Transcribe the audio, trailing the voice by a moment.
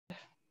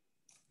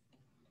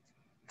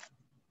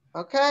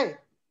Okay.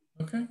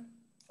 Okay.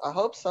 I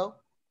hope so.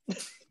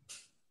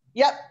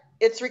 Yep,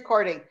 it's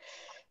recording.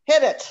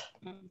 Hit it.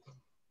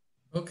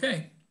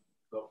 Okay.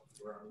 So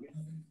where are we?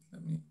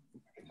 Let me. I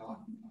can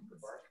talk.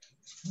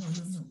 No.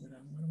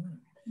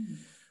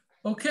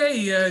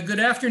 Okay. Good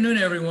afternoon,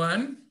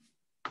 everyone.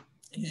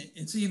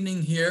 It's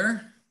evening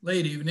here,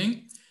 late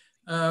evening.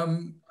 But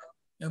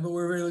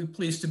we're really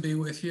pleased to be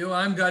with you.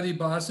 I'm Gadi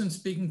Bossin,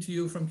 speaking to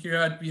you from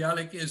Kiryat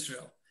Bialik,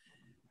 Israel.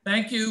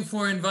 Thank you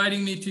for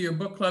inviting me to your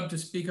book club to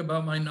speak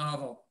about my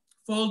novel.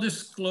 Full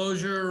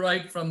disclosure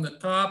right from the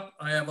top,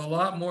 I have a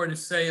lot more to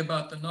say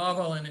about the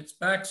novel and its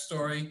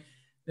backstory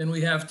than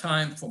we have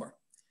time for.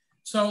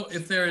 So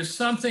if there is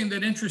something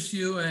that interests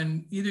you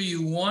and either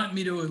you want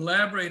me to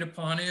elaborate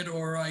upon it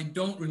or I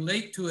don't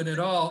relate to it at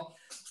all,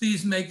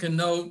 please make a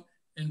note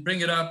and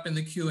bring it up in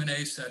the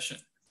Q&A session.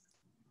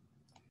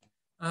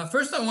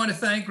 First, I want to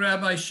thank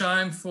Rabbi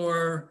Scheim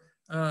for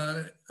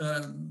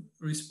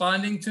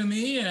responding to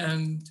me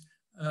and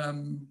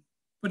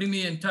putting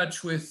me in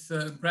touch with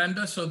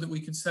Brenda so that we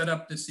could set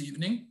up this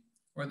evening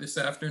or this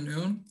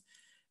afternoon.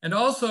 And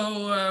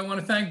also, I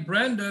want to thank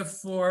Brenda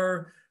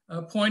for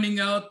pointing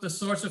out the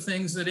sorts of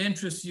things that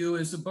interest you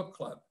as a book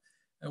club.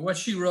 What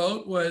she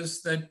wrote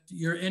was that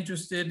you're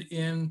interested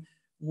in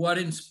what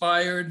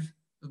inspired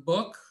the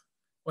book,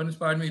 what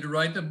inspired me to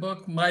write the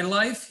book, my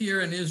life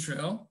here in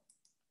Israel,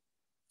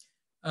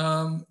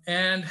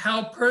 and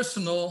how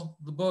personal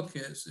the book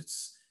is.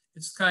 It's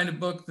the kind of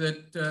book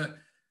that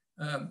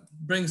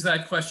brings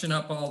that question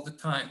up all the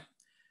time.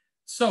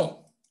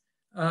 So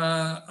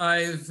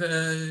I've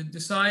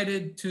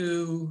decided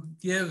to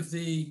give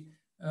the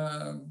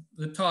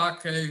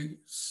talk a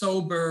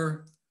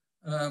sober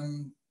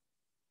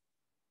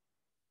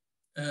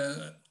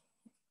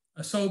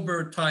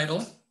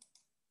title.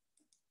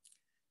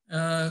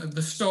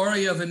 The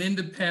story of an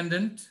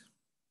independent.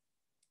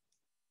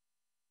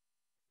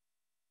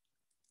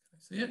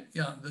 See it?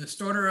 Yeah,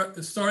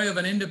 the story of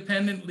an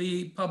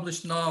independently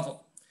published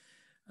novel.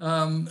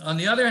 On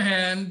the other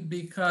hand,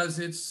 because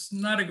it's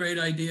not a great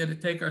idea to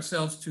take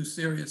ourselves too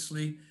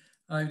seriously,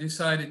 I've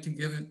decided to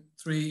give it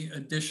three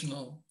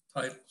additional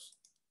titles,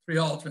 three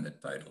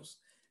alternate titles.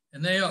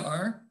 And they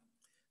are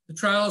The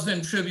Trials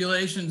and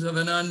Tribulations of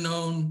an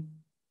Unknown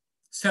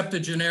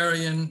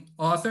Septuagenarian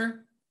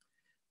Author,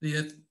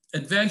 The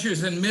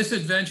Adventures and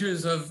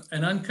Misadventures of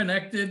an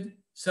Unconnected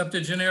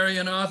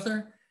Septuagenarian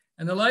Author,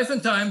 and The Life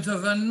and Times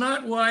of a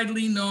Not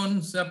Widely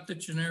Known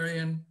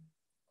Septuagenarian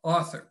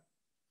Author.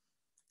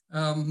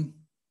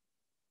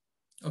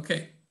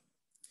 Okay.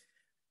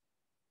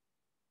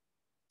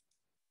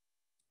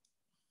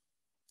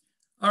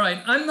 All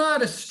right, I'm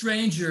not a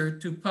stranger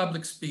to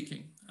public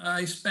speaking.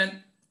 I spent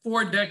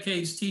 4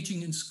 decades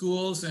teaching in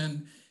schools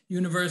and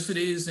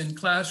universities and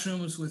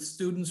classrooms with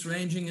students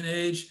ranging in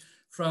age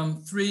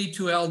from 3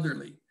 to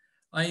elderly.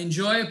 I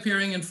enjoy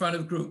appearing in front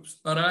of groups,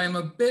 but I am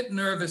a bit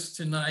nervous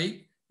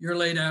tonight, your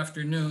late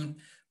afternoon,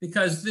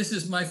 because this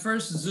is my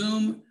first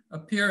Zoom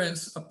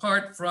appearance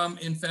apart from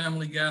in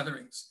family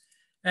gatherings.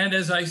 And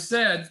as I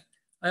said,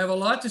 I have a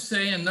lot to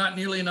say and not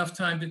nearly enough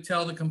time to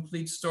tell the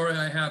complete story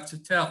I have to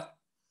tell.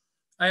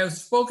 I have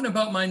spoken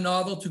about my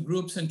novel to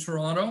groups in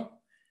Toronto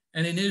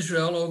and in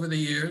Israel over the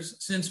years,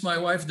 since my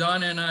wife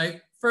Donna and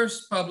I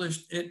first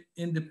published it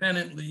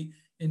independently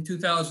in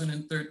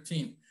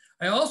 2013.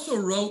 I also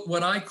wrote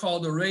what I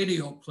called a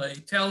radio play,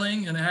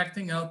 telling and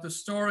acting out the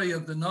story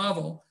of the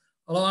novel,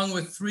 along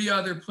with 3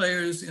 other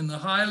players in the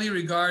highly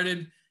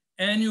regarded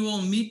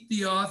annual Meet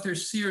the Author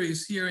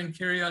series here in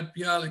Kiryat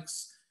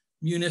Bialik's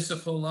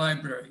Municipal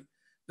Library.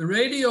 The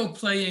radio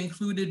play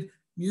included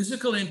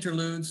musical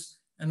interludes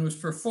and was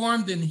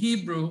performed in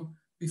Hebrew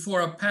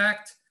before a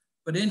packed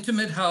but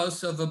intimate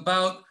house of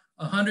about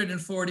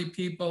 140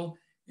 people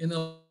in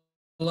the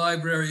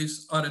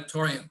library's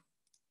auditorium.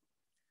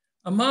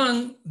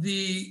 Among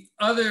the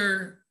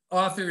other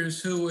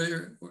authors who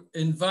were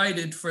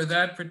invited for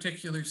that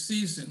particular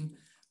season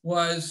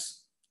was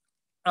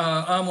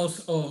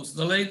Amos Oz,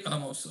 the late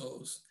Amos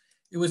Oz.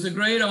 It was a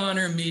great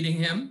honor meeting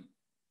him.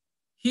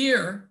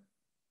 Here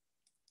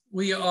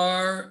we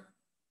are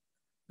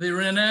the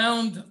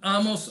renowned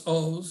Amos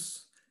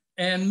Oz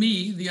and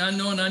me, the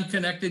unknown,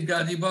 unconnected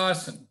Gadi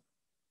Bossin.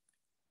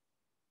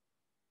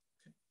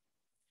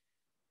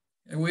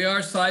 And we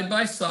are side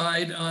by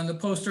side on the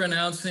poster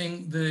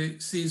announcing the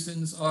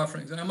season's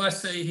offerings. And I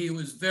must say he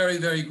was very,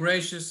 very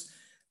gracious.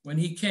 When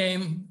he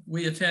came,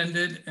 we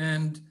attended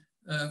and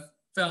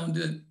found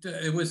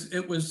it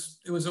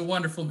was a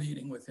wonderful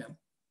meeting with him.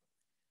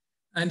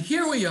 And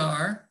here we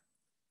are,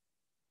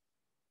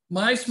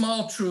 my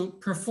small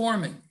troupe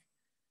performing.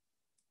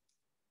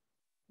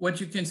 What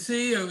you can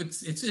see,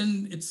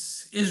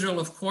 it's Israel,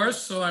 of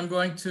course, so I'm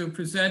going to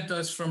present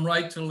us from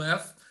right to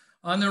left.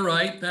 On the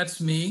right, that's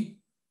me.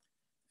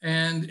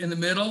 And in the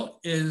middle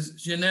is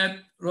Jeanette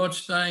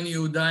Rothstein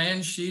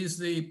Yehudayan. She's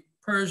the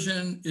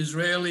Persian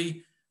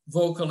Israeli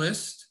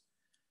vocalist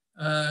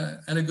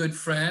and a good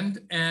friend.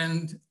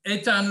 And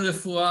Eitan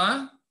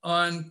Refuah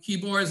on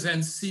keyboards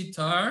and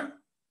sitar.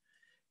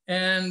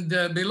 And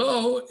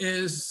below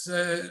is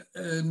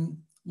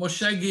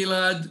Moshe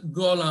Gilad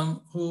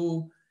Golam,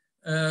 who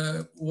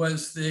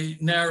was the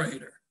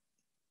narrator.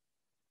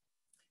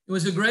 It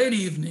was a great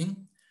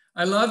evening.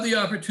 I loved the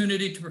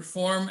opportunity to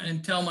perform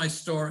and tell my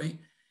story,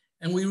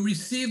 and we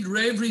received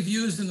rave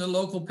reviews in the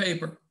local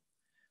paper.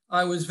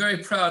 I was very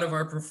proud of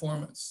our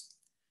performance.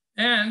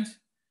 And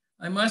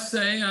I must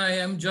say, I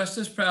am just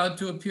as proud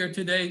to appear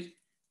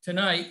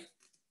tonight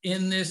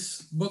in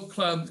this book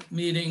club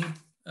meeting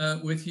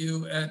with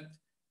you at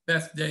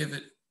Beth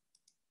David.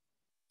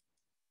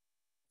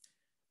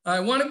 I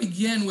want to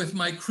begin with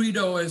my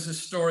credo as a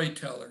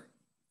storyteller.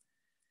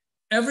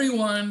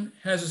 Everyone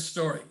has a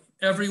story,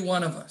 every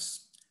one of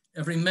us.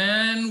 Every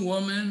man,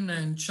 woman,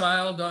 and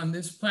child on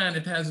this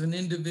planet has an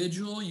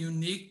individual,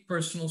 unique,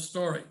 personal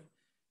story.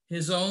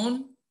 His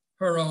own,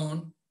 her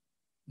own,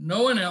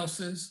 no one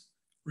else's,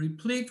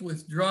 replete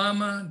with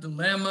drama,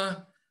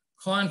 dilemma,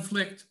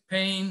 conflict,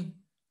 pain,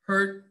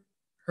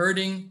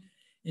 hurting,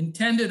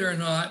 intended or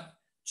not,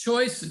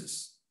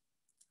 choices,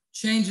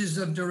 changes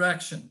of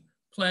direction,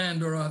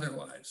 planned or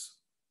otherwise.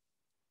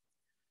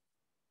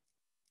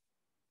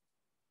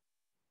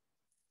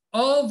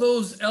 All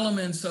those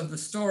elements of the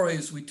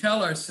stories we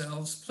tell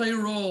ourselves play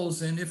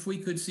roles in If We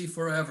Could See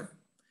Forever.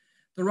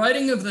 The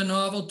writing of the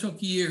novel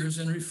took years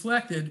and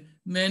reflected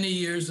many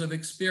years of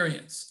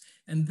experience.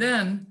 And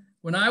then,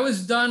 when I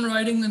was done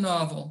writing the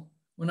novel,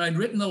 when I'd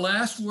written the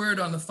last word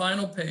on the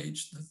final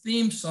page, the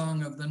theme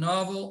song of the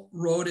novel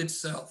wrote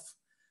itself,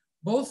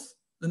 both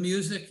the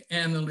music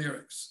and the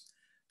lyrics.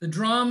 The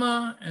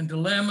drama and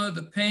dilemma,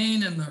 the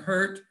pain and the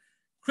hurt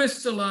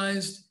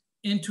crystallized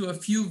into a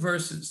few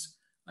verses.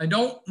 I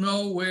don't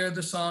know where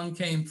the song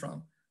came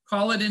from.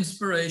 Call it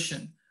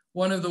inspiration,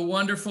 one of the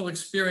wonderful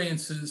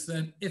experiences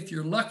that, if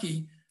you're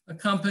lucky,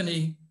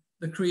 accompany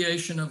the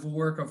creation of a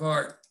work of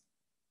art.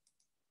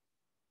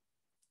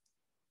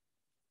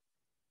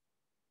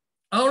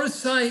 I'll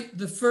recite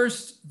the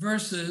first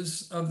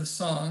verses of the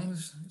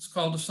songs. It's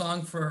called A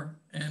Song for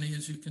Annie,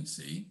 as you can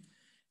see,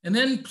 and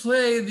then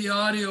play the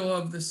audio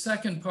of the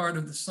second part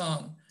of the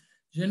song.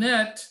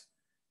 Jeanette,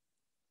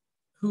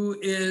 who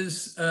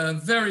is a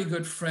very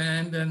good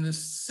friend and the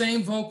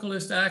same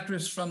vocalist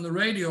actress from the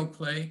radio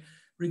play,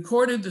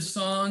 recorded the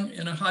song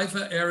in a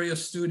Haifa area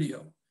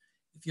studio.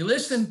 If you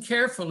listen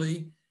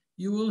carefully,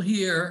 you will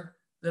hear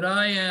that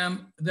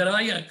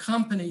I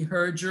accompany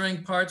her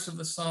during parts of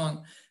the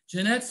song.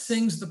 Jeanette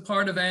sings the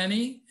part of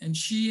Annie, and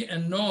she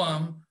and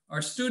Noam,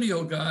 our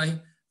studio guy,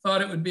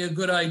 thought it would be a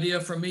good idea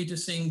for me to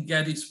sing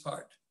Gadi's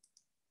part.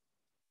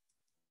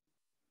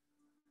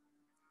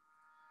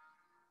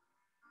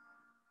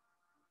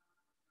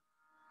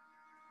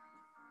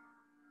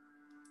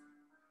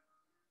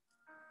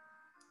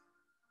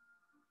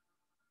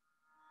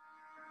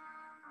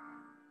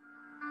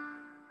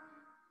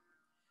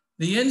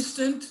 The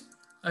instant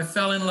I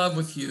fell in love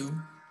with you,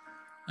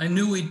 I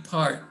knew we'd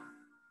part.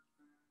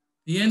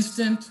 The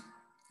instant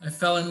I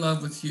fell in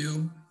love with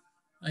you,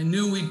 I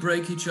knew we'd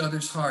break each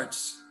other's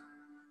hearts.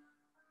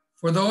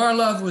 For though our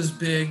love was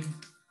big,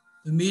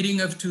 the meeting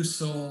of two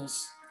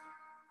souls,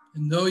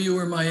 and though you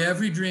were my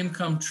every dream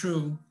come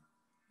true,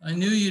 I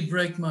knew you'd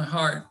break my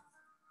heart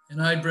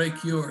and I'd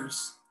break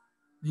yours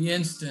the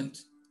instant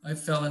I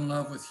fell in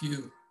love with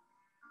you.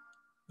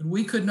 But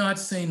we could not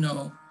say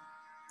no,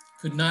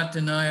 could not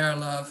deny our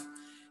love,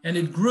 and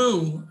it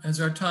grew as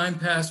our time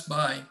passed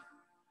by.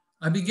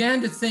 I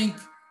began to think,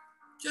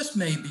 just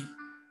maybe,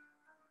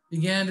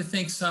 began to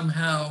think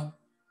somehow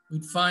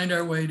we'd find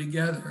our way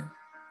together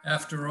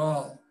after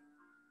all.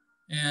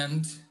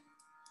 And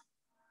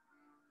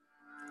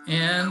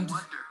I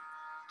wonder,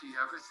 do you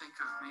ever think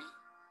of me?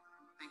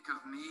 Think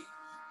of me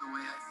the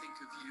way I think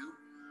of you?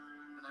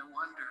 And I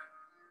wonder,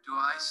 do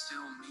I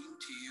still mean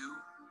to you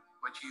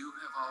what you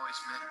have always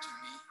meant to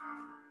me?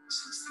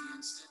 Since the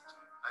instant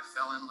I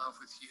fell in love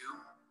with you,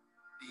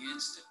 the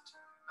instant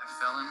I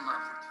fell in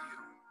love with you.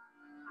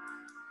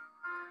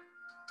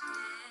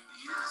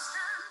 The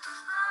instant I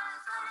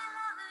fell in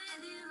love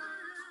with you,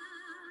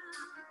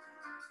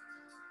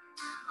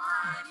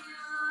 I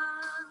knew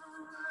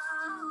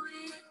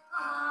we'd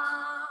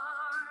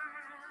part.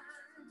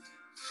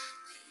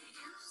 The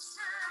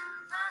instant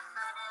I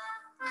fell in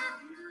love with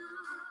you,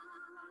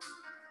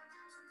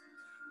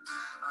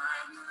 I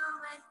knew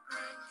we'd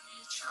break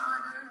each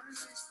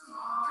other's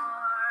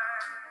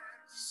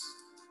hearts.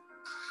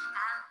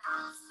 And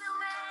that's the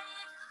way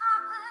it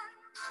happened.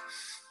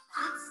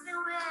 That's the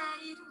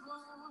way it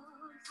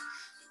was.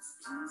 It's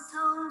been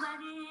so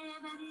many,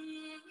 many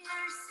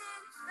years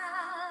since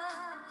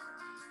then.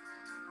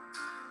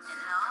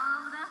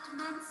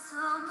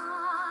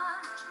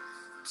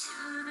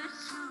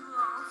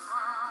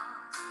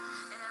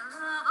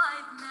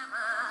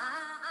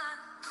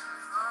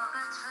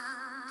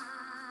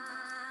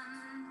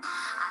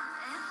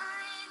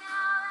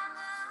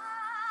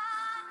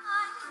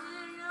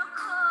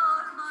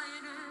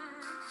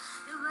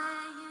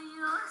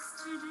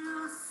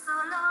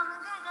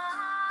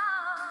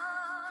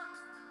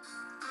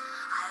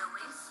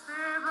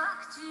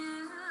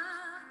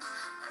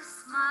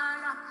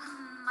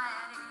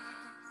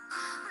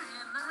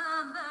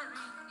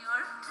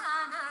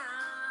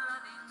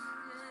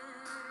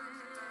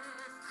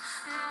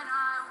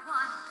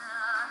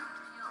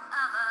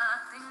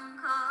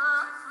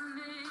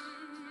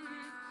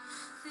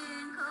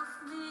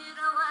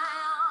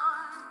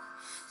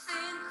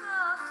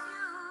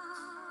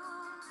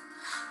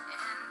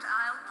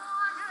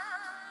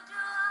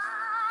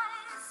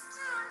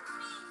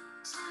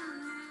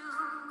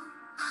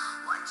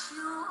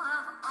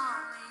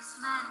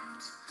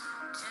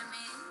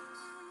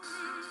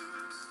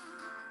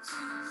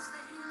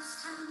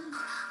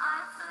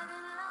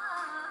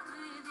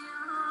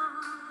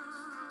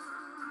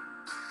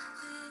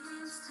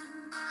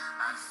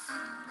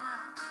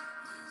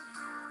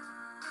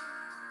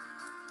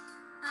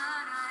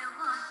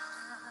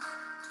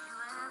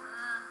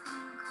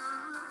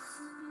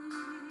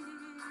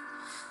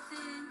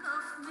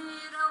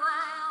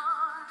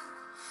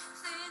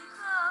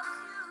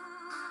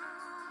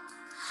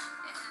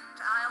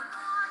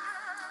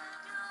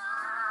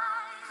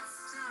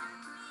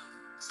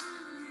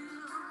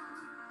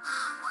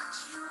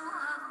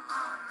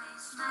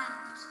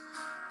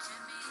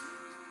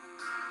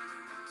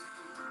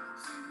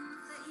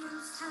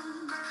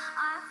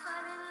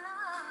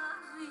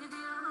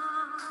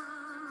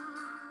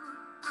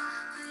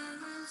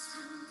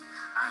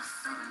 I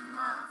fell in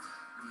love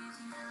with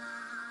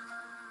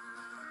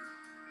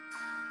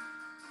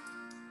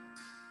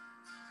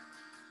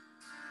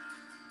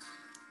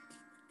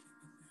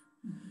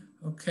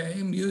you.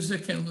 Okay,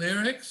 music and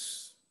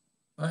lyrics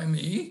by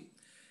me.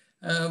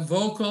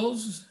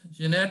 Vocals,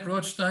 Jeanette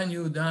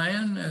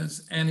Rothstein-Udayan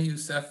as Annie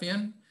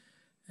Yousefian,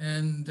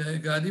 and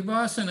Gadi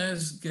Bossin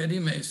as Gadi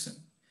Mason.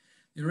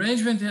 The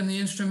arrangement and the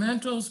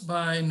instrumentals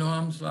by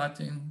Noam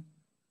Zlatin,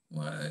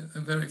 a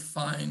very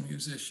fine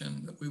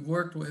musician that we've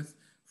worked with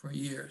for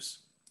years.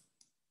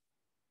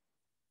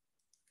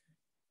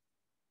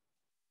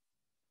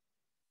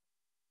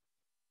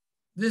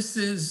 This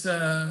is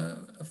a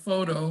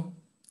photo,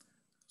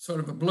 sort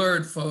of a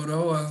blurred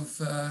photo of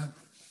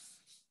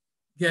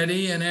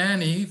Gadi and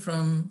Annie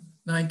from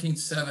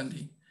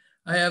 1970.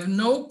 I have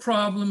no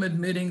problem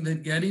admitting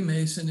that Gadi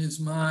Mason is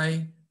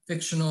my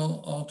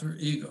fictional alter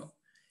ego,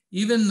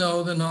 even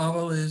though the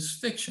novel is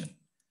fiction.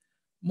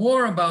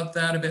 More about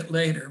that a bit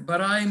later, but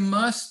I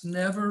must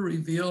never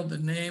reveal the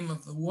name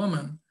of the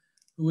woman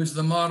who is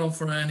the model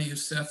for Annie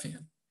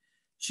Yousefian.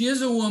 She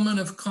is a woman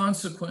of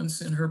consequence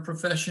in her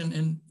profession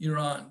in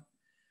Iran.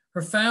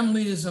 Her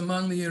family is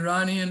among the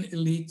Iranian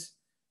elite,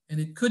 and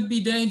it could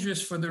be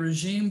dangerous for the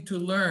regime to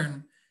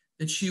learn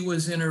that she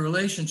was in a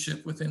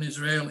relationship with an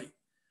Israeli.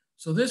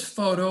 So this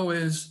photo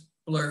is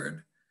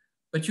blurred,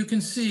 but you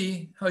can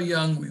see how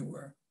young we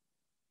were.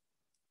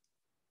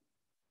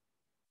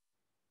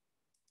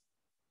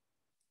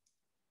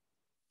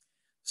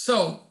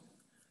 So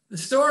the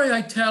story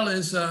I tell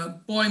is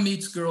a boy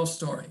meets girl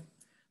story,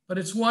 but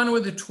it's one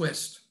with a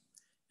twist.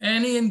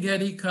 Annie and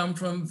Gadi come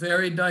from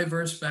very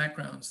diverse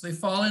backgrounds. They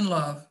fall in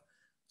love,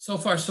 so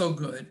far so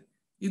good,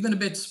 even a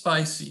bit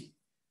spicy.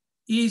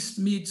 East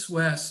meets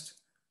West,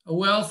 a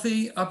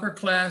wealthy,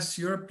 upper-class,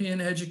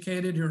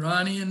 European-educated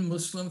Iranian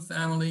Muslim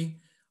family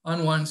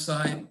on one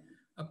side,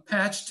 a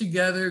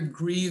patched-together,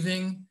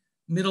 grieving,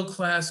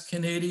 middle-class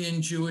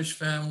Canadian Jewish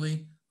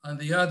family on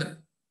the other.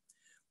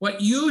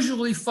 What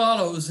usually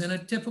follows in a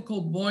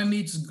typical boy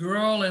meets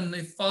girl and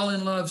they fall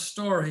in love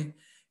story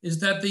is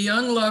that the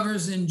young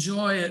lovers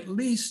enjoy at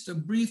least a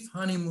brief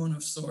honeymoon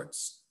of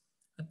sorts,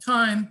 a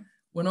time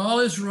when all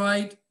is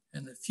right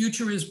and the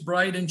future is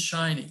bright and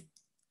shiny.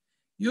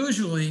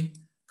 Usually,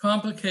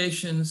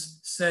 complications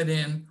set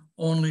in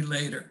only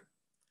later.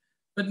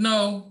 But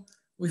no,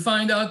 we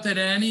find out that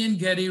Annie and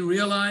Gadi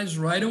realize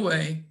right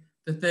away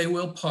that they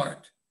will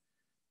part.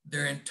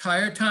 Their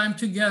entire time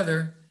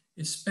together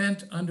is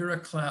spent under a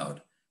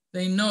cloud.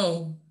 They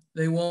know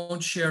they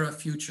won't share a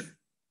future.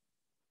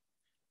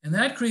 And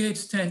that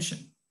creates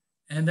tension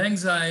and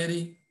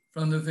anxiety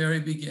from the very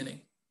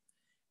beginning.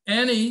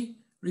 Annie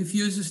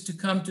refuses to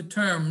come to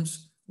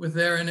terms with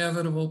their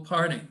inevitable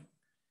parting.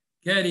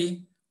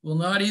 Gadi will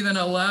not even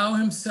allow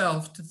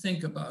himself to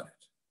think about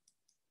it.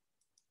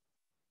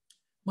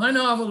 My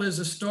novel is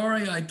a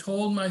story I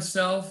told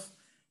myself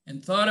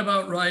and thought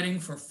about writing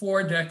for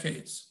 4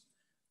 decades,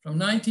 from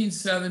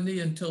 1970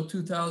 until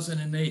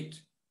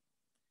 2008,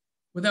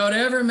 without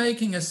ever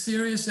making a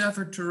serious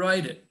effort to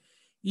write it,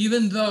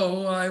 even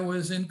though I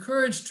was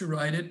encouraged to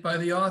write it by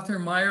the author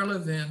Meyer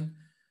Levin,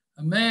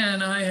 a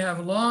man I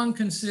have long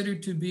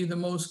considered to be the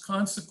most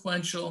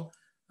consequential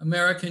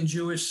American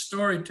Jewish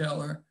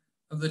storyteller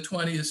of the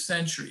 20th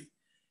century,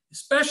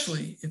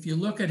 especially if you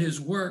look at his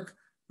work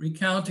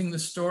recounting the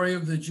story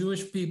of the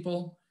Jewish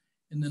people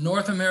in the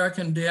North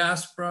American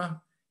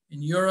diaspora,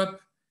 in Europe,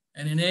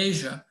 and in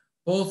Asia,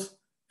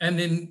 and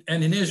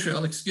in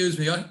Israel,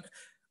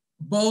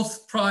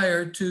 both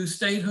prior to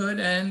statehood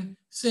and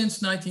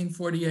since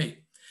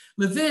 1948.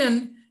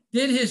 Levin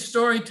did his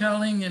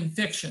storytelling in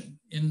fiction,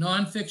 in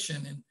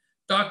nonfiction, in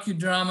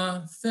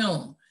docudrama,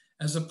 film,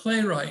 as a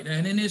playwright,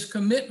 and in his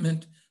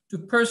commitment to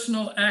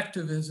personal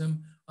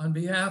activism on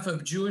behalf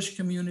of Jewish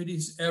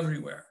communities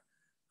everywhere.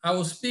 I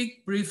will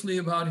speak briefly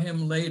about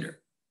him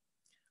later.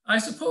 I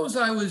suppose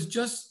I was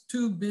just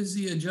too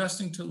busy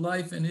adjusting to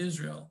life in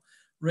Israel,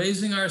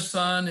 raising our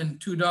son and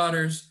 2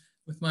 daughters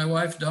with my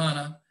wife,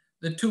 Donna,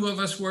 the 2 of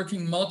us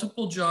working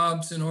multiple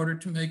jobs in order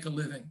to make a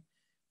living.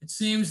 It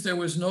seems there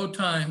was no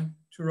time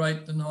to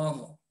write the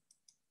novel.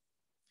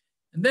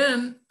 And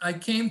then I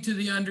came to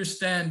the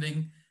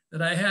understanding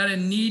that I had a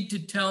need to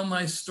tell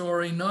my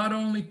story not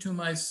only to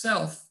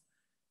myself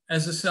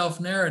as a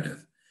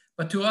self-narrative,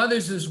 but to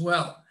others as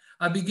well.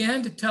 I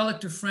began to tell it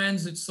to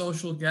friends at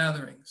social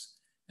gatherings,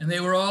 and they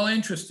were all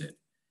interested.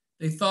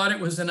 They thought it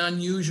was an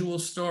unusual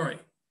story.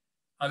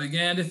 I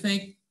began to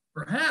think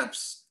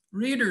perhaps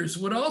readers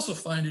would also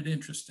find it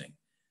interesting,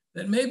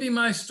 that maybe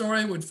my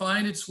story would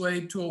find its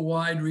way to a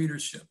wide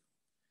readership.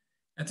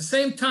 At the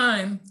same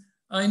time,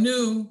 I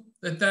knew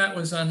that that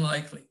was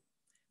unlikely.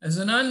 As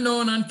an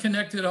unknown,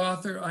 unconnected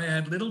author, I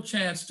had little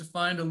chance to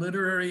find a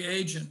literary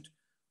agent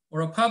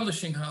or a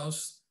publishing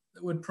house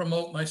that would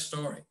promote my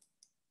story.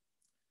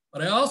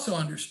 But I also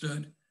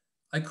understood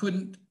I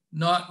couldn't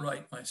not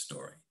write my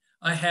story.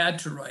 I had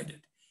to write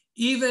it,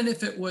 even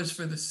if it was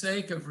for the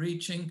sake of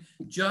reaching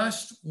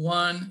just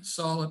one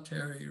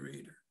solitary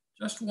reader,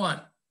 just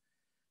one.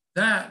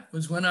 That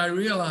was when I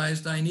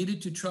realized I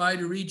needed to try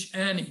to reach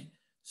Annie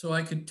so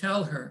I could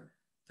tell her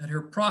that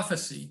her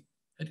prophecy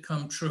had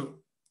come true.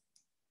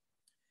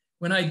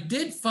 When I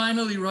did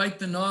finally write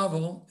the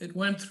novel, it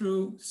went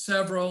through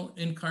several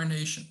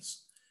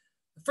incarnations.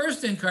 The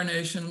first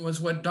incarnation was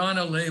what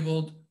Donna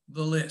labeled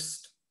the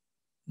list.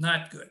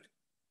 Not good.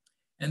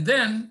 And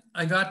then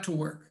I got to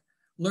work,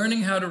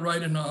 learning how to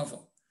write a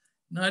novel.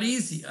 Not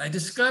easy. I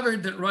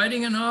discovered that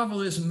writing a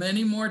novel is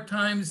many more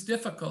times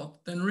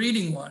difficult than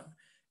reading one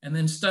and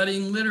then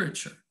studying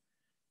literature.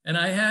 And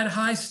I had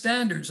high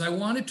standards. I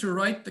wanted to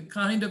write the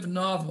kind of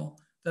novel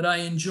that I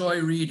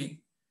enjoy reading.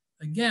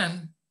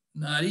 Again,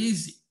 not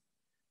easy.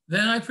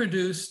 Then I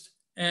produced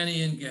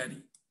Annie and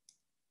Gadi.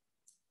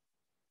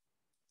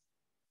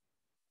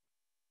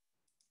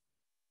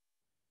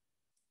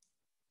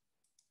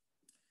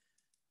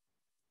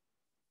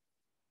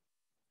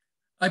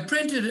 I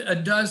printed a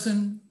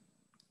dozen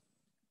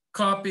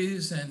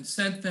copies and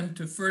sent them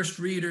to first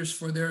readers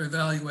for their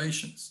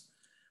evaluations.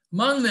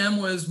 Among them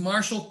was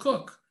Marshall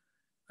Cook,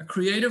 a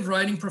creative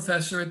writing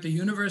professor at the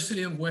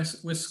University of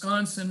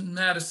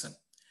Wisconsin-Madison.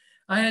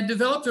 I had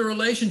developed a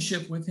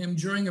relationship with him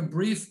during a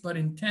brief but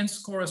intense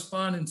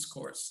correspondence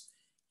course.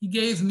 He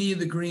gave me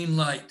the green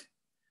light.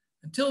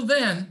 Until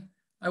then,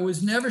 I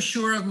was never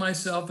sure of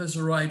myself as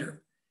a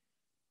writer.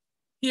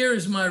 Here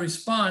is my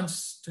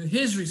response to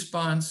his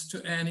response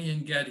to Annie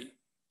and Gadi.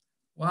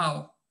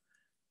 Wow,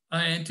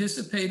 I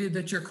anticipated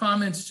that your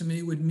comments to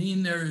me would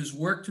mean there is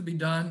work to be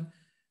done,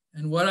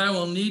 and what I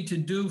will need to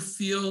do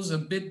feels a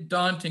bit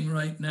daunting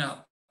right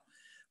now.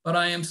 But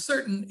I am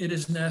certain it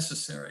is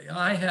necessary.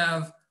 I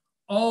have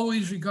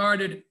always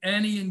regarded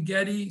Annie and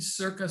Gadi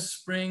circa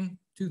spring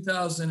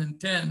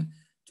 2010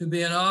 to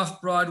be an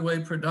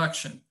off-Broadway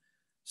production.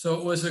 So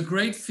it was a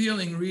great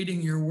feeling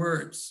reading your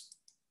words.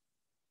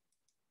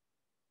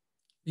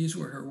 These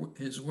were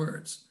his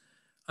words.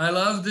 I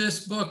love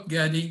this book,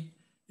 Gadi.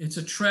 It's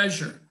a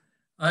treasure.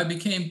 I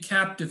became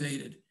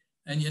captivated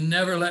and you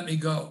never let me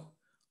go.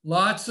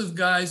 Lots of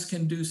guys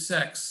can do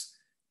sex.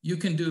 You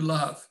can do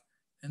love,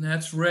 and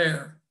that's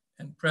rare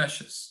and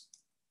precious.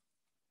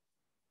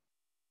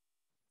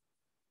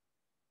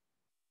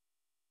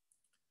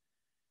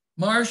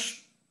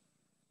 Marsh,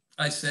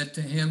 I said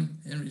to him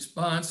in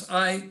response,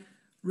 I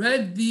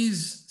read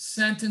these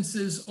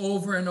sentences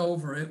over and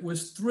over. It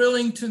was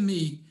thrilling to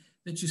me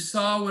that you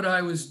saw what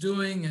I was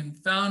doing and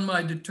found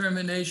my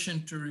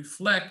determination to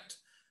reflect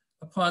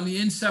upon the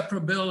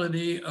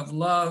inseparability of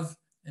love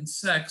and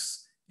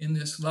sex in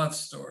this love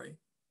story.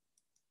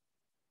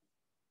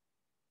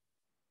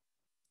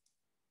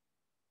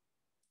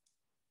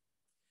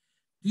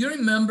 Do you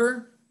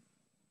remember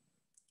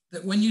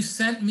that when you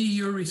sent me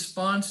your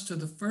response to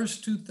the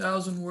first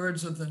 2,000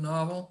 words of the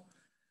novel,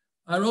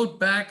 I wrote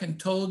back and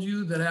told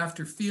you that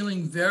after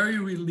feeling very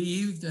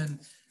relieved and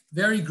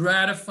very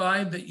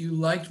gratified that you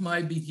liked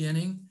my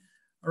beginning,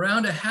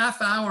 around a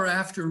half hour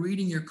after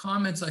reading your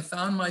comments, I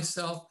found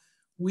myself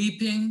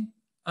weeping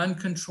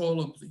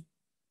uncontrollably.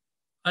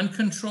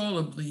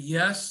 Uncontrollably,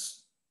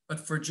 yes, but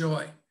for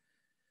joy.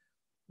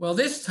 Well,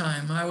 this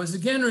time I was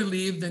again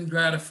relieved and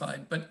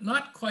gratified, but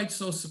not quite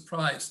so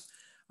surprised.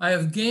 I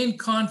have gained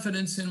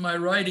confidence in my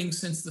writing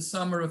since the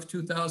summer of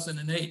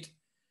 2008.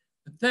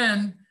 But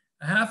then,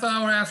 a half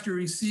hour after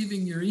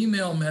receiving your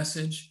email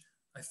message,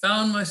 I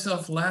found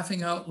myself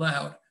laughing out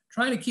loud,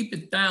 trying to keep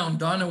it down.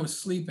 Donna was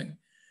sleeping.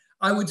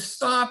 I would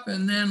stop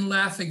and then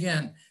laugh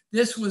again.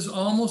 This was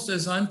almost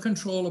as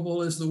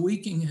uncontrollable as the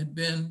weeping had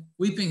been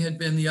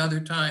the other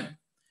time.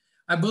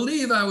 I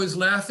believe I was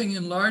laughing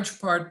in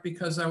large part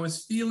because I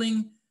was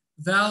feeling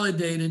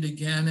validated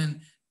again,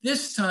 and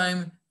this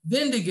time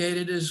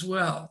vindicated as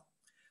well.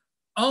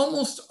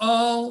 Almost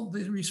all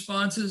the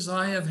responses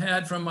I have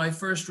had from my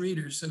first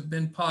readers have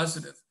been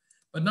positive,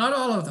 but not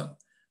all of them.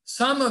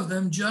 Some of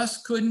them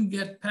just couldn't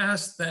get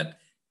past that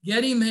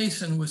Getty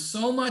Mason was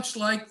so much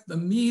like the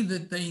me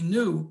that they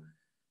knew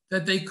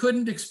that they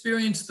couldn't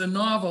experience the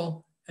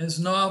novel,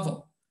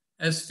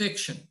 as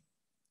fiction.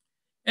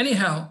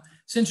 Anyhow,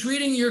 since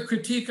reading your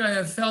critique, I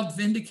have felt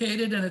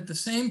vindicated and at the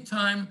same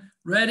time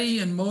ready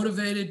and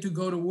motivated to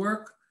go to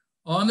work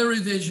on the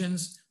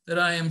revisions that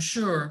I am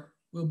sure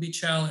will be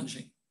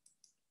challenging.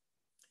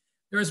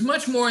 There is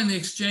much more in the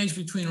exchange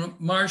between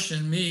Marsh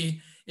and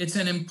me. It's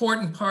an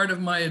important part of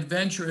my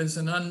adventure as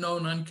an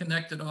unknown,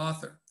 unconnected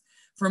author.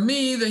 For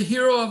me, the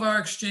hero of our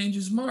exchange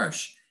is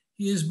Marsh.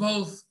 He is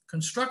both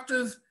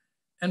constructive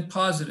and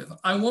positive.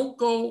 I won't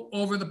go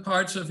over the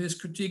parts of his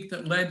critique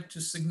that led to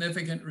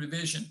significant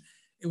revision.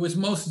 It was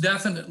most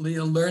definitely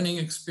a learning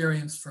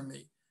experience for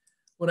me.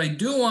 What I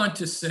do want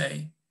to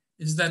say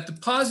is that the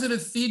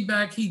positive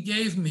feedback he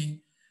gave me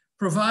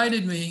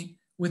provided me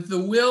with the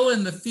will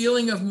and the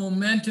feeling of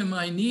momentum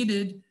I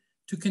needed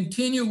to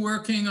continue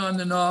working on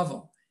the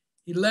novel.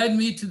 He led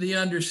me to the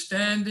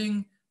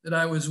understanding that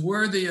I was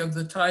worthy of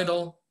the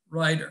title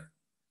writer.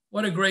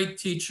 What a great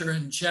teacher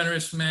and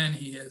generous man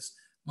he is,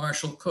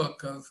 Marshall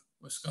Cook of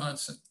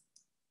Wisconsin.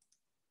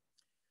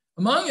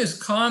 Among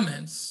his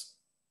comments,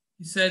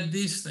 he said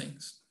these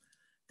things.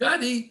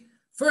 Gadi,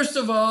 First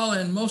of all,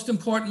 and most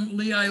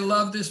importantly, I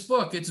love this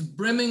book. It's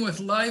brimming with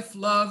life,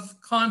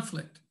 love,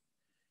 conflict.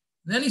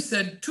 Then he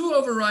said, 2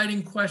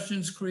 overriding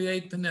questions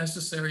create the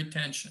necessary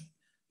tension.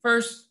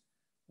 First,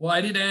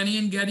 why did Annie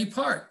and Gadi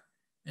part?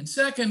 And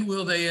second,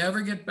 will they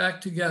ever get back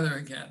together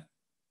again?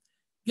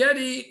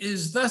 Gadi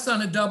is thus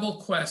on a double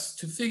quest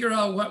to figure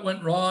out what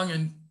went wrong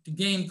and to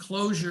gain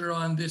closure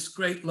on this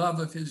great love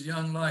of his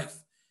young life.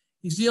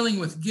 He's dealing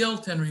with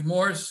guilt and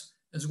remorse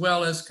as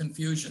well as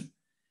confusion.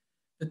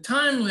 The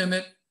time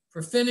limit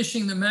for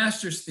finishing the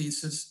master's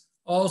thesis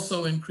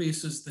also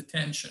increases the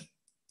tension.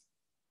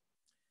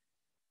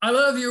 I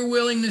love your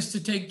willingness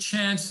to take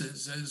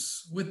chances,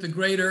 as with the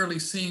great early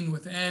scene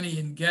with Annie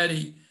and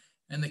Gadi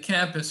and the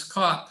campus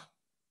cop.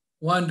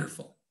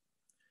 Wonderful.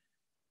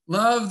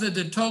 Love the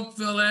de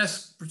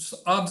Tocqueville-esque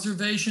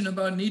observation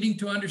about needing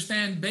to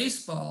understand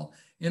baseball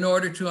in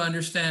order to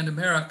understand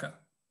America.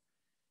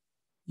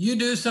 You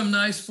do some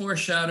nice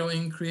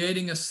foreshadowing,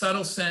 creating a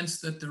subtle sense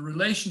that the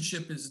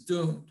relationship is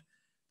doomed.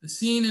 The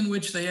scene in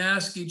which they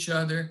ask each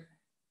other,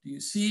 "Do you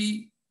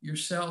see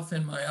yourself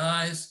in my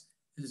eyes?"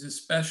 is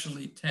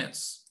especially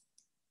tense.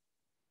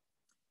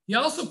 He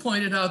also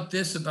pointed out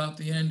this about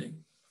the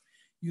ending.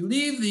 You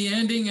leave the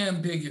ending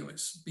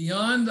ambiguous.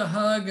 Beyond the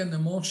hug and the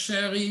mon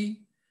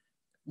chéri,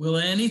 will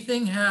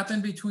anything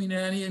happen between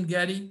Annie and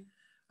Gadi?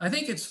 I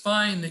think it's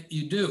fine that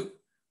you do.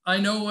 I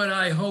know what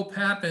I hope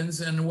happens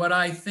and what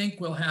I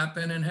think will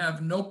happen, and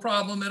have no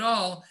problem at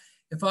all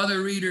if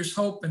other readers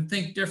hope and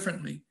think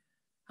differently.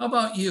 How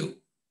about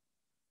you?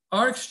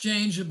 Our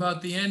exchange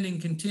about the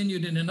ending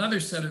continued in another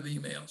set of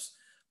emails.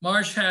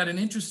 Marsh had an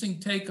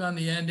interesting take on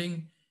the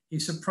ending. He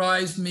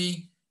surprised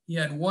me. He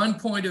had one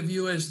point of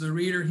view as the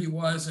reader he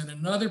was and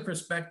another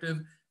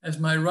perspective as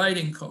my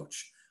writing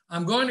coach.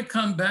 I'm going to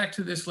come back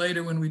to this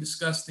later when we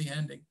discuss the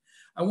ending.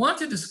 I want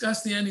to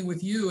discuss the ending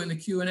with you in the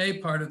Q&A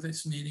part of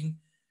this meeting.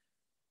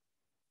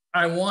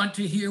 I want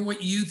to hear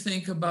what you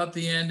think about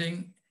the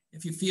ending,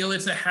 if you feel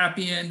it's a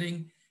happy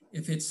ending,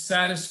 if it's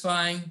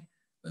satisfying,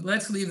 but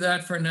let's leave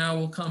that for now.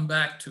 We'll come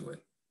back to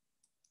it.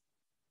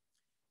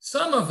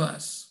 Some of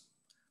us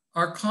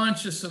are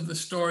conscious of the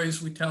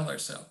stories we tell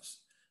ourselves.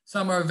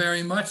 Some are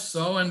very much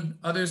so, and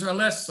others are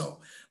less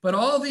so. But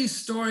all these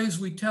stories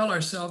we tell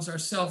ourselves are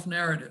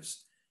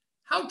self-narratives.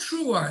 How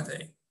true are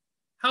they?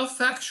 How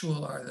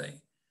factual are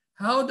they?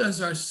 How does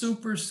our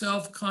super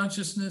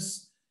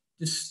self-consciousness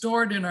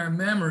distort in our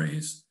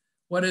memories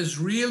what has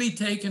really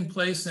taken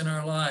place in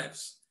our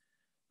lives?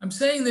 I'm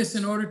saying this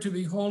in order to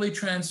be wholly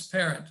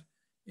transparent,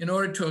 in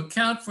order to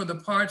account for the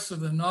parts of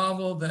the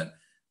novel that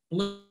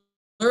blur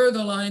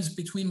the lines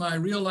between my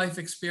real life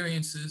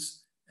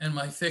experiences and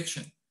my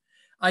fiction.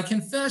 I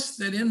confess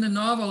that in the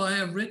novel, I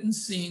have written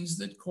scenes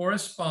that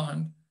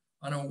correspond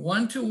on a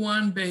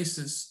one-to-one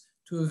basis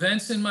to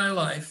events in my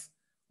life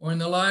or in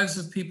the lives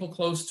of people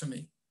close to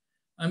me.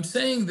 I'm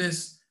saying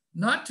this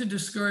not to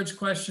discourage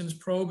questions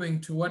probing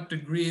to what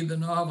degree the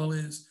novel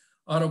is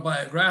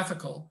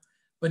autobiographical,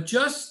 but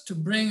just to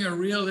bring a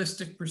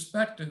realistic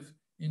perspective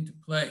into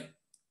play.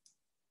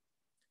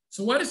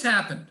 So what has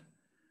happened?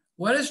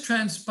 What has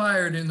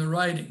transpired in the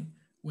writing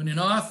when an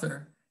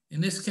author, in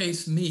this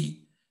case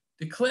me,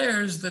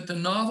 declares that the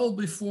novel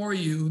before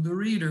you, the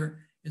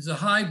reader, is a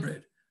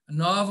hybrid, a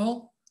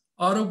novel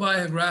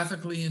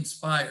autobiographically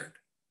inspired?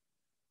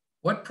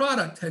 What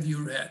product have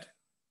you read?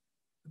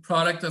 The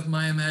product of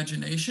my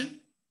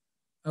imagination,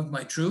 of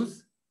my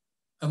truth,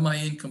 of my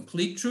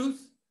incomplete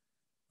truth,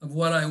 of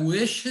what I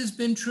wish has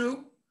been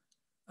true,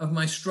 of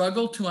my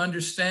struggle to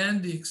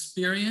understand the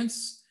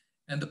experience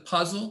and the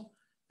puzzle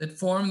that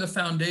form the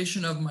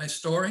foundation of my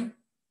story?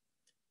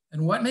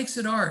 And what makes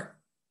it art?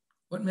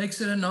 What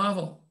makes it a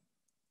novel?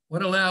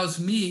 What allows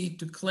me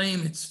to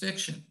claim it's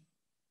fiction?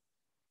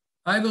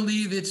 I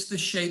believe it's the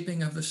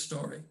shaping of the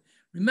story.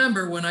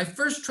 Remember, when I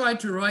first tried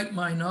to write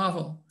my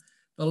novel,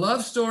 the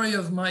love story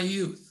of my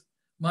youth,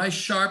 my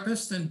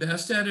sharpest and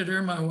best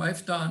editor, my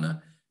wife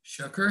Donna,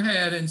 shook her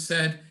head and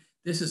said,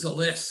 "This is a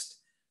list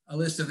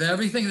of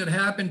everything that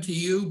happened to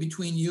you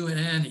between you and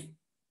Annie."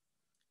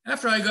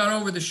 After I got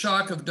over the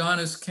shock of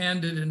Donna's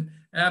candid and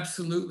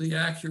absolutely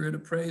accurate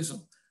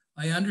appraisal,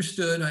 I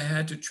understood I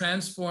had to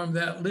transform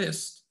that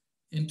list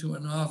into a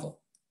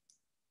novel.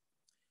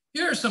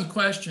 Here are some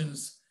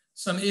questions,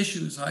 some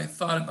issues I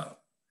thought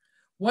about.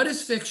 What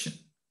is fiction?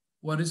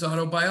 What is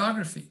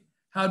autobiography?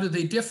 How do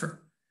they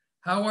differ?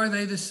 How are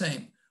they the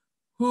same?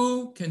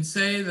 Who can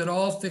say that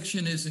all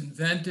fiction is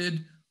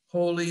invented,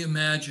 wholly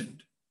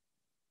imagined?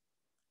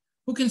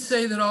 Who can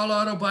say that all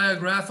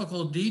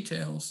autobiographical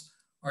details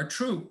are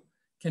true,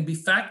 can be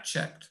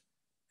fact-checked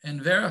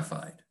and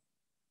verified?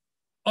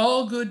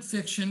 All good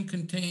fiction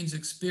contains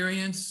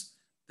experience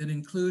that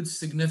includes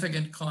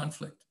significant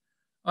conflict,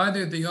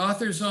 either the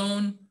author's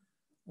own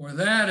or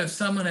that of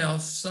someone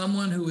else,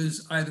 someone who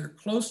is either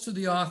close to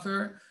the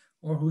author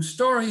or whose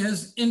story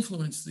has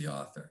influenced the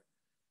author.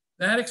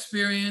 That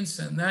experience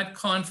and that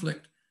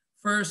conflict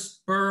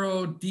first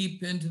burrow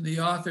deep into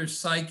the author's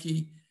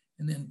psyche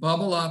and then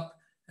bubble up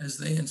as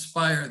they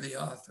inspire the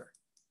author.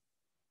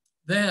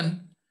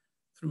 Then,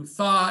 through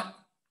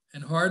thought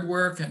and hard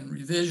work and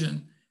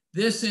revision,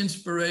 this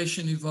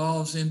inspiration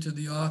evolves into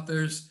the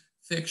author's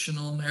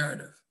fictional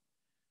narrative.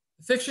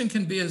 The fiction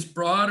can be as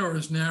broad or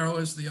as narrow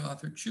as the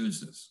author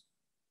chooses.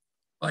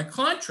 By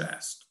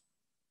contrast,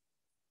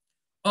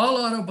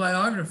 all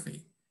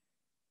autobiography,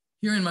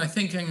 here in my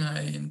thinking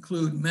I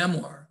include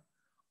memoir,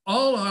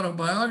 all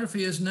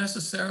autobiography is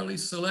necessarily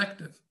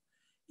selective,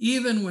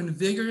 even when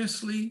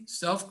vigorously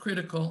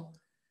self-critical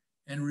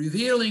and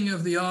revealing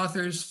of the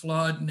author's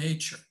flawed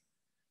nature.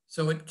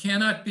 So it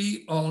cannot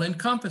be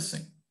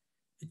all-encompassing.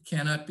 It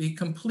cannot be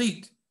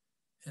complete,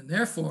 and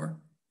therefore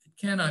it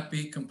cannot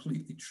be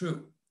completely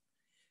true.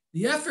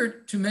 The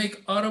effort to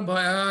make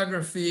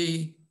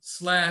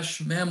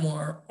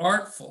autobiography/memoir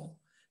artful,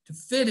 to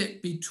fit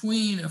it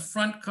between a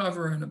front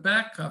cover and a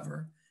back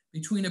cover,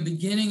 between a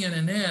beginning and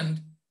an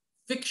end,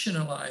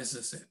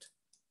 fictionalizes it.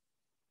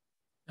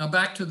 Now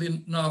back to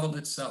the novel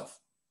itself.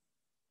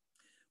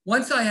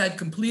 Once I had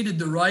completed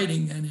the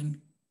writing, and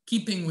in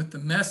keeping with the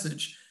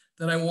message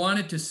that I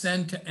wanted to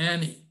send to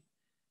Annie,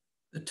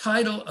 the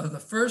title of the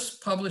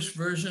first published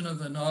version of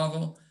the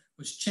novel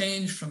was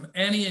changed from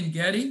Annie and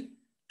Gadi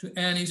to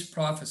Annie's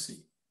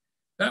Prophecy.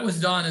 That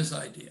was Donna's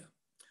idea.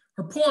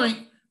 Her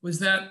point was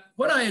that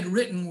what I had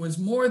written was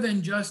more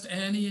than just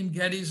Annie and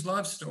Gadi's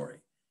love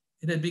story.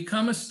 It had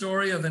become a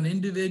story of an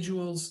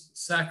individual's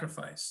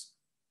sacrifice.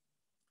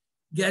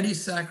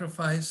 Gadi's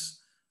sacrifice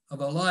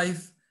of a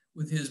life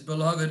with his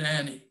beloved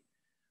Annie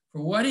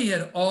for what he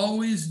had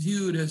always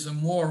viewed as a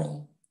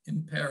moral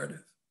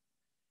imperative.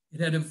 It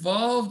had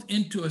evolved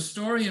into a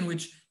story in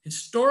which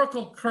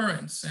historical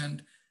currents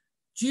and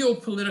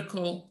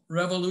geopolitical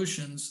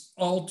revolutions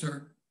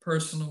alter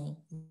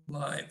personal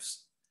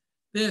lives.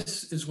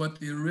 This is what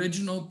the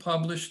original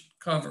published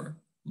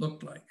cover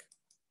looked like.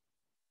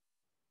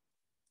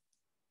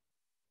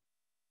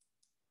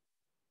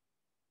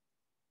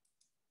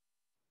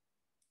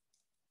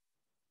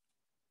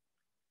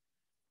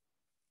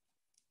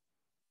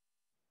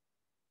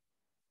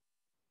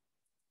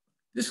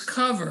 This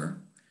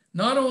cover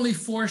not only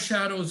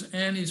foreshadows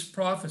Annie's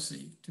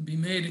prophecy to be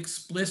made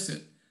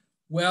explicit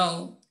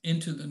well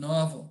into the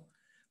novel,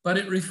 but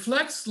it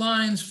reflects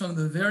lines from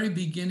the very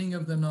beginning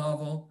of the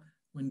novel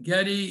when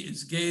Gadi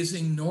is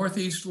gazing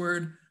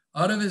northeastward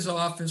out of his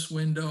office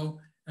window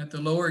at the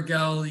Lower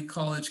Galilee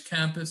College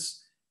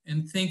campus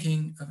and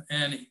thinking of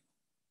Annie.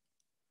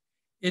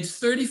 It's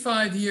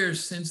 35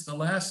 years since the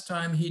last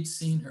time he'd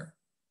seen her.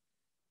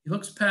 He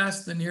looks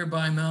past the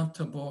nearby Mount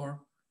Tabor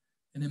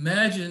and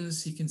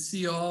imagines he can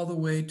see all the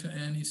way to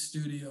Annie's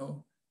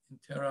studio in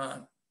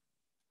Tehran.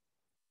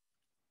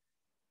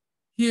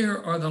 Here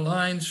are the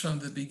lines from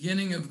the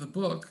beginning of the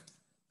book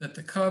that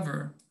the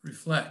cover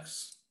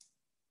reflects.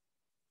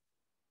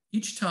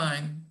 Each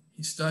time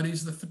he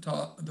studies the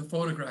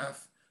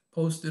photograph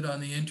posted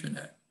on the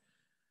internet,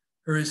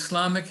 her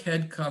Islamic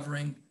head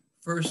covering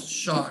first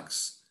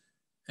shocks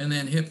and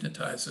then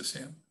hypnotizes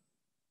him.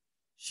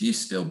 She's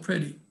still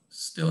pretty,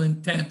 still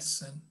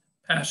intense and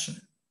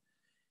passionate.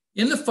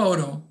 In the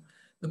photo,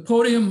 the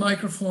podium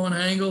microphone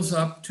angles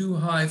up too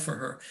high for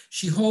her.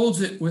 She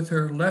holds it with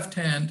her left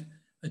hand,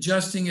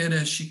 adjusting it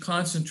as she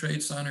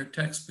concentrates on her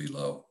text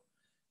below,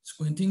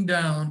 squinting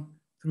down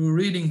through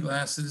reading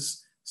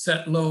glasses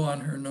set low on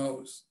her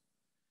nose.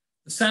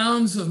 The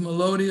sounds of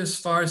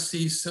melodious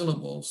Farsi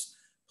syllables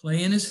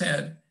play in his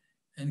head,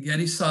 and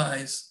Gadi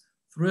sighs,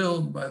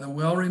 thrilled by the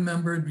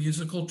well-remembered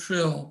musical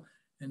trill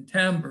and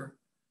timbre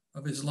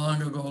of his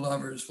long-ago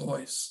lover's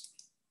voice.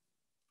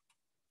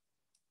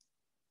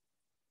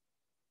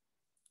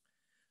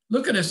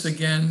 Look at us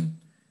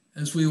again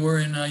as we were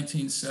in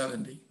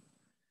 1970.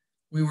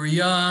 We were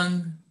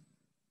young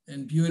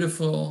and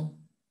beautiful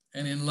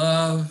and in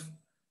love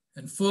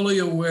and fully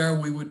aware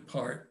we would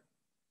part.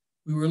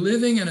 We were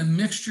living in a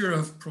mixture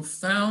of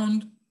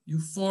profound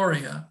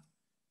euphoria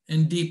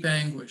and deep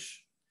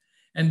anguish.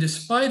 And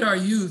despite our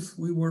youth,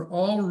 we were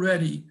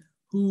already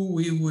who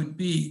we would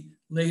be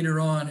later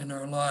on in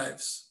our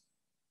lives.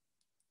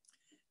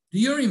 Do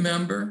you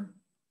remember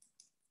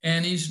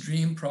Annie's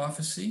dream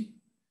prophecy?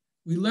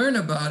 We learn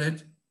about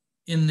it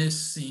in this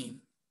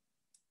scene.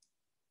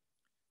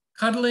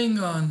 Cuddling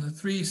on the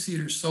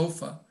three-seater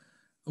sofa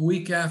a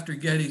week after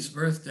Gadi's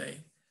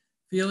birthday,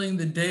 feeling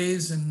the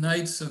days and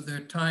nights of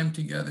their time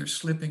together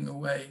slipping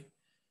away,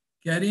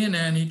 Gadi and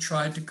Annie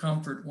tried to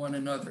comfort one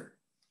another.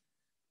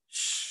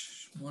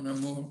 Shh, mon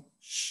amour,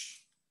 shh,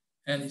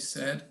 Annie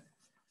said.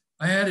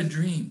 I had a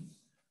dream.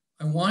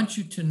 I want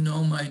you to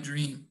know my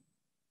dream.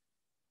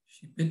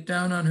 She bit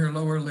down on her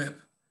lower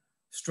lip,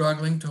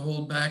 struggling to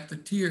hold back the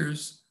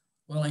tears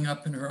welling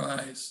up in her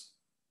eyes.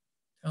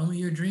 Tell me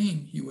your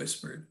dream, he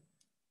whispered,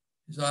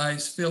 his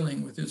eyes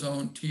filling with his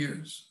own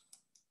tears.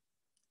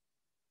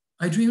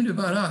 I dreamed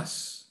about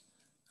us,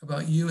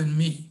 about you and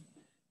me,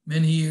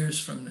 many years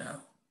from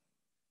now.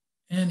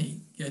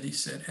 Annie, Gadi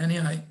said.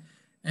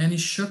 Annie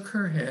shook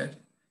her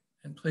head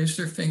and placed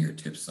her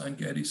fingertips on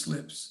Gadi's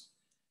lips.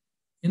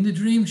 In the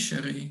dream,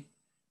 chérie,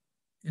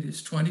 it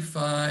is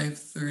 25,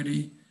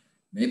 30,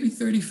 maybe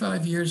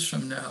 35 years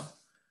from now.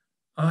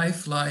 I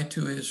fly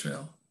to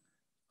Israel.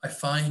 I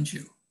find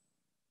you.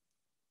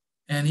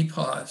 Annie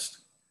paused.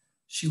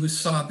 She was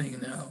sobbing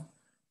now,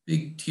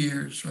 big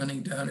tears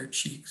running down her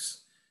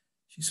cheeks.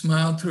 She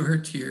smiled through her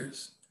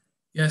tears.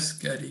 Yes,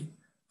 Gadi,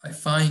 I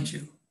find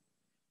you.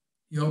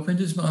 He opened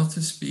his mouth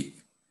to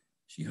speak.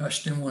 She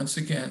hushed him once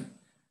again.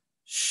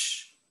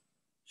 Shh,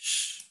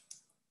 shh.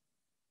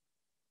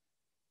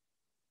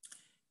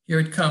 Here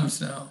it comes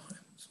now.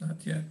 It's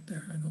not yet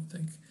there, I don't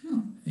think.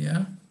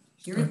 Yeah?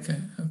 Okay.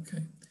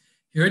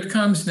 Here it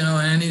comes now,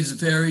 Annie's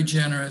very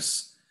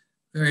generous,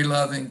 very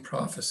loving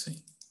prophecy.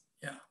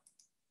 Yeah.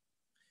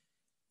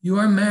 You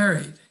are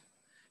married.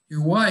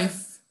 Your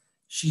wife,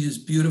 she is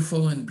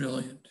beautiful and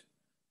brilliant.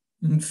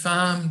 Une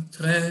femme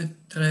très,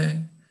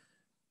 très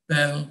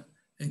belle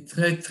et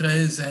très,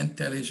 très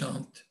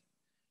intelligente.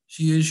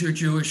 She is your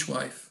Jewish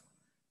wife.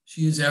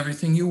 She is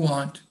everything you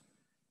want,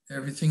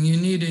 everything you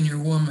need in your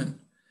woman.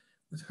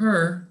 With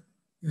her,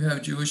 you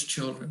have Jewish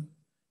children,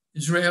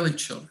 Israeli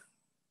children.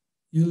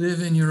 You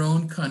live in your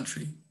own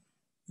country.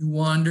 You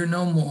wander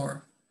no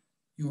more.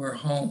 You are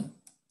home.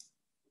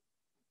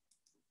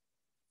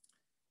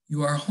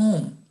 You are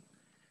home.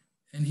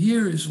 And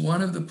here is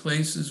one of the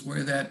places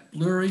where that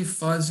blurry,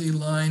 fuzzy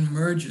line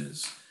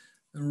merges.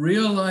 The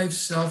real life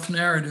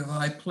self-narrative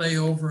I play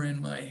over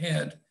in my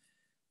head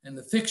and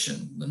the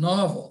fiction, the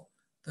novel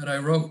that I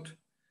wrote.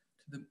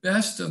 To the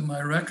best of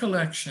my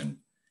recollection,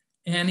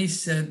 Annie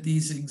said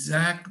these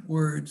exact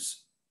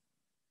words,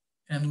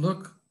 and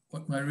look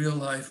what my real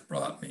life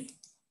brought me.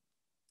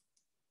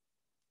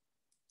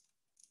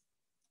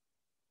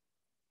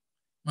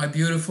 My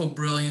beautiful,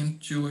 brilliant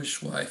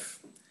Jewish wife,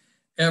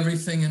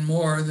 everything and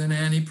more than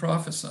Annie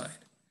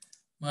prophesied.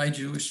 My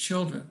Jewish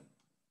children,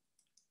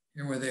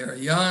 here where they are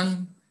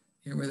young,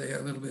 here where they are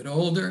a little bit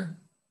older.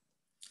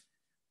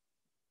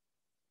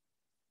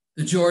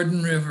 The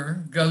Jordan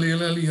River, Galil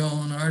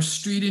Elyon, our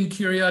street in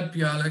Kiryat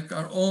Bialik,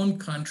 our own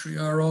country,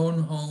 our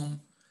own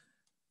home,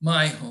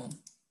 my home.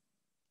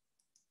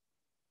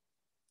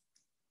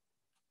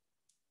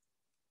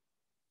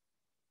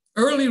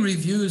 Early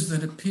reviews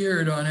that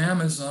appeared on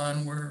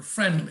Amazon were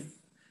friendly,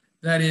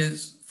 that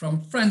is,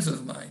 from friends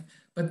of mine,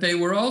 but they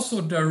were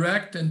also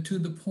direct and to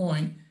the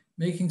point,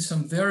 making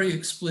some very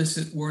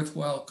explicit,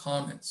 worthwhile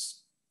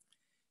comments.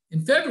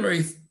 In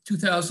February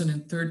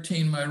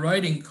 2013, my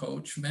writing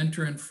coach,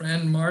 mentor, and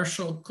friend,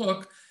 Marshall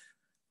Cook,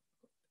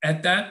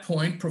 at that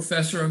point,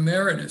 professor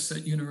emeritus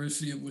at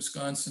University of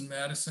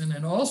Wisconsin-Madison,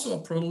 and also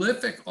a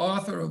prolific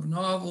author of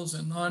novels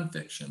and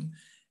nonfiction,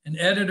 and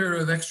editor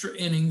of Extra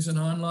Innings, an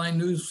online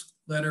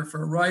newsletter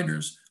for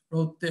writers,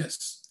 wrote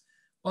this: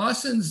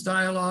 Bossin's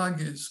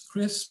dialogue is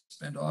crisp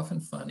and often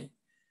funny.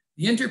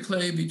 The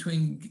interplay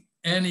between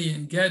Annie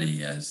and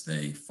Gadi as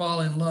they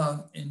fall in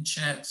love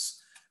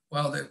enchants,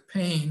 while their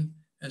pain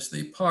as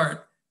they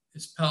part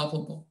is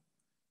palpable.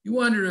 You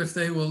wonder if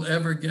they will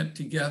ever get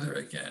together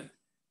again.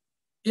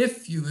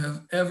 If you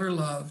have ever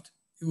loved,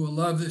 you will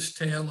love this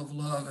tale of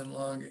love and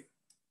longing.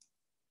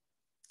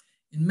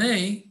 In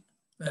May,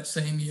 that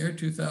same year,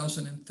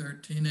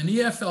 2013, an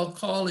EFL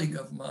colleague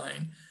of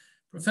mine,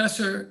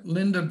 Professor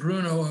Linda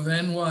Bruno of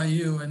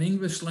NYU, an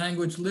English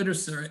language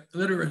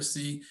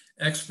literacy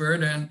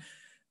expert and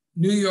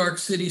New York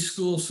City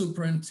school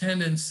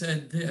superintendent,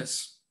 said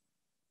this: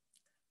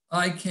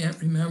 I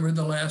can't remember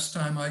the last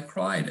time I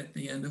cried at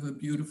the end of a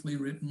beautifully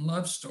written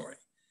love story.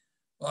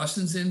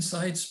 Bossin's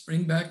insights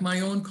bring back my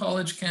own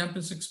college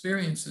campus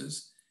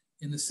experiences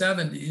in the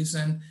 70s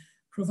and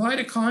provide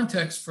a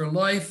context for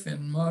life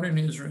in modern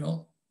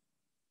Israel,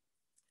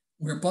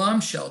 where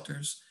bomb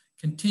shelters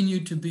continue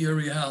to be a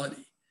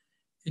reality.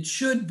 It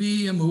should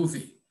be a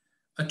movie,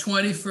 a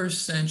 21st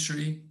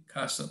century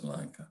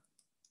Casablanca.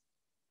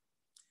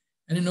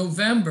 And in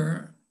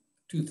November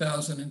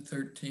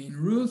 2013,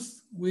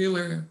 Ruth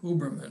Wheeler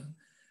Huberman,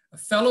 a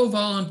fellow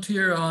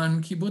volunteer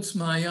on Kibbutz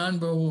Maayan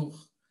Baruch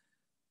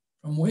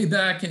from way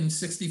back in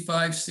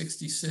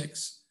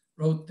 65-66,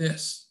 wrote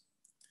this: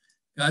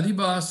 Gadi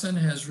Bossin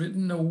has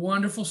written a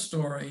wonderful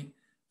story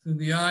through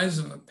the eyes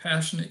of a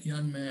passionate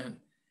young man.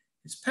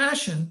 His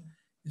passion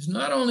is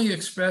not only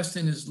expressed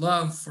in his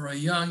love for a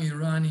young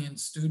Iranian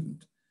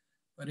student,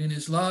 but in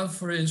his love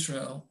for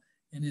Israel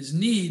and his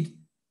need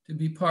to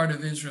be part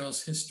of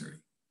Israel's history.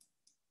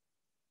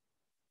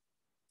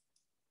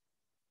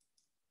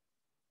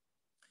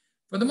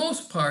 For the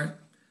most part,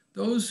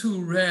 those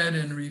who read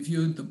and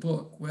reviewed the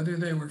book, whether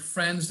they were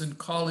friends and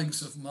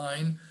colleagues of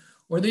mine,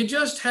 or they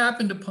just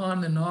happened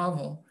upon the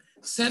novel,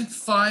 sent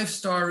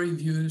 5-star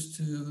reviews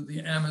to the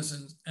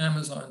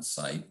Amazon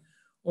site,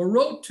 or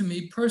wrote to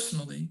me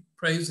personally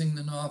praising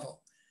the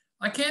novel.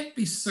 I can't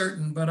be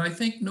certain, but I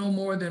think no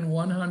more than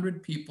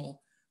 100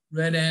 people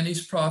read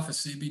Annie's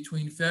Prophecy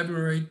between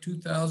February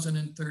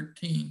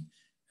 2013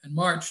 and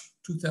March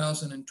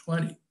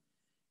 2020.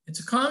 It's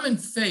a common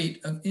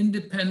fate of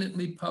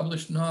independently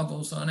published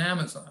novels on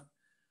Amazon.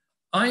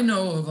 I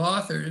know of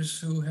authors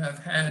who have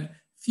had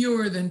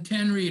fewer than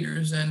 10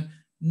 readers and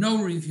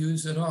no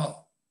reviews at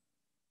all.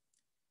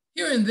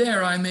 Here and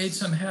there, I made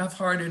some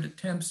half-hearted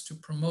attempts to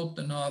promote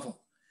the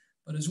novel.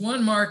 But as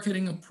one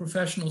marketing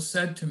professional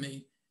said to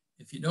me,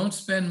 If you don't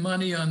spend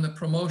money on the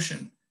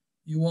promotion,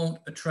 you won't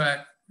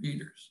attract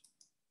readers.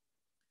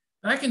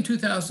 Back in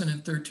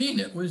 2013,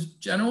 it was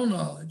general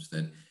knowledge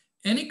that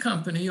any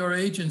company or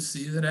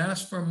agency that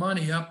asked for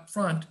money up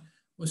front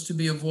was to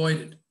be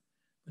avoided.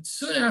 But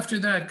soon after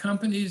that,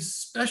 companies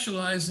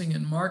specializing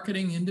in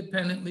marketing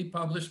independently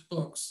published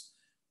books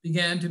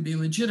began to be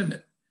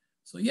legitimate.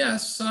 So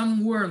yes,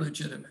 some were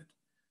legitimate,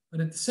 but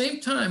at the same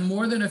time,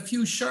 more than a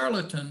few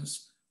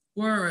charlatans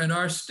were and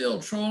are still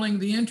trolling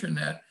the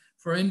internet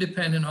for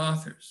independent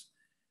authors.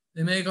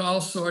 They make all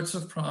sorts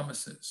of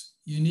promises.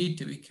 You need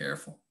to be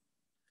careful.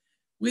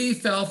 We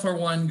fell for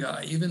one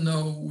guy, even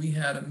though we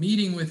had a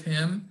meeting with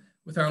him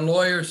with our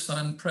lawyer's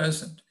son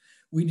present.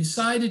 We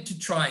decided to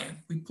try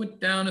him. We put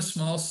down a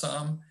small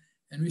sum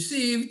and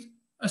received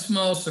a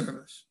small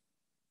service.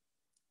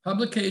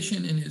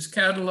 Publication in his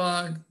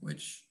catalog,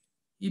 which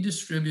he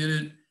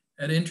distributed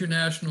at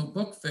international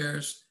book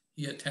fairs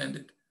he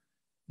attended.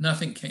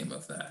 Nothing came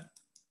of that.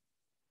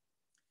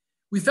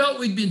 We felt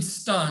we'd been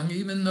stung,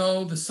 even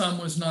though the sum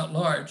was not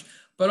large,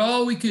 but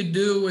all we could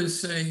do was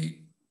say,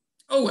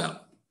 oh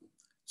well.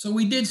 So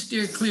we did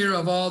steer clear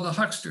of all the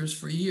hucksters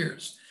for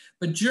years.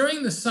 But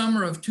during the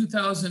summer of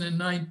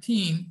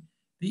 2019,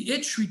 the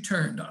itch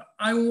returned.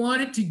 I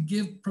wanted to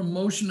give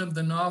promotion of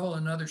the novel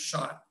another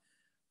shot.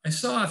 I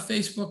saw a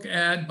Facebook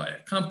ad by a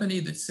company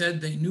that said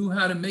they knew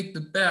how to make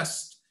the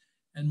best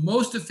and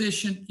most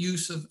efficient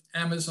use of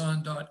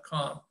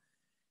Amazon.com.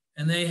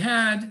 And they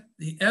had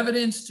the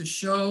evidence to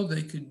show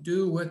they could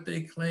do what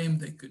they claimed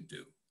they could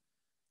do.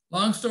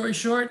 Long story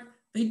short,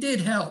 they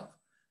did help.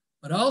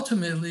 But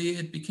ultimately,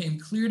 it became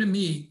clear to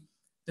me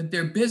that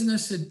their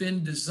business had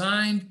been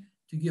designed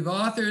to give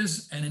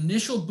authors an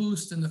initial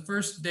boost in the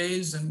first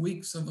days and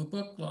weeks of a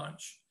book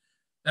launch.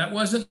 That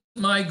wasn't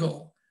my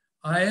goal.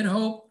 I had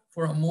hoped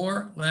for a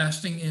more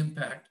lasting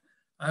impact.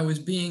 I was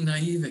being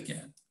naive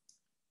again.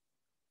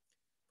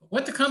 But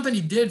what the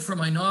company did for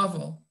my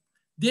novel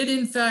did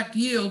in fact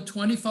yield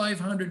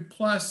 2,500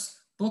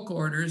 plus book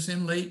orders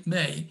in late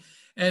May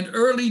and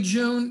early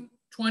June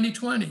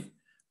 2020.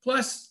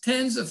 Plus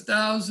tens of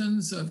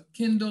thousands of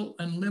Kindle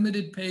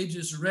Unlimited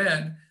pages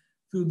read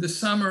through the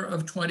summer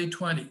of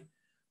 2020.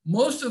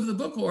 Most of the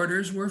book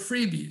orders were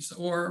freebies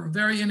or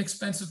very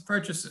inexpensive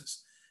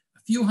purchases. A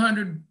few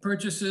hundred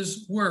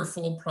purchases were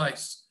full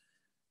price,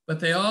 but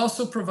they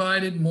also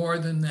provided more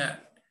than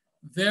that.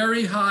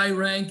 Very high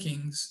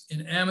rankings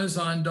in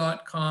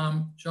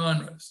Amazon.com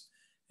genres,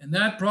 and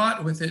that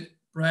brought with it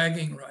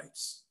bragging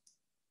rights.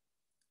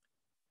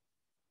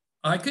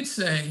 I could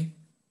say,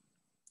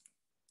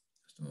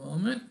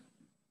 moment.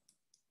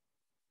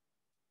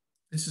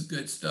 This is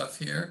good stuff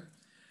here.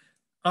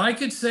 I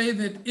could say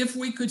that If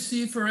We Could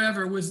See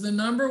Forever was the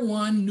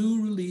 #1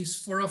 new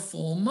release for a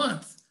full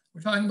month.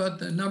 We're talking about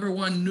the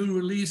 #1 new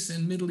release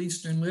in Middle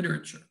Eastern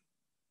literature.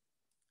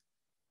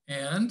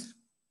 And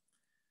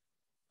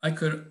I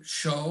could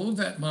show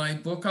that my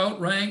book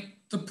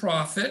outranked The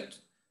Prophet.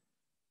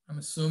 I'm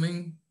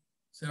assuming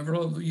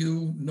several of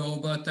you know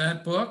about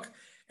that book.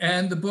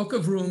 And the book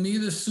of Rumi,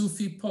 the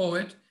Sufi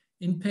poet,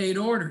 in paid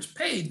orders,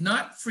 paid,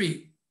 not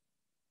free.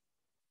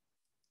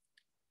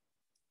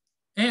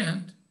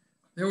 And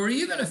there were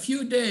even a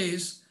few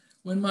days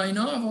when my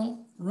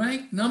novel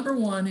ranked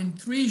 #1 in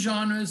 3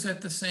 genres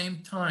at the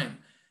same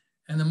time.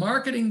 And the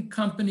marketing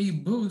company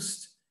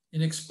boost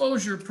in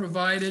exposure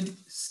provided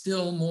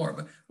still more.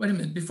 But wait a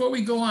minute, before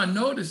we go on,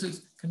 notice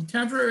it's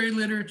contemporary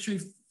literature,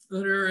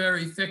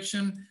 literary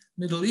fiction,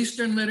 Middle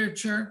Eastern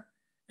literature,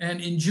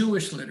 and in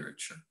Jewish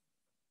literature.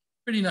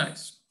 Pretty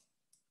nice.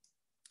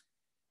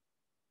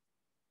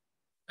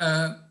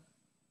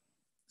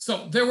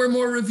 So there were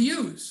more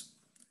reviews.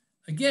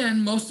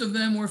 Again, most of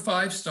them were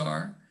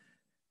 5-star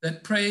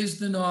that praised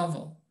the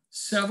novel.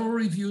 Several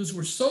reviews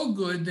were so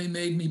good they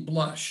made me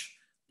blush.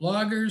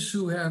 Bloggers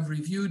who have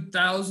reviewed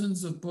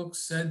thousands of books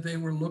said they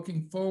were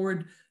looking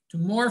forward to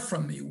more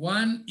from me.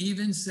 One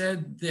even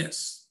said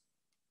this: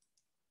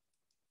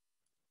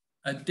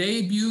 a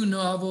debut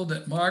novel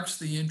that marks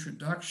the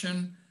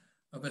introduction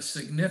of a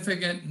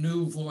significant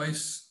new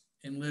voice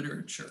in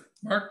literature.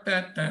 Mark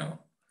that down.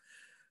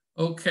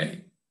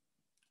 Okay.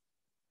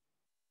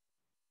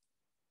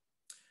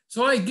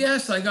 So I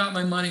guess I got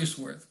my money's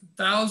worth.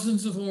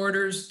 Thousands of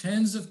orders,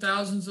 tens of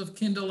thousands of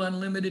Kindle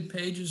Unlimited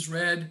pages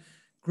read,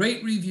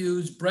 great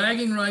reviews,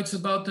 bragging rights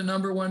about the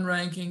 #1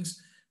 rankings.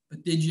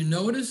 But did you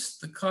notice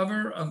the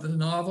cover of the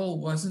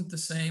novel wasn't the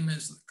same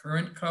as the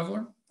current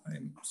cover?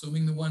 I'm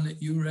assuming the one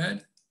that you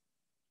read.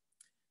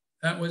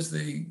 That was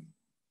the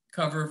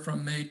cover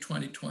from May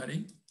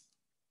 2020.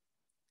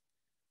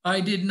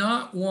 I did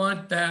not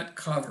want that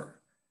cover.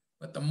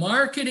 But the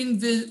marketing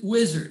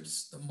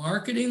wizards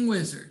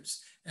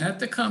at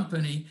the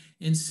company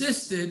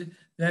insisted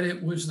that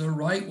it was the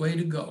right way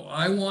to go.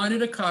 I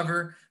wanted a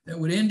cover that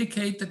would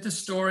indicate that the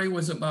story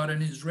was about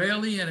an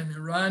Israeli and an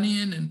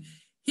Iranian and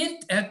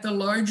hint at the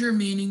larger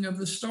meaning of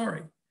the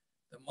story.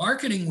 The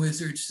marketing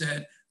wizards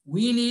said,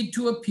 we need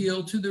to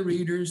appeal to the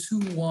readers who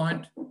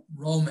want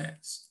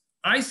romance.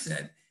 I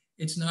said,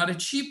 it's not a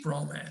cheap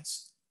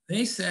romance.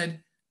 They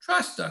said,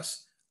 trust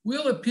us.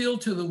 will appeal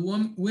to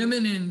the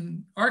women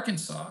in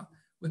Arkansas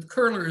with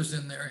curlers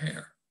in their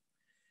hair.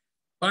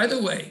 By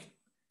the way,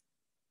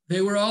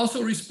 they were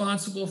also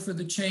responsible for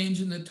the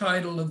change in the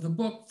title of the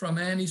book from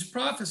Annie's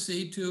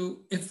Prophecy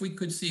to If We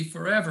Could See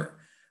Forever.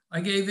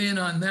 I gave in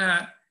on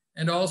that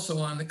and also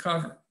on the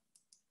cover.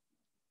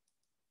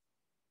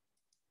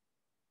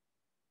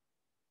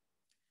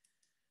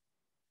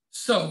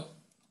 So,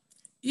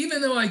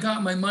 even though I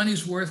got my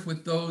money's worth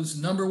with those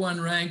 #1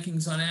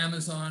 rankings on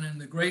Amazon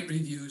and the great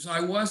reviews, I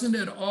wasn't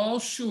at all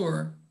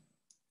sure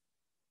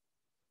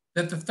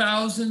that the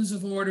thousands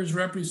of orders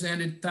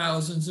represented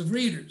thousands of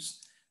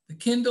readers. The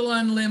Kindle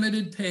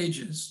Unlimited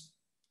pages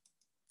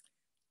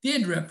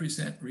did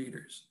represent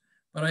readers,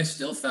 but I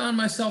still found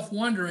myself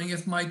wondering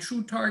if my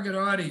true target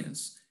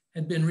audience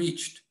had been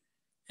reached,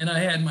 and I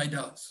had my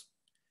doubts.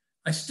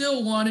 I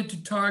still wanted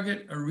to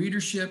target a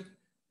readership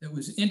that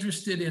was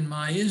interested in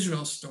my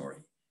Israel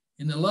story,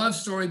 in the love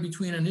story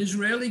between an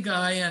Israeli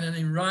guy and an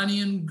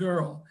Iranian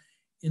girl,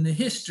 in the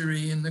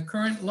history and the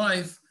current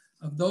life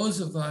of those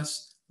of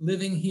us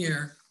living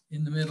here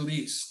in the Middle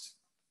East.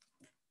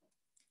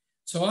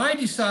 So I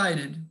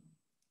decided,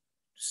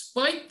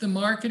 despite the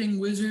marketing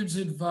wizard's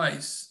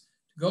advice,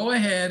 to go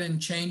ahead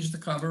and change the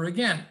cover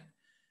again.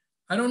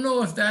 I don't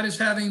know if that is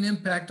having an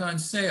impact on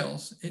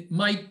sales. It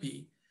might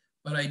be,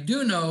 but I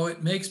do know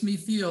it makes me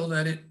feel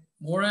that it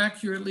more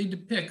accurately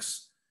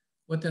depicts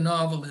what the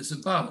novel is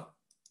about.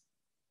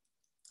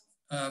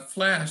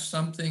 Flash,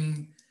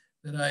 something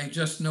that I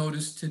just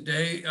noticed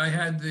today. I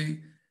had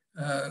the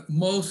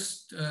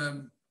most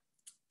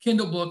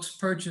Kindle books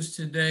purchased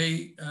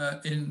today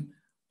in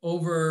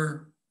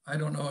over, I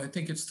don't know, I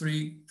think it's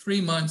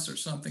three months or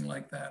something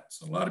like that.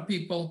 So a lot of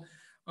people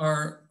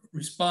are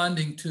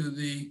responding to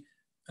the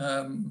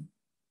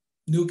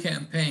new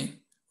campaign.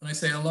 When I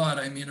say a lot,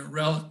 I mean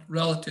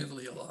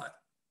relatively a lot.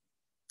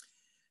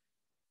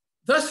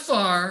 Thus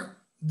far,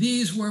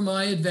 these were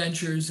my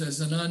adventures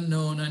as an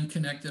unknown,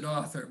 unconnected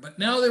author, but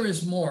now there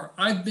is more.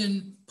 I've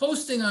been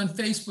posting on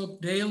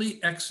Facebook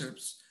daily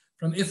excerpts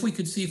from If We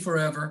Could See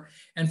Forever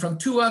and from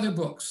 2 other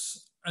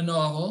books, a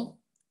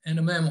novel and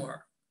a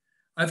memoir.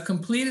 I've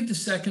completed the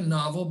second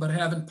novel, but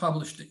haven't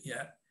published it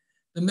yet.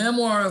 The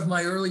memoir of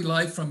my early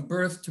life from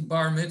birth to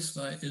bar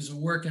mitzvah is a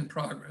work in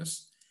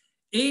progress.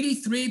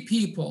 83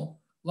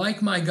 people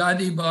like my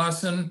Gadi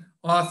Bossin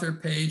author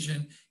page,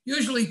 and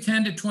usually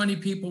 10 to 20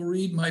 people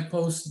read my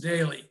posts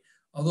daily,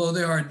 although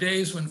there are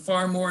days when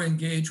far more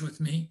engage with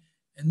me,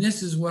 and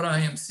this is what I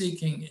am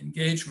seeking,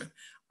 engagement.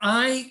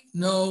 I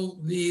know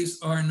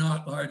these are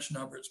not large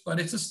numbers, but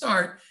it's a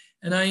start,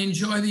 and I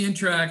enjoy the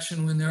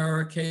interaction when there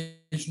are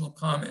occasional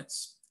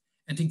comments.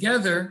 And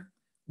together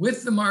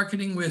with the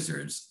marketing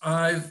wizards,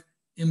 I've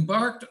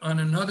embarked on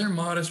another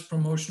modest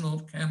promotional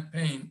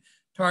campaign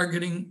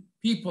targeting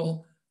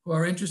people who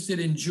are interested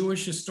in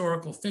Jewish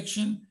historical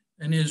fiction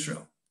and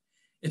Israel.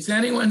 It's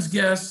anyone's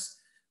guess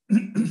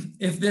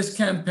if this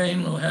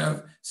campaign will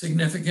have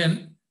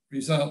significant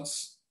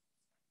results.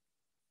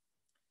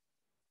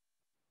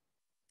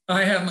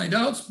 I have my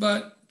doubts,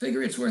 but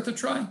figure it's worth a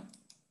try.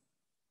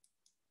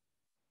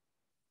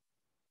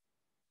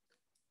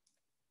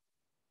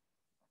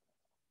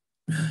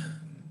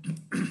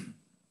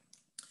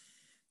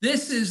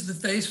 This is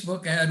the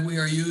Facebook ad we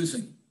are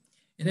using.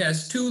 It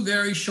has 2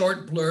 very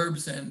short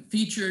blurbs and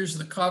features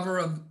the cover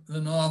of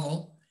the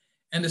novel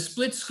and a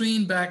split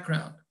screen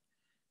background.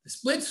 The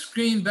split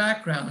screen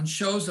background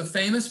shows a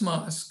famous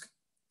mosque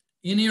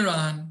in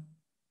Iran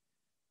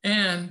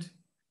and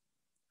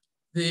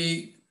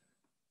the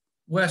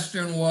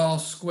Western Wall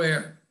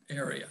Square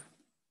area.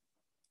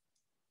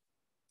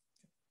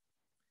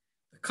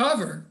 The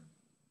cover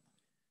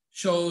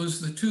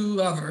shows the 2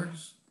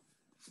 lovers,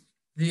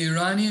 the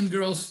Iranian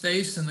girl's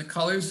face in the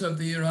colors of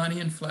the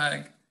Iranian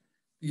flag,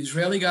 the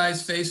Israeli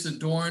guy's face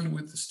adorned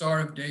with the Star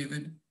of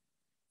David.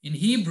 In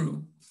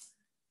Hebrew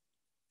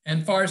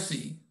and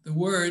Farsi, the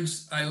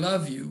words, I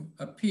love you,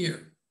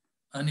 appear.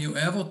 Ani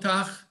ohev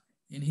otach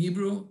in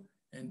Hebrew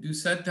and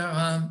Duset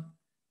Taram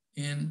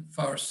in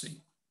Farsi.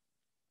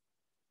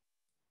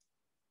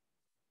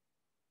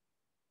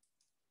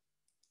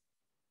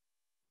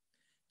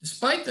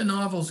 Despite the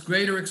novel's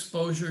greater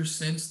exposure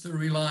since the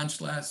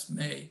relaunch last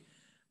May,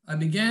 I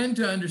began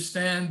to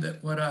understand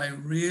that what I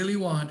really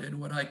wanted,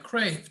 what I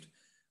craved,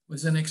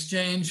 was an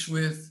exchange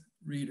with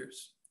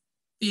readers,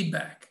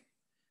 feedback.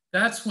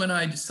 That's when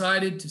I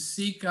decided to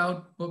seek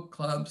out book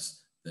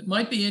clubs that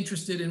might be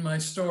interested in my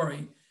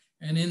story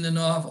and in the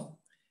novel.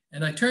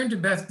 And I turned to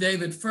Beth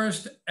David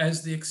first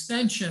as the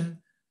extension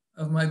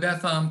of my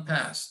Beth Am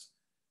past.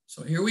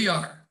 So here we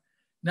are.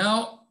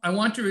 Now I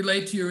want to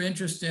relate to your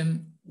interest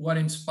in what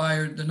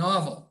inspired the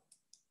novel.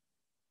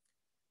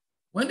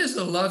 When does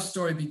a love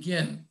story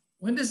begin?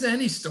 When does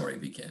any story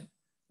begin?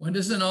 When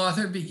does an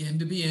author begin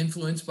to be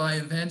influenced by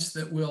events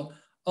that will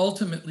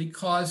ultimately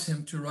cause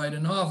him to write a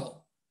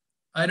novel?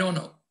 I don't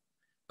know,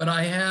 but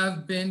I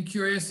have been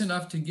curious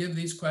enough to give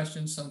these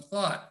questions some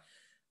thought.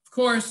 Of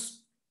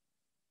course,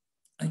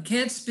 I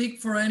can't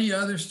speak for any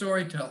other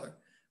storyteller,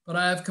 but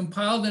I have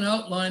compiled an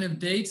outline of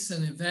dates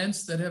and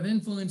events that have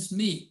influenced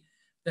me,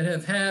 that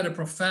have had a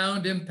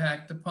profound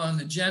impact upon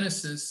the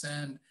genesis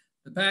and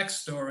the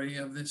backstory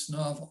of this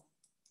novel.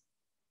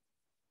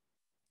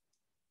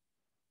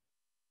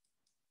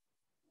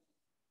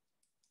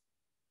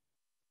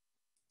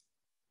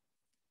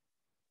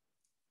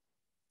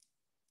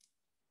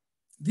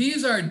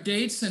 These are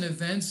dates and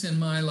events in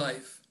my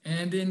life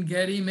and in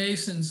Gadi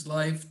Mason's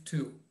life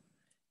too.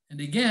 And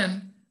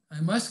again,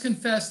 I must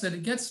confess that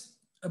it gets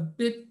a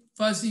bit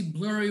fuzzy,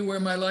 blurry where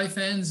my life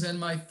ends and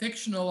my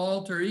fictional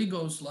alter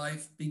ego's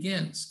life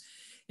begins.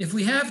 If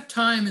we have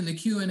time in the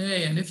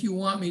Q&A, and if you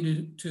want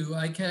me to,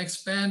 I can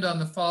expand on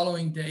the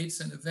following dates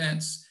and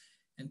events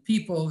and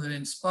people that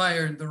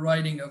inspired the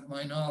writing of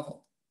my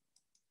novel.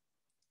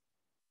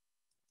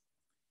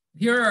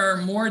 Here are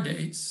more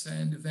dates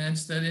and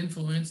events that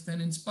influenced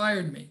and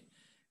inspired me.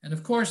 And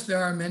of course,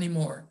 there are many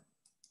more.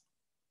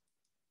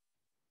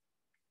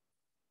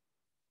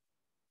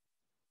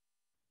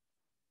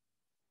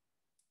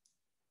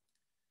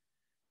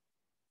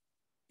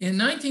 In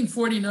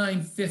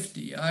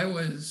 1949-50, I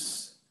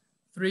was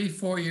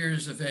 3-4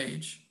 years of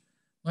age.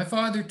 My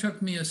father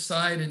took me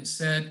aside and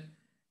said,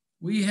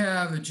 "We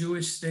have a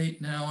Jewish state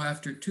now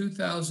after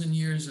 2,000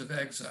 years of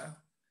exile.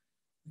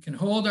 We can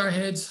hold our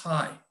heads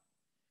high."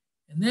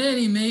 And then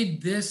he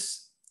made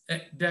this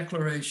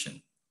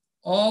declaration: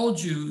 all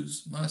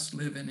Jews must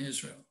live in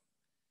Israel.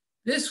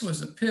 This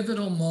was a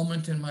pivotal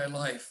moment in my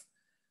life,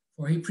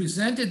 for he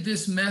presented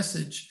this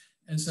message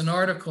as an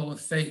article of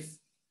faith.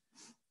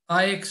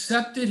 I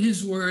accepted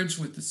his words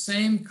with the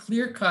same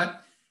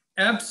clear-cut,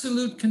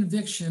 absolute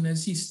conviction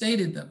as he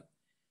stated them.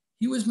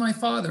 He was my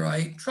father.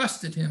 I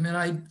trusted him, and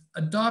I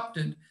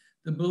adopted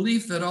the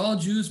belief that all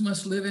Jews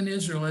must live in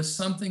Israel as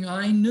something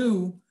I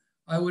knew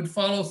I would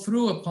follow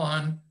through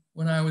upon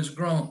when I was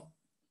grown.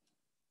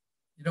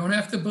 You don't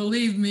have to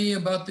believe me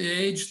about the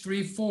age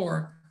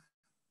 3-4,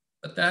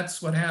 but that's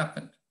what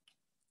happened.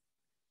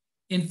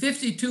 In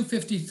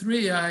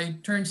 52-53, I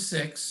turned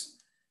 6,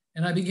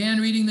 and I began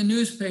reading the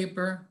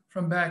newspaper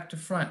from back to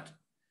front.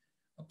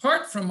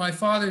 Apart from my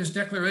father's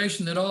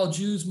declaration that all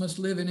Jews must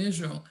live in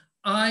Israel,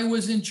 I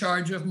was in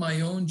charge of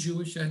my own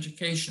Jewish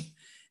education.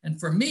 And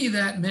for me,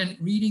 that meant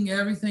reading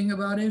everything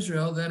about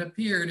Israel that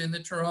appeared in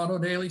the Toronto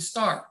Daily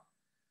Star.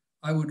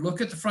 I would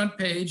look at the front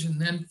page and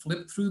then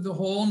flip through the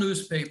whole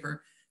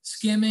newspaper,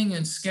 skimming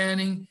and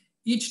scanning.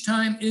 Each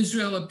time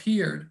Israel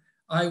appeared,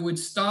 I would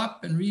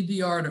stop and read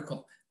the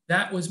article.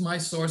 That was my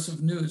source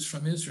of news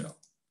from Israel.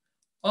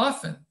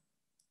 Often,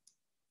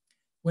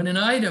 when an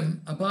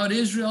item about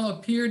Israel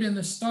appeared in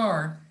the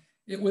Star,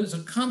 it was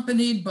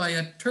accompanied by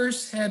a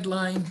terse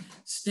headline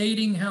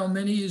stating how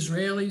many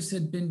Israelis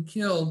had been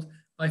killed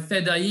by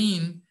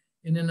Fedayeen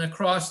in an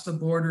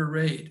across-the-border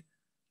raid.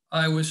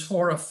 I was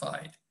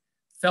horrified,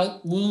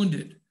 felt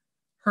wounded,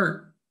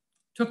 hurt,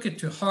 took it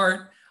to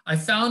heart. I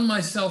found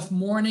myself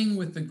mourning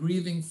with the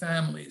grieving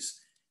families.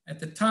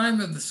 At the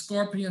time of the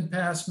Scorpion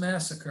Pass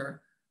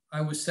massacre, I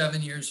was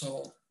 7 years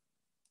old.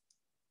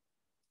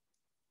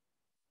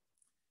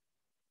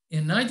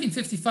 In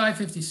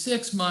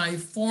 1955-56, my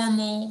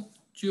formal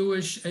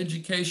Jewish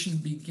education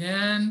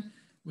began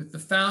with the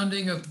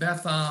founding of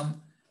Beth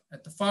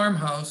at the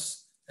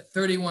farmhouse at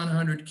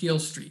 3100 Keel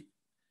Street.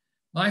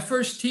 My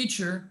first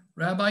teacher,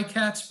 Rabbi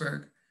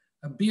Katzberg,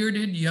 a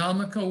bearded,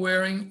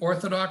 yarmulke-wearing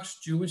Orthodox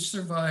Jewish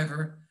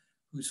survivor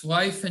whose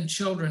wife and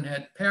children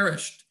had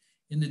perished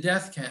in the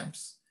death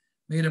camps,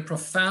 made a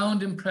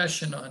profound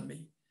impression on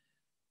me.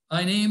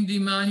 I named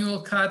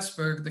Emanuel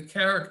Katzberg the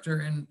character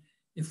in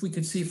If We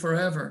Could See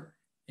Forever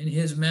in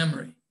his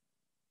memory.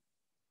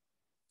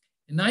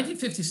 In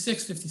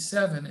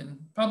 1956-57 in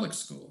public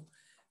school,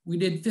 we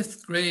did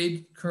 5th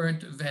grade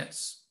current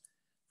events.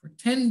 For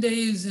 10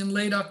 days in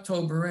late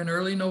October and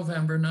early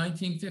November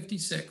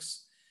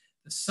 1956,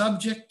 the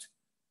subject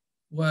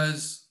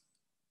was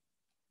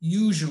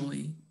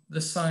usually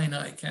the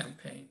Sinai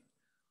campaign.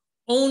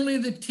 Only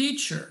the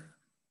teacher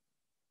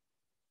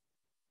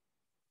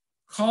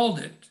called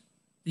it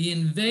the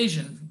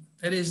invasion.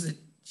 That is, that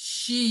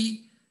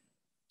she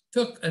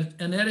took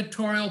an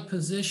editorial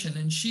position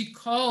and she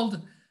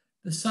called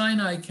the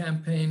Sinai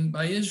campaign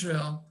by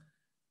Israel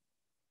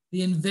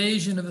the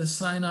invasion of the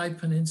Sinai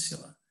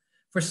Peninsula.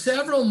 For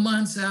several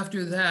months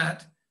after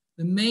that,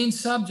 the main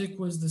subject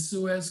was the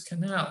Suez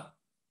Canal.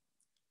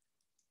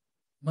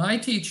 My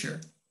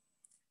teacher,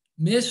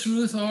 Miss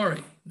Ruth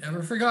Ori,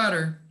 never forgot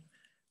her,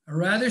 a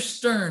rather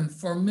stern,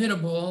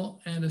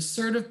 formidable, and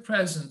assertive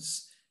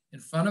presence in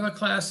front of a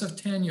class of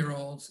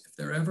 10-year-olds, if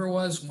there ever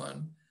was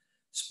one,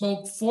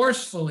 spoke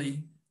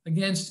forcefully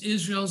against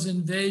Israel's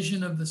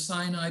invasion of the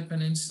Sinai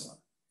Peninsula.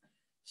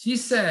 She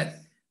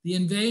said the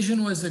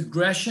invasion was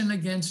aggression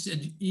against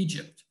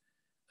Egypt,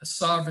 a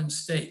sovereign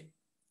state.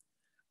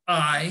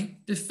 I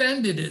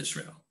defended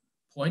Israel,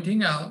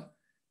 pointing out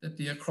that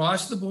the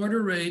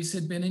across-the-border raids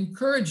had been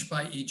encouraged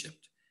by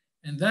Egypt,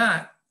 and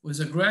that was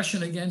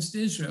aggression against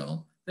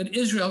Israel that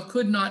Israel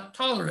could not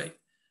tolerate.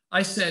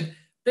 I said,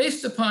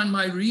 based upon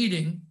my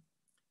reading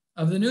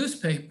of the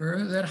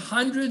newspaper that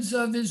hundreds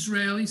of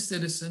Israeli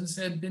citizens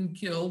had been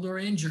killed or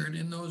injured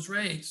in those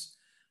raids.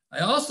 I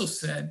also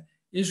said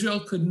Israel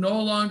could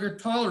no longer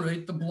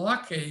tolerate the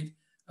blockade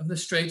of the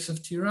Straits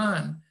of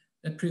Tiran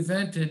that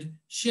prevented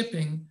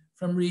shipping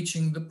from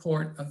reaching the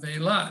port of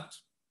Eilat.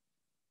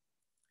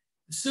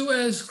 The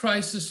Suez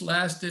crisis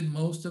lasted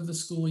most of the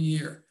school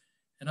year,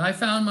 and I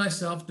found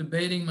myself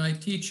debating my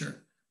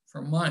teacher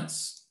for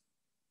months.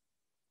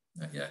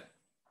 Not yet.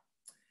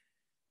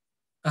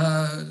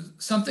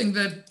 Something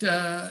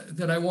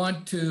that I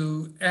want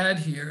to add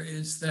here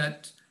is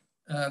that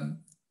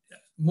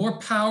more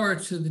power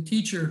to the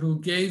teacher who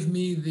gave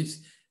me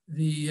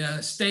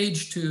the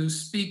stage to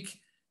speak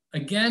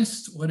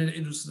against what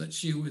it was that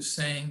she was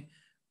saying,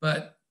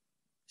 but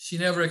she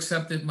never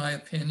accepted my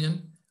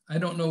opinion. I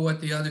don't know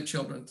what the other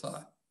children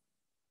thought.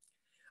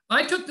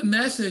 I took the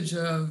message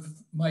of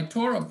my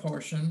Torah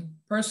portion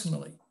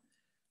personally.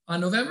 On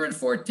November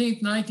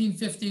 14th,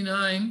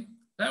 1959,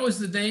 that was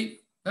the date,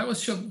 that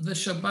was the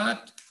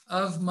Shabbat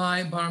of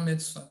my bar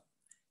mitzvah,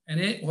 and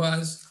it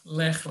was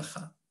Lech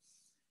Lecha.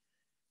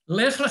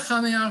 Lech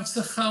Lecha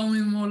me'artzecha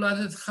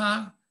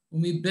u'mimoladetcha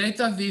u'mibeit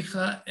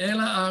avicha el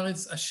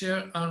haaretz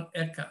asher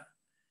ar'eka.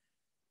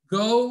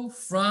 Go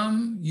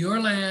from your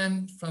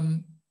land,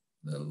 from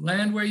the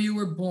land where you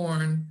were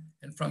born,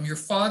 and from your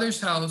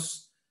father's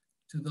house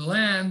to the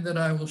land that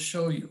I will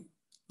show you.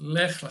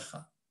 Lech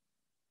Lecha.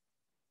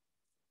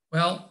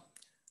 Well,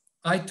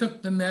 I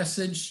took the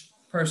message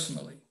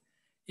personally.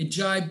 It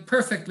jibed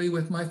perfectly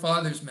with my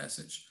father's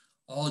message.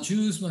 All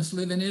Jews must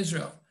live in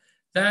Israel.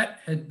 That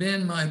had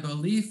been my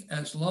belief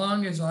as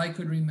long as I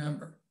could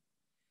remember.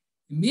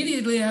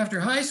 Immediately after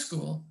high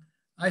school,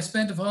 I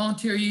spent a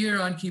volunteer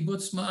year on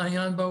Kibbutz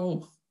Ma'ayan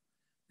Baruch.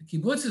 The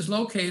kibbutz is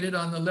located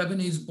on the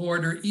Lebanese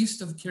border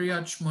east of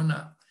Kiryat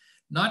Shmona,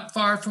 not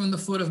far from the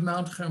foot of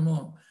Mount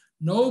Hermon.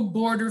 No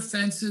border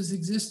fences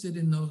existed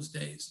in those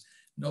days.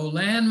 No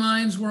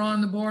landmines were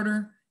on the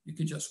border. You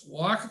could just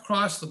walk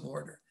across the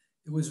border.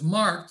 It was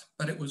marked,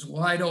 but it was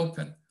wide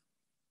open.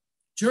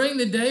 During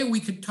the day, we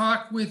could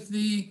talk with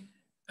the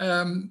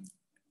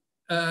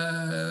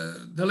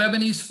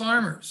Lebanese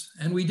farmers,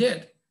 and we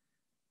did.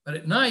 But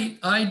at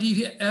night,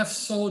 IDF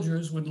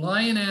soldiers would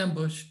lie in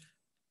ambush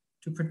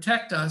to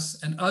protect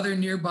us and other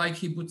nearby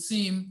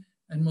kibbutzim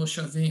and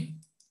moshavim.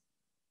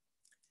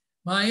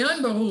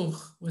 Ma'ayan Baruch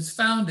was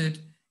founded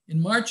in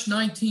March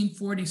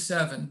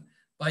 1947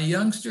 by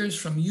youngsters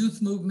from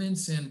youth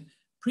movements in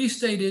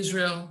pre-state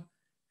Israel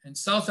and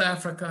South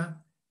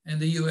Africa and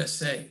the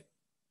USA.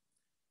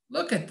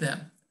 Look at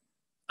them.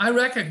 I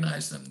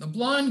recognize them. The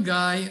blonde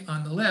guy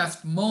on the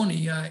left,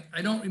 Moni,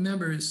 I don't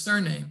remember his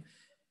surname,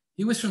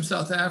 he was from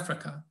South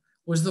Africa,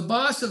 was the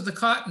boss of the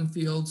cotton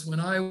fields when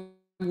I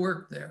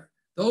worked there.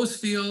 Those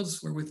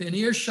fields were within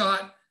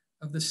earshot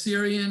of the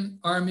Syrian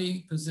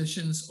army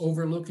positions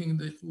overlooking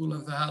the Hula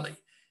Valley.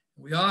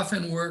 We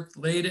often worked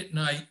late at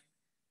night.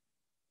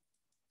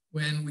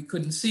 When we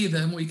couldn't see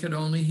them, we could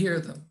only hear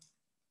them.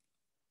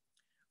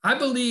 I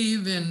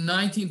believe in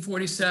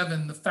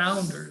 1947, the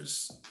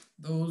founders,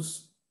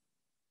 those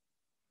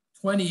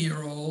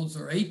 20-year-olds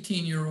or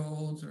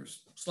 18-year-olds or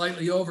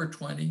slightly over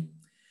 20,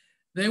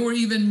 they were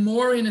even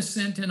more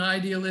innocent and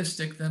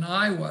idealistic than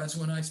I was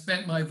when I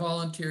spent my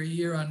volunteer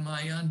year on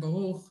Ma'ayan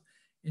Baruch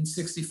in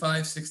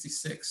 65,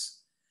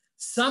 66.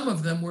 Some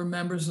of them were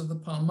members of the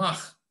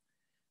Palmach.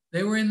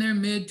 They were in their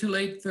mid to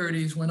late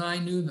 30s when I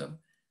knew them,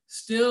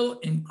 still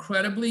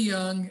incredibly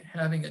young,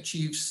 having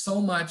achieved so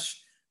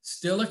much,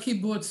 still a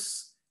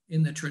kibbutz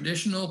in the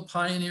traditional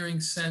pioneering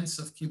sense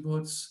of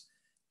kibbutz,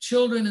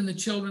 children in the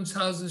children's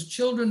houses,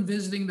 children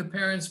visiting the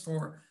parents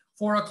for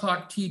 4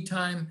 o'clock tea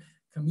time,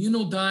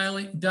 communal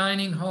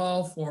dining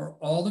hall for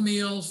all the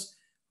meals,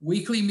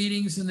 weekly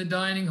meetings in the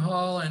dining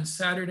hall and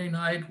Saturday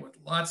night with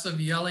lots of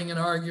yelling and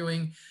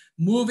arguing,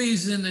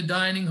 movies in the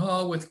dining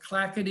hall with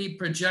clackety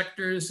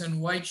projectors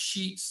and white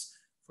sheets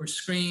for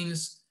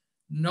screens,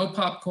 no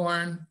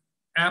popcorn,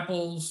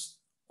 apples,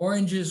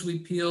 oranges we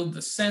peeled,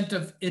 the scent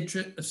of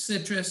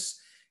citrus,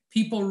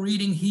 people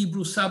reading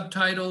Hebrew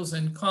subtitles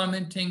and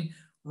commenting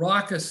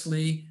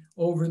raucously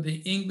over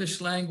the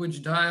English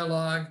language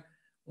dialogue,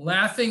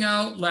 laughing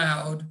out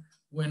loud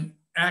when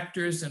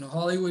actors in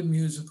Hollywood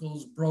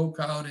musicals broke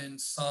out in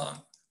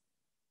song.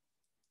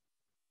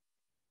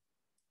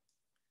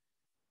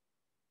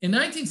 In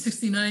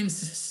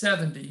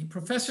 1969-70,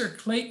 Professor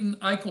Clayton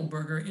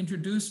Eichelberger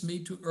introduced me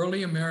to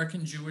early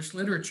American Jewish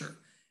literature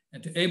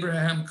and to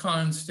Abraham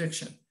Cahn's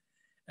fiction.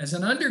 As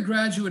an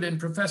undergraduate in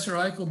Professor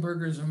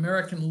Eichelberger's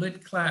American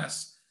Lit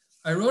class,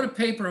 I wrote a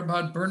paper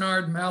about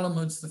Bernard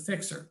Malamud's The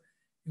Fixer,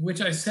 in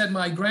which I said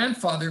my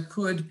grandfather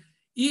could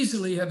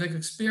easily have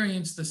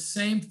experienced the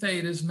same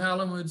fate as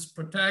Malamud's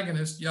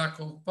protagonist,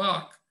 Yaakov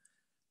Bach,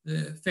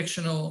 the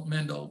fictional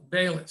Mendel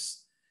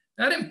Baylis.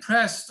 That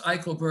impressed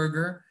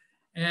Eichelberger,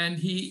 and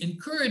he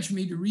encouraged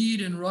me to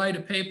read and write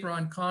a paper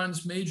on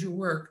Cahn's major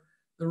work,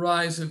 The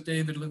Rise of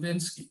David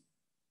Levinsky.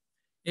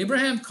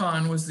 Abraham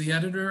Cahn was the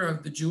editor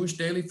of the Jewish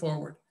Daily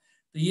Forward,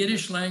 the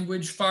Yiddish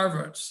language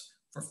Farvarts,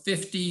 for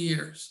 50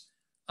 years.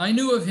 I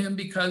knew of him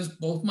because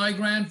both my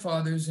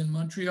grandfathers in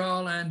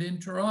Montreal and in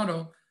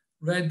Toronto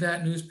read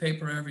that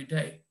newspaper every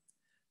day.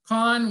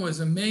 Con was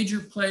a major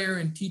player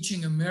in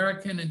teaching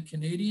American and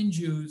Canadian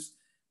Jews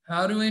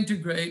how to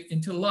integrate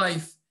into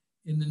life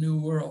in the New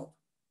World.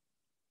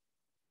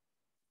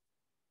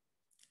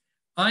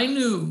 I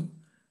knew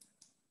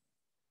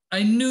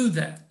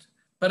that,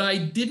 but I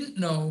didn't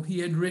know he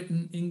had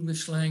written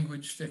English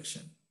language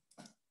fiction.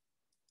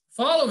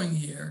 Following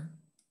year,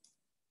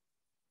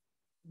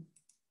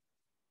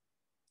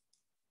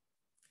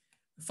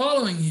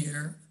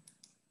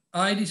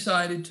 I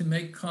decided to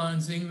make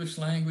Con's English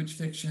language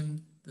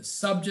fiction the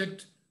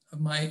subject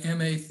of my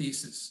MA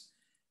thesis.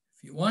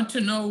 If you want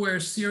to know where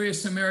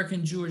serious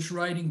American Jewish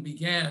writing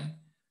began,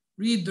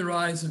 read The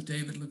Rise of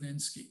David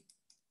Levinsky.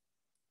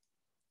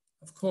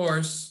 Of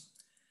course,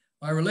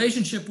 my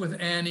relationship with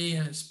Annie,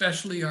 and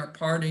especially our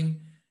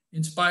parting,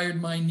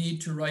 inspired my need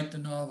to write the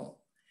novel.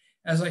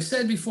 As I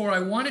said before, I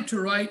wanted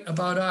to write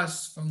about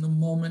us from the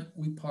moment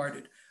we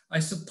parted. I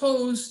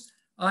suppose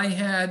I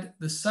had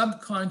the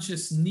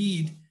subconscious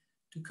need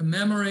to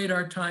commemorate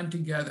our time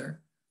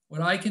together, what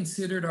I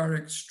considered our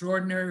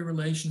extraordinary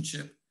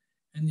relationship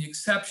and the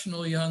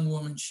exceptional young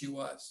woman she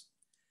was.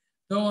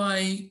 Though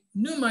I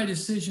knew my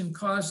decision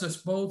caused us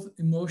both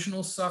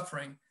emotional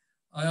suffering,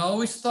 I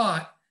always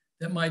thought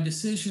that my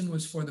decision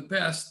was for the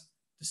best,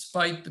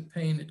 despite the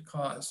pain it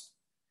caused.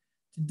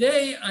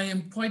 Today, I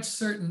am quite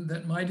certain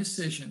that my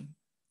decision,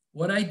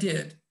 what I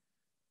did,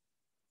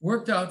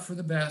 worked out for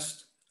the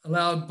best,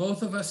 allowed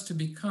both of us to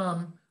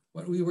become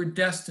what we were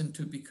destined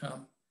to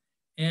become.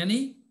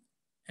 Annie,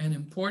 an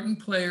important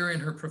player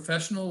in her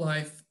professional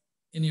life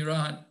in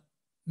Iran.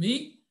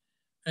 Me,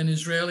 an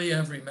Israeli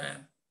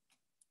everyman.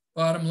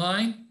 Bottom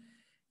line,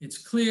 it's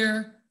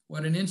clear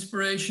what an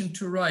inspiration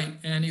to write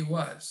Annie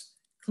was,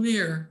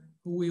 clear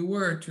who we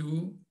were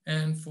to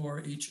and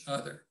for each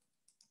other.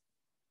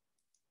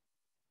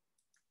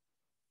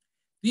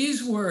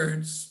 These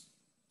words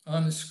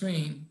on the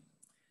screen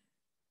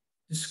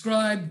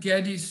describe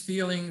Gadi's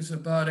feelings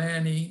about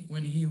Annie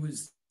when he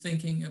was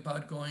thinking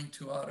about going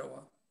to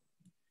Ottawa.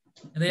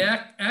 And they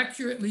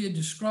accurately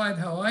describe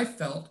how I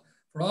felt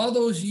for all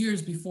those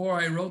years before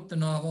I wrote the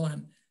novel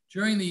and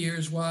during the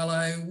years while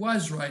I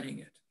was writing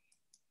it.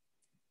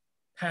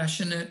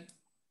 Passionate,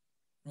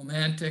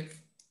 romantic,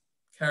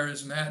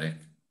 charismatic,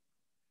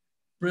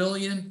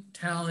 brilliant,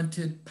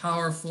 talented,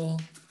 powerful,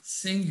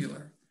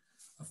 singular.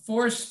 A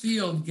force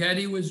field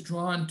Gadi was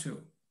drawn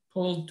to,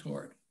 pulled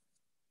toward,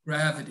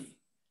 gravity.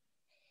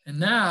 And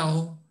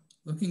now,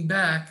 looking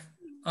back,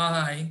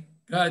 I,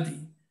 Gadi,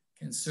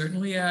 can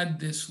certainly add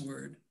this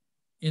word,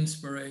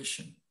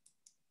 inspiration.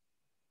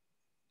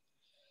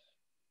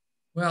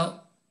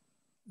 Well,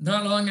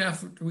 not long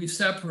after we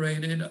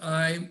separated,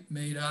 I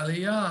made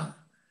Aliyah.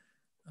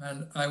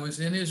 And I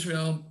was in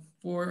Israel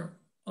for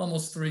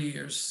almost 3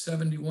 years,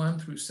 71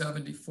 through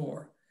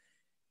 74.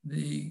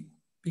 The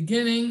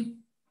beginning,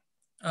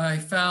 I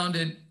found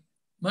it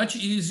much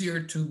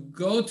easier to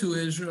go to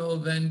Israel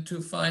than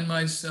to find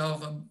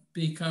myself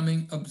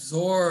becoming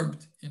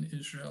absorbed in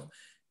Israel,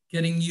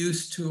 getting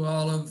used to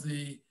all of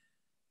the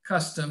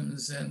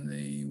customs and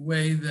the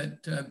way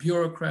that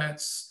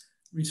bureaucrats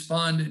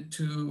responded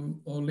to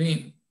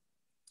Olim.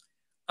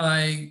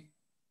 I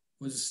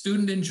was a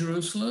student in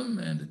Jerusalem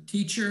and a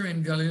teacher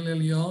in Galil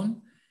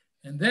Elyon.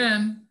 And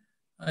then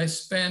I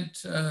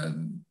spent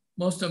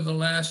most of the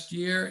last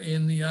year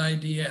in the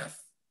IDF.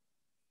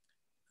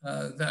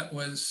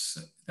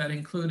 That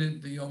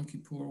included the Yom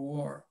Kippur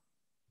War.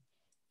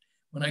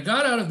 When I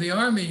got out of the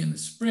Army in the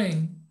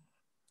spring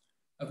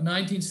of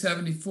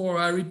 1974,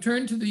 I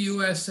returned to the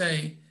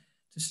USA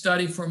to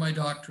study for my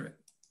doctorate.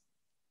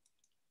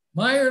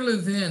 Meyer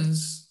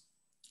Levin's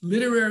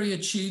literary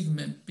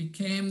achievement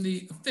became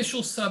the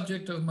official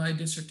subject of my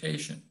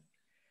dissertation.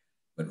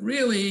 But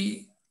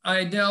really,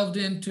 I delved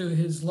into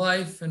his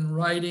life and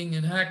writing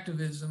and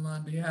activism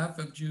on behalf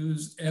of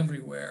Jews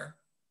everywhere.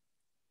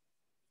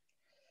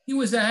 He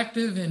was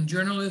active in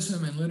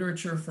journalism and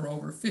literature for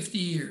over 50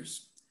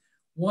 years.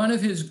 One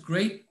of his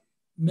great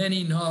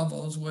many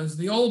novels was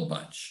The Old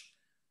Bunch,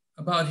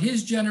 about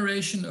his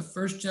generation of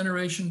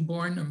first-generation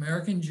born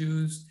American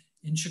Jews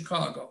in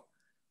Chicago.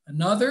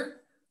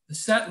 Another, The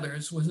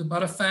Settlers, was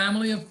about a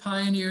family of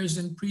pioneers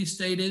in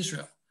pre-state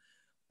Israel.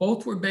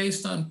 Both were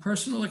based on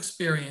personal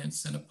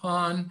experience and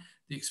upon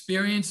the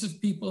experience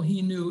of people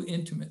he knew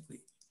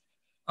intimately.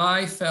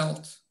 I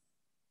felt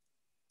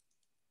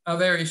a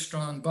very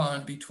strong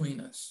bond between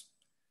us,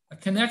 a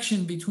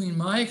connection between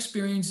my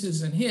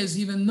experiences and his,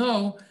 even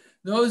though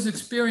those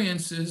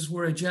experiences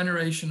were a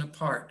generation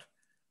apart,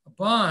 a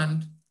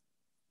bond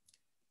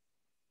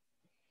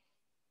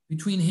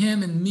between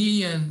him and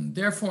me, and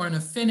therefore an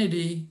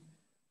affinity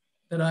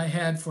that I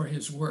had for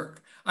his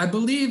work. I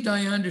believed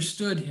I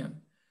understood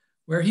him,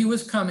 where he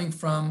was coming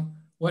from,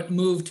 what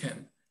moved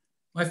him.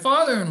 My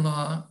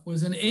father-in-law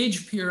was an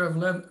age peer of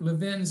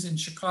Levin's in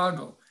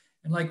Chicago,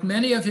 and like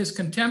many of his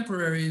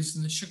contemporaries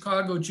in the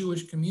Chicago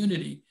Jewish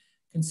community,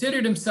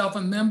 considered himself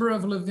a member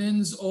of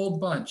Levin's Old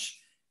Bunch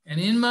And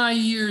in my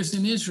years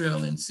in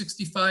Israel in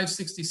 65,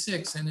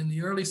 66, and in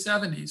the early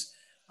 70s,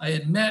 I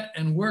had met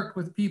and worked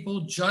with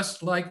people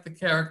just like the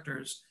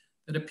characters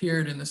that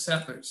appeared in The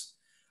Settlers.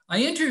 I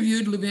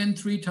interviewed Levin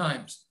 3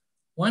 times,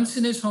 once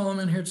in his home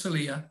in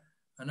Herzliya,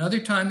 another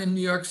time in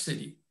New York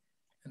City,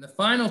 and the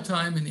final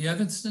time in the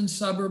Evanston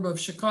suburb of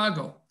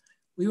Chicago.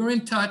 We were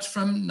in touch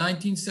from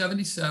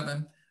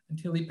 1977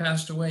 until he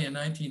passed away in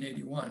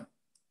 1981.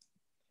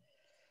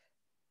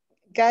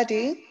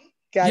 Gadi?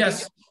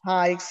 Yes.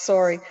 Hi,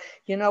 sorry.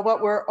 You know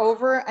what? We're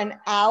over an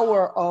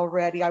hour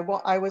already. I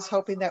was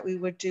hoping that we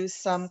would do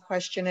some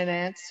question and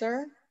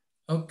answer.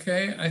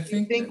 Okay, I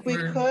think that we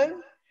could?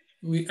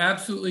 We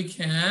absolutely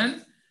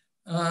can.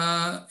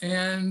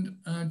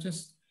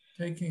 Just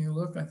taking a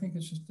look, I think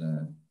it's just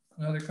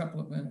another couple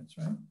of minutes,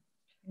 right?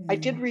 I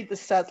did read The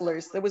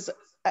Settlers. That was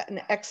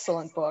an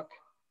excellent book.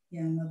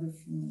 Yeah, another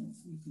few minutes.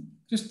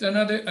 Just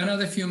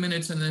another few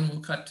minutes, and then we'll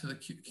cut to the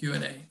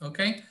Q&A,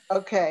 okay?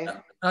 Okay.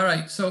 All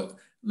right, so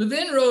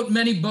Levin wrote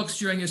many books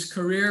during his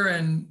career,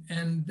 and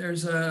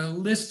there's a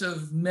list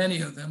of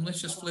many of them.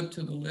 Let's just flip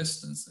to the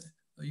list and so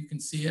you can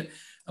see it.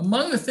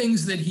 Among the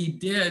things that he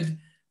did,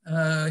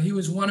 he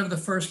was one of the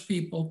first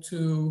people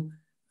to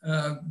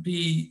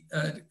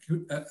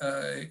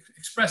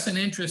express an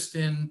interest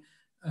in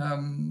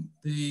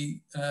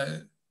the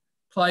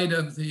plight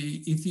of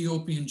the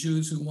Ethiopian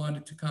Jews who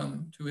wanted to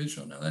come to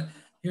Israel. Now,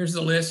 here's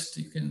the list.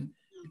 You can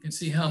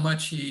see how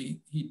much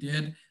he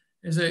did.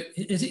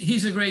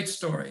 He's a great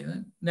story.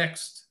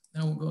 Next,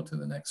 now we'll go to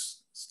the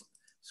next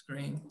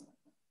screen.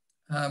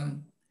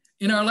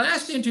 In our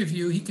last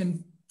interview, he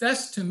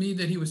confessed to me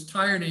that he was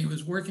tired and he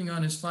was working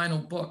on his final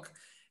book,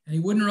 and he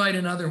wouldn't write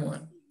another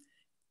one.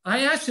 I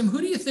asked him, who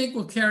do you think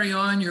will carry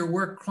on your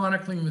work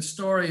chronicling the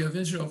story of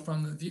Israel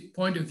from the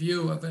point of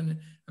view of an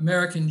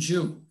American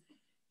Jew?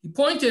 He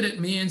pointed at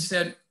me and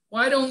said,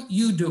 why don't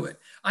you do it?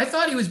 I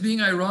thought he was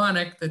being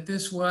ironic that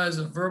this was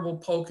a verbal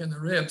poke in the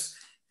ribs,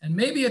 and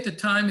maybe at the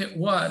time it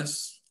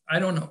was, I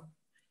don't know.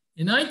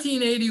 In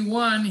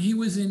 1981, he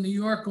was in New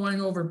York going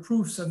over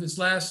proofs of his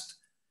last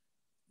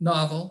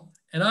novel,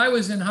 and I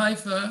was in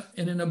Haifa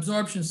in an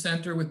absorption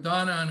center with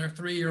Donna and her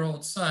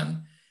 3-year-old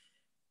son.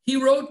 He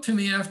wrote to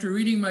me after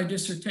reading my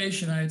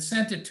dissertation. I had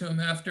sent it to him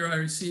after I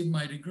received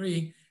my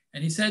degree,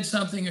 and he said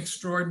something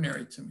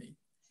extraordinary to me.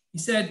 He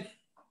said,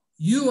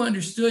 you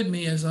understood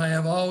me as I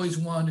have always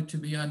wanted to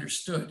be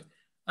understood.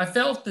 I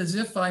felt as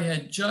if I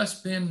had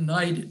just been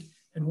knighted,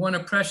 had won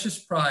a precious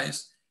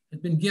prize,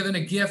 had been given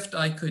a gift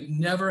I could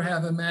never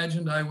have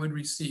imagined I would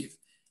receive.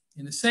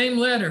 In the same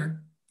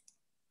letter,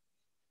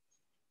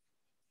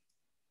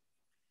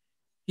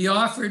 he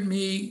offered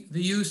me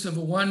the use of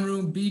a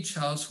 1-room beach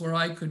house where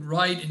I could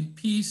write in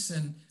peace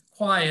and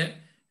quiet,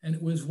 and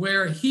it was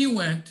where he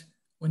went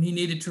when he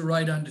needed to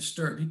write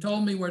undisturbed. He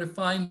told me where to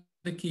find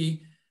the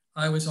key.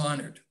 I was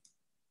honored.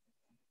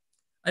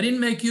 I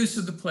didn't make use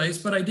of the place,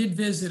 but I did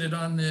visit it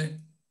on the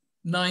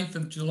 9th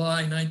of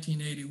July,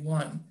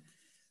 1981.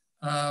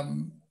 I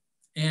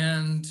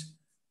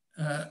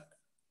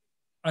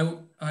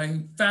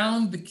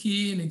found the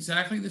key in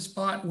exactly the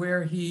spot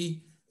where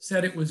he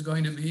said it was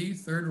going to be,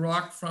 3rd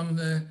rock from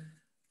the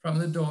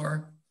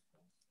door.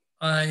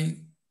 I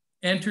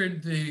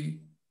entered the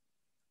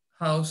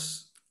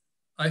house.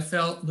 I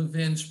felt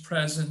Levin's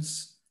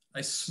presence. I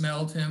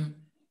smelled him.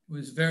 It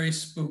was very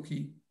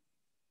spooky.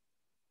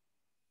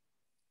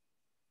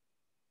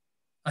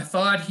 I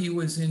thought he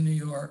was in New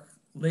York.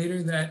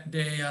 Later that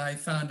day, I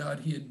found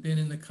out he had been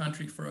in the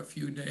country for a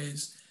few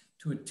days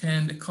to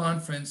attend a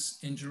conference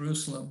in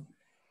Jerusalem,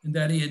 and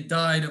that he had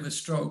died of a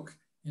stroke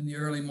in the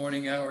early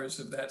morning hours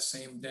of that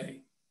same day.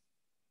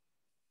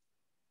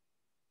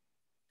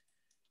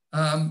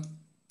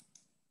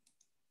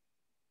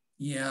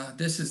 Yeah,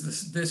 this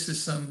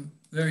is some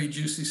very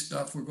juicy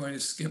stuff we're going to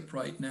skip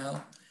right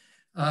now.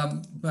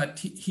 But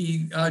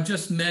he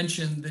just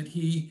mentioned that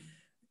he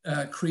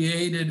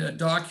created a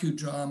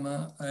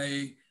docudrama,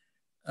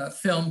 a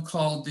film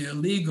called The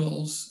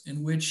Illegals,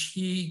 in which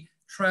he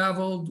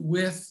traveled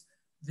with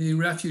the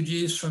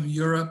refugees from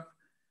Europe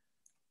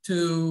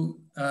to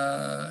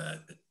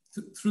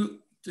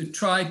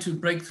try to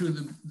break through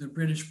the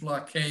British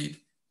blockade.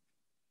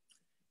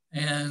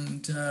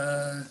 And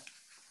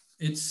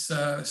it's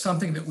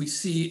something that we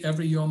see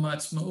every Yom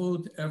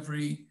Ha'atzmaut,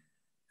 every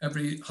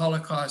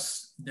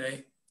Holocaust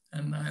Day.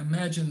 And I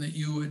imagine that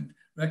you would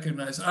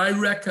recognize. I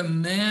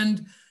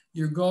recommend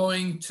you're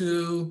going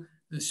to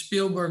the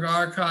Spielberg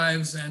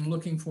archives and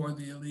looking for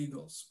The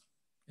Illegals.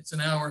 It's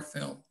an hour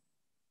film.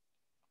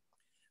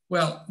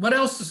 Well, what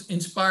else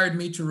inspired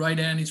me to write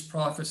Annie's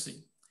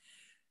Prophecy?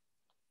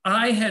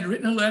 I had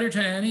written a letter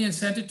to Annie and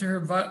sent it to her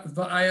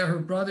via her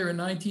brother in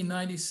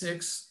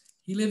 1996.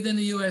 He lived in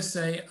the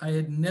USA. I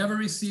had never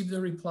received a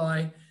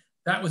reply.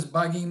 That was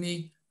bugging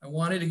me. I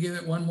wanted to give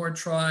it one more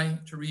try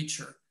to reach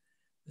her.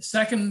 The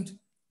second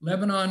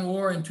Lebanon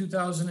War in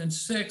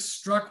 2006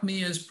 struck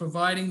me as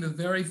providing the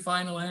very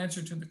final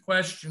answer to the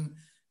question,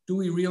 do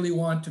we really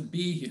want to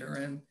be here?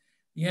 And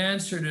the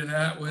answer to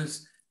that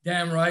was,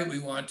 damn right we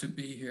want to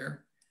be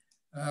here.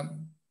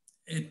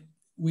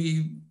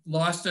 we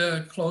lost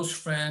a close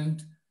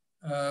friend,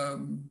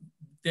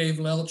 Dave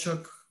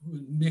Lelchuk,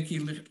 who Mickey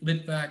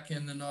Litvak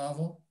in the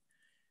novel.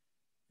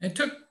 It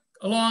took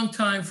a long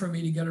time for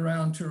me to get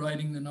around to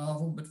writing the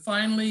novel, but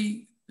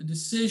finally the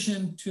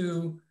decision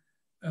to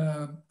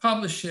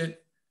publish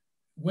it,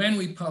 when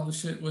we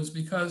published it, was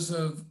because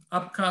of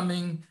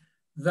upcoming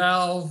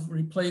valve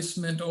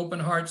replacement open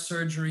heart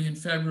surgery in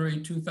February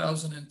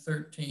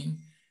 2013.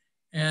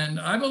 And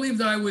I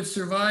believed I would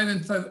survive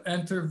and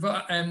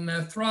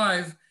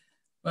thrive,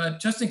 but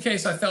just in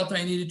case, I felt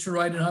I needed to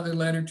write another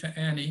letter to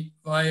Annie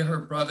via her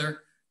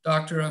brother,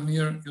 Dr.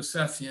 Amir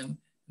Yosefian.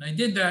 And I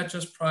did that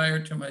just prior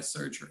to my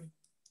surgery.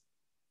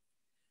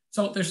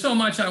 So there's so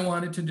much I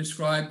wanted to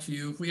describe to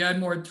you. If we had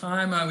more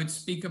time, I would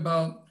speak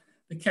about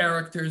the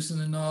characters in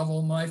the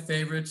novel, my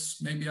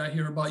favorites. Maybe I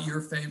hear about your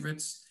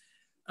favorites.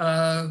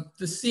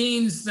 The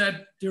scenes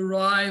that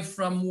derive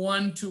from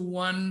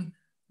one-to-one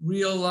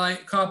real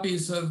life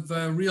copies of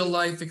real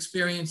life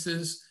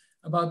experiences,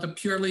 about the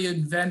purely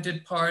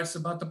invented parts,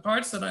 about the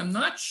parts that I'm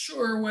not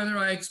sure whether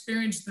I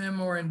experienced them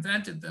or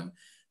invented them.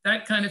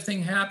 That kind of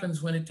thing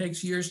happens when it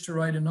takes years to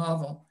write a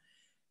novel.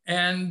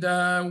 And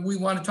we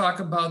want to talk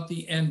about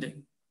the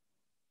ending.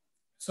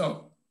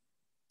 So,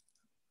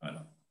 I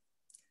know.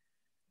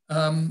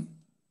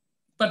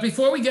 But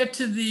before we get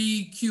to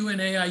the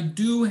Q&A, I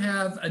do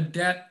have a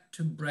debt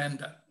to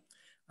Brenda.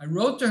 I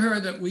wrote to her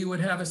that we would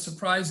have a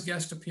surprise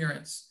guest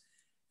appearance.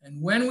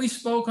 And when we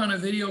spoke on a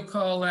video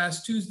call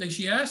last Tuesday,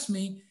 she asked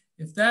me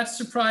if that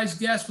surprise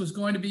guest was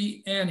going to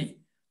be Annie.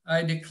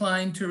 I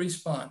declined to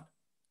respond.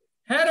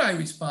 Had I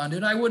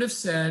responded, I would have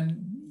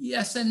said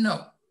yes and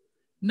no.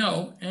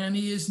 No,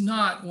 Annie is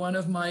not one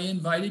of my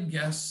invited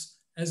guests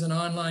as an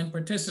online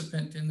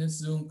participant in this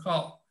Zoom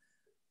call.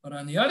 But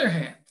on the other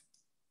hand,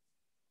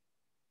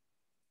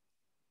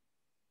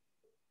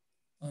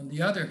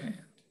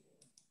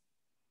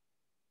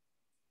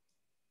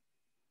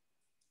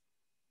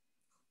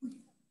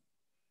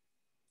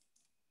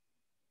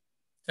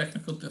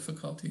 technical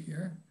difficulty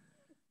here.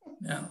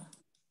 Now.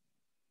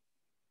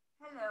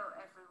 Hello,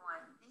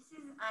 everyone. This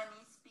is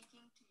Annie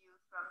speaking to you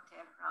from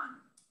Tehran.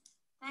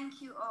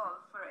 Thank you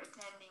all for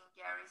attending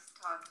Gary's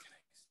talk.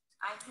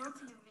 I hope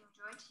you've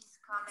enjoyed his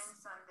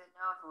comments on the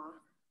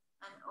novel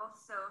and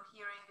also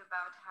hearing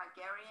about how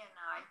Gary and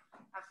I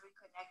have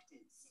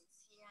reconnected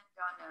since he and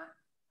Donna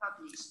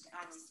published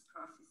Annie's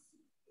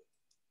Prophecy.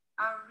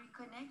 Our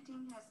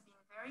reconnecting has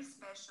been very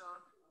special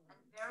and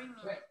very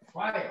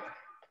meaningful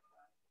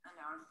and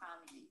our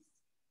families.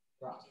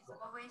 It is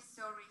always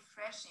so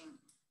refreshing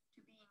to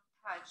be in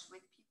touch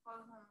with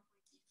people whom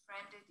we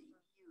befriended in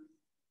youth.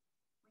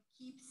 We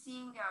keep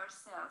seeing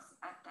ourselves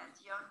at that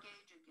young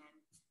age again,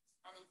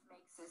 and it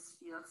makes us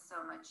feel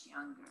so much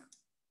younger.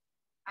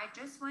 I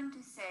just want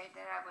to say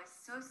that I was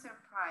so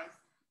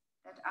surprised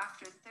that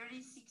after 36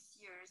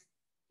 years,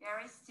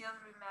 Gary still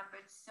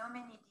remembered so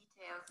many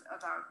details of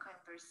our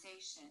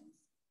conversations.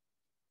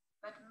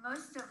 But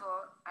most of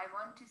all, I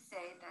want to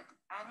say that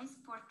Annie's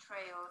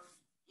portrayal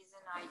is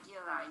an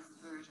idealized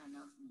version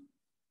of me,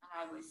 and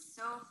I was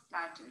so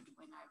flattered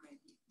when I read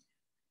it.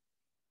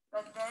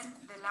 But then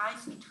the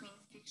line between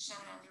fiction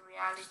and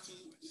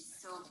reality is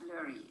so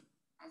blurry,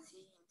 as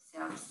he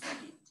himself said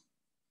it.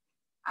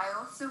 I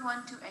also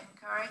want to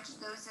encourage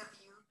those of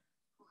you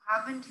who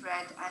haven't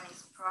read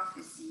Annie's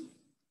Prophecy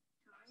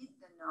to read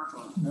the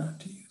novel. Not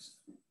to use.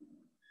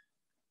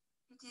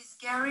 It is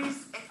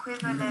Gary's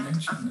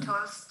equivalent of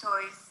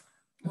Tolstoy's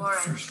War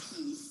and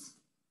Peace.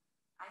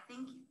 I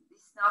think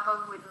this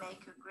novel would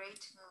make a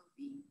great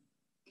movie.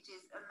 It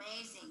is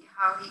amazing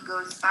how he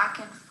goes back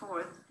and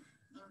forth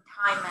in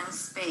time and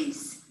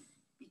space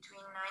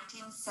between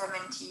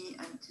 1970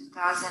 and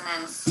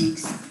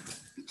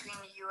 2006, between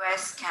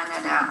US,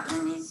 Canada,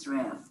 and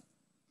Israel.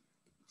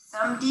 If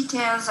some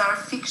details are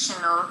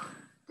fictional,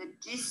 the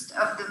gist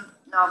of the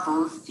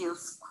novel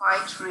feels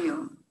quite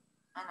real,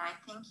 and I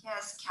think he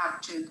has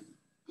captured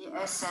the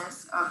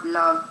essence of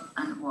love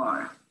and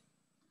war.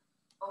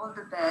 All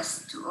the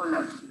best to all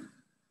of you.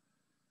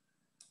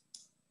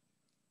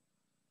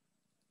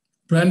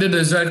 Brenda,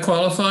 does that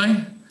qualify?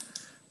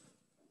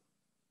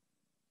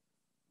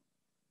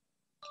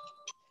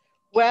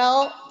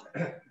 Well,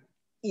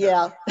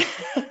 yeah.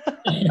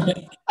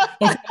 Okay,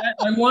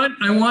 I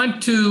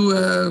want to.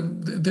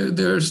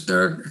 There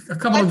are a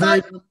couple of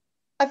very.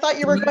 I thought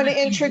you were going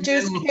to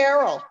introduce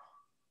Carol.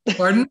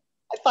 Pardon?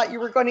 I thought you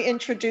were going to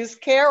introduce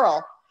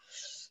Carol.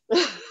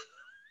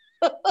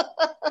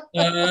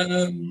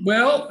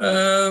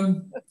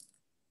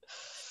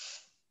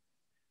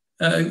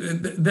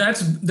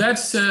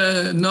 That's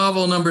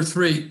novel number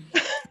 3.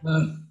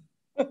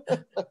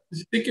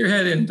 Stick your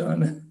head in,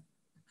 Donna.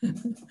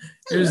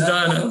 Here's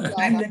Donna.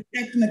 I'm the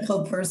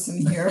technical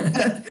person here.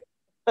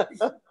 It's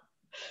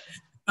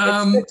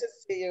good to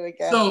see you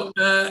again. So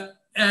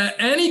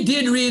Annie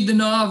did read the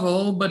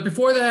novel, but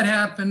before that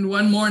happened,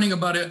 one morning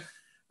about a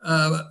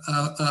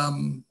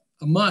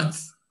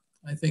month,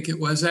 I think it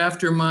was,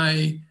 after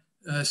my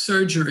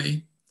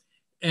surgery,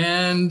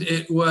 and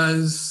it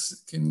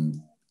was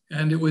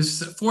And it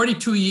was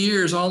 42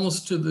 years,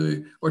 almost to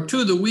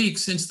the week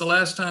since the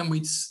last time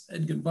we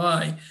said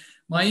goodbye.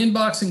 My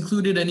inbox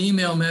included an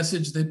email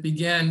message that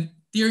began,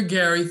 "Dear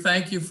Gary,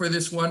 thank you for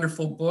this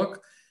wonderful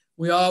book.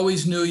 We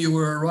always knew you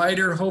were a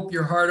writer. Hope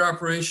your heart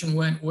operation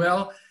went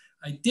well.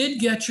 I did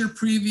get your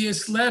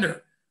previous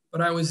letter, but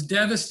I was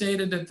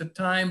devastated at the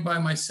time by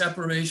my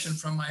separation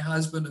from my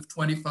husband of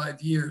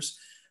 25 years.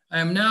 I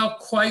am now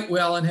quite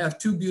well and have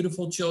 2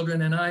 beautiful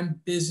children, and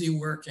I'm busy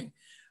working.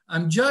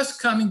 I'm just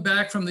coming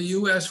back from the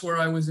US, where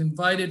I was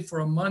invited for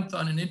a month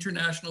on an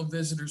international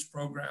visitors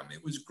program.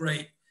 It was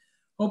great.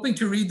 Hoping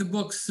to read the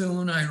book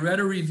soon. I read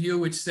a review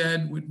which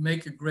said would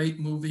make a great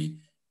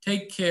movie.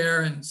 Take care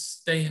and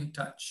stay in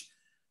touch."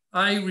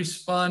 I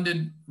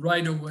responded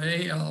right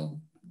away. I'll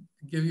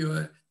give you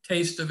a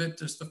taste of it,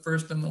 just the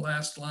first and the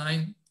last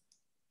line.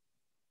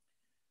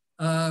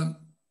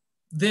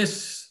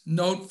 This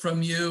note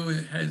from you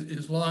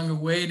is long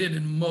awaited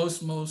and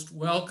most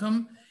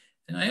welcome.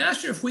 And I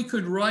asked her if we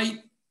could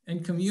write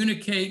and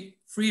communicate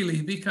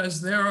freely,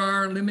 because there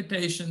are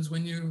limitations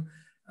when you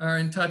are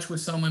in touch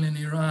with someone in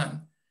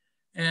Iran.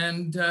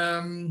 And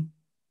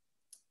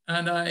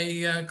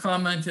I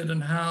commented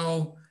on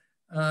how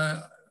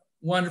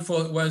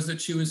wonderful it was that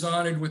she was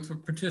honored with her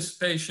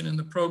participation in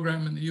the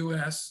program in the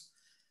US.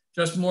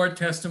 Just more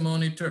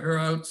testimony to her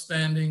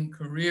outstanding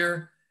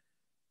career.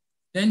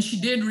 Then she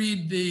did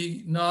read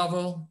the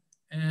novel,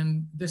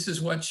 and this is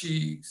what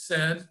she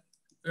said,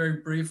 very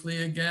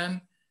briefly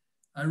again.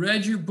 "I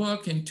read your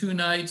book in 2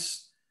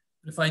 nights,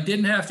 but if I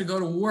didn't have to go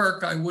to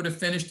work, I would have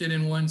finished it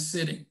in 1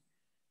 sitting."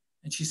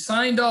 And she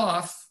signed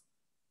off,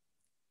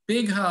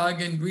 "Big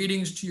hug and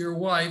greetings to your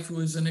wife,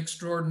 who is an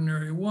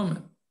extraordinary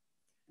woman."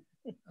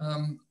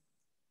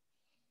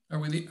 Are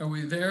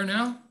we there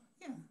now?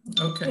 Yeah.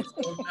 Okay.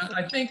 So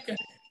I think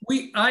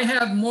I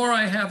have more.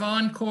 I have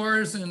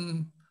encores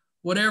and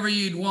whatever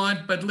you'd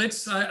want, but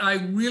I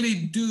really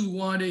do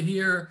want to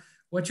hear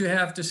what you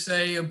have to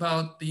say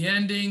about the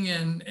ending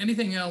and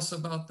anything else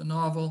about the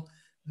novel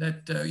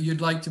that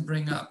you'd like to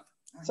bring up.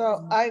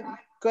 So I'm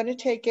going to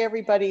take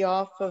everybody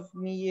off of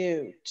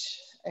mute,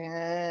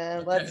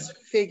 and let's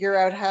figure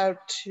out how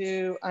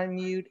to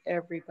unmute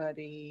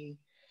everybody.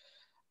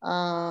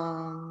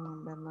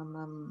 Oh,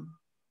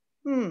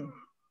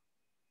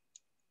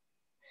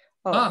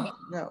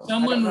 no,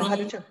 someone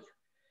wrote,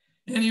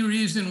 "Any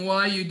reason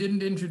why you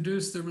didn't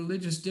introduce the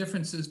religious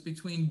differences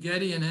between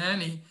Gadi and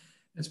Annie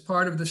as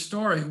part of the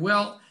story?"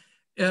 Well,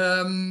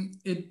 can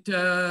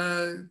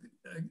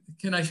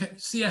I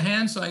see a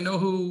hand so I know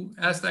who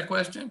asked that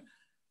question?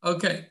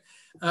 Okay.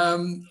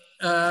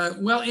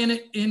 Well,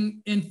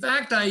 in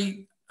fact,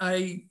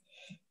 I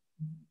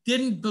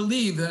didn't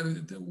believe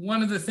that.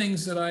 One of the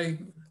things that I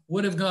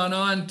would have gone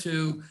on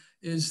to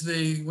is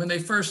when they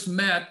first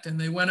met and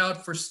they went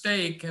out for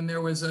steak, and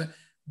there was a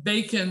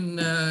bacon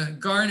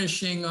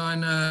garnishing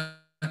on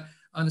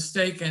a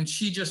steak, and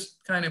she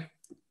just kind of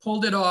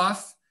pulled it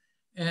off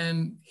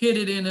and hid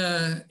it in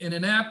a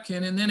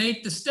napkin and then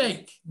ate the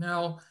steak.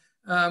 Now,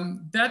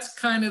 that's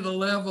kind of the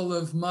level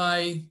of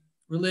my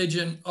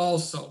religion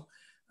also.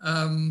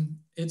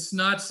 It's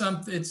not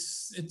something,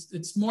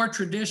 it's more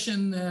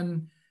tradition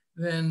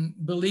than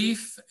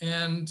belief.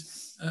 And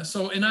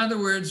so in other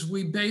words,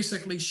 we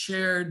basically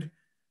shared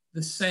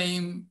the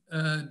same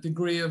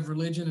degree of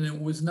religion, and it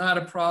was not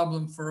a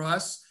problem for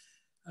us.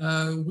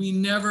 We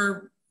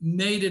never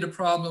made it a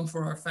problem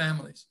for our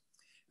families.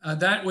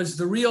 That was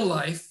the real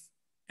life,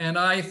 and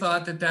I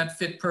thought that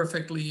fit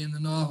perfectly in the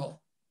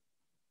novel.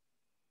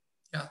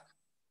 Yeah.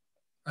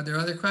 Are there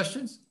other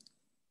questions?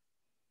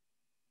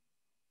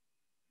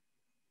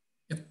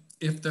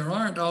 If there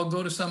aren't, I'll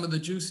go to some of the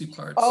juicy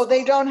parts. Oh,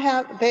 they don't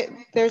have,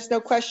 there's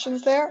no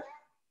questions there?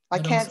 I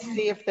can't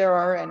see if there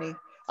are any.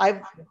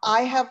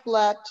 I have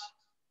let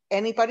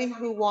anybody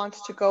who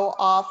wants to go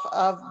off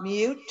of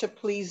mute to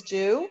please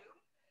do,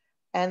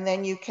 and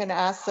then you can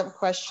ask some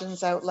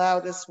questions out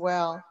loud as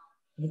well.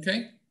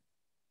 Okay.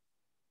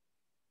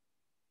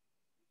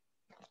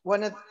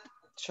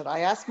 Should I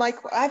ask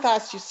I've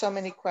asked you so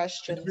many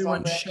questions.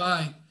 Everyone's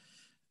shy.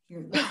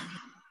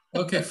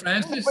 Okay,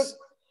 Francis.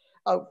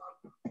 Oh.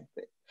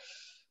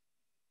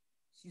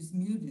 She's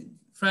muted.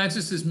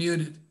 Francis is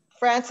muted.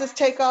 Francis,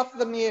 take off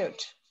the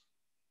mute.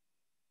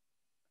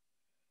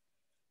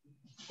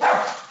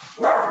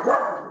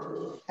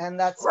 And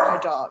that's my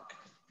dog.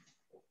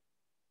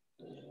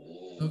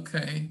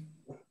 Okay.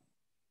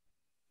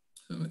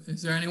 So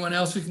is there anyone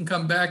else who can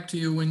come back to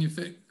you when you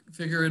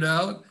figure it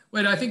out?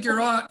 Wait, I think you're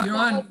on.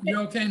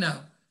 You're okay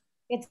now.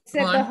 It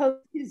said the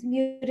host has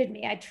muted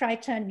me. I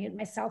tried to unmute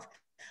myself.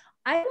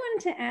 I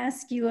wanted to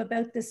ask you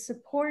about the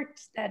support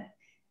that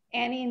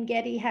Annie and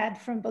Gadi had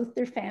from both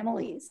their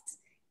families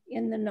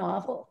in the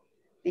novel,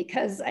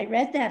 because I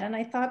read that and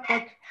I thought,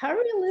 like, how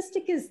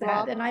realistic is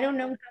that? And I don't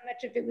know how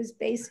much of it was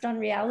based on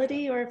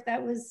reality or if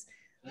that was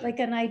like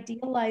an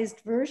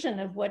idealized version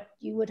of what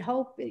you would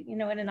hope, you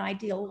know, in an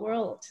ideal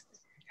world.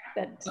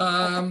 That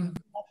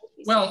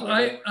well,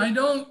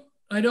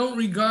 I don't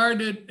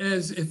regard it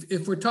as,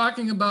 if we're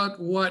talking about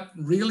what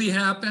really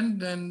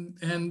happened,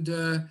 and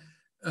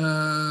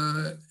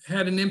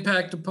had an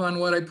impact upon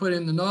what I put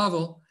in the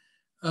novel.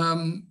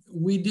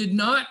 We did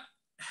not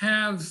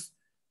have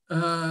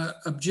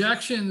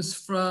objections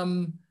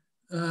from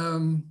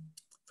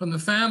the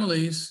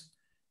families,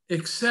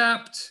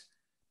 except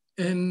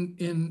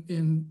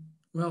in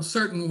well,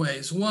 certain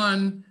ways.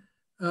 One,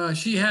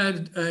 she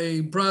had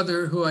a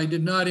brother who I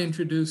did not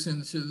introduce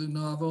into the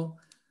novel,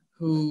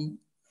 who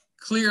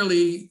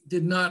clearly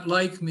did not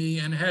like me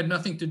and had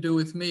nothing to do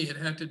with me. It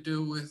had to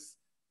do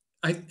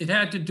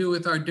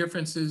with our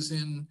differences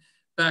in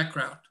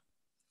background.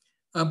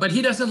 But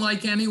he doesn't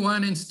like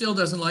anyone and still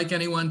doesn't like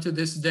anyone to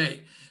this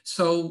day.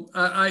 So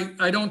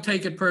I don't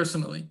take it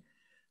personally.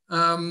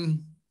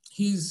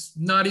 He's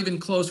not even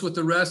close with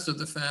the rest of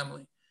the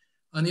family.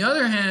 On the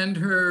other hand,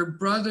 her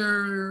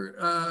brother,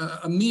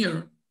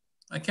 Amir,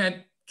 I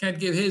can't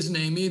give his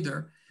name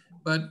either,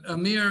 but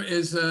Amir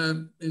is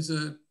a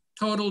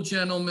total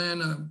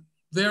gentleman, a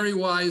very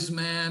wise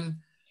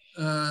man,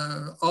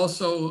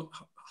 also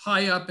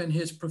high up in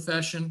his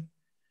profession.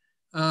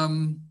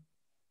 And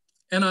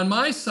on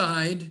my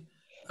side,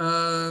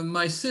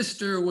 my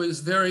sister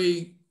was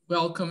very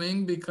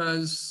welcoming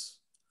because,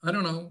 I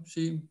don't know,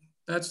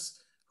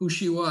 that's who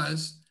she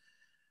was.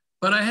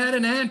 But I had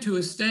an aunt who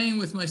was staying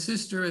with my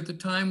sister at the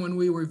time when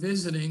we were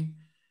visiting,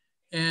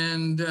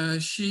 and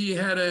she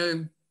had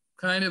a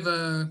kind of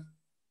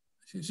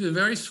she was a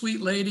very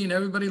sweet lady and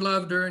everybody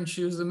loved her, and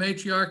she was the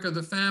matriarch of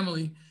the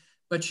family,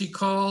 but she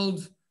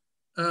called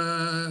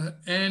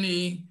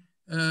Annie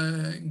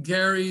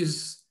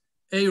Gary's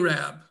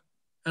Arab.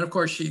 And of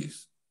course,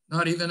 she's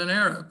not even an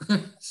Arab.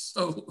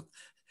 so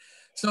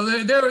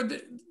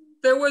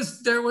there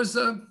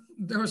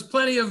was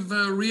plenty of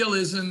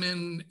realism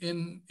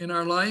in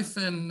our life,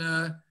 and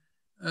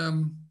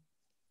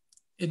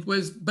it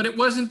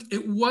wasn't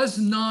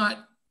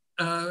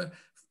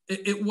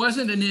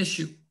an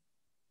issue.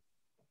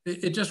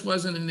 It just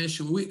wasn't an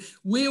issue.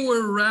 We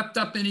were wrapped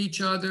up in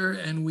each other,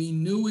 and we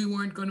knew we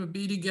weren't going to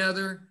be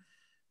together,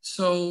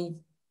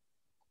 so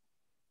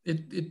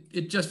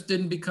it just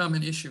didn't become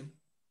an issue.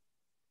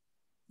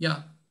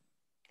 Yeah.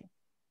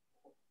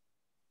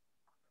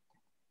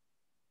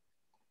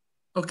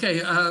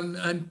 Okay,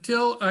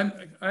 until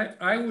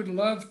I would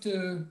love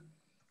to,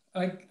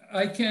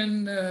 I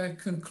can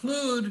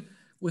conclude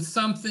with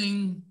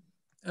something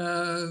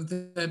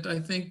that I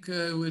think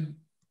would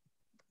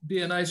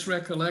be a nice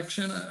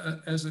recollection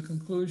as a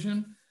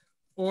conclusion,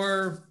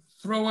 or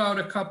throw out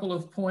a couple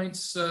of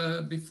points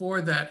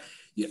before that.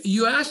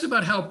 You asked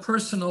about how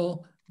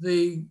personal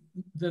the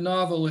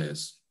novel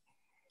is.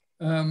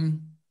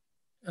 You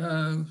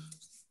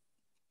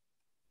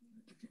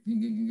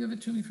can give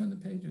it to me from the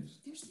pages.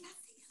 There's nothing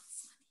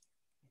else.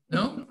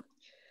 No?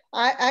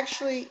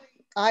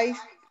 I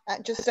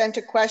just sent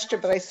a question,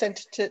 but I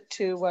sent it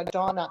to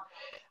Donna.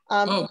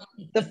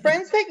 The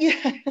friends that you,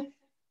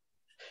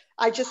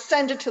 I just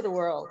send it to the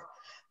world.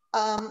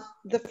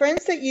 The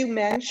friends that you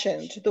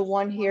mentioned, the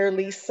one here,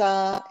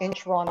 Lisa in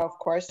Toronto, of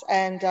course,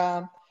 and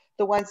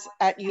the ones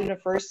at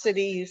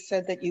university, you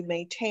said that you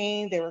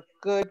maintained, they were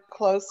good,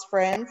 close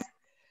friends.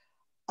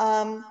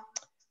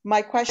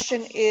 My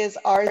question is,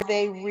 are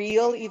they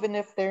real, even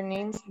if their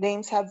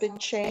names have been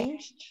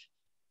changed?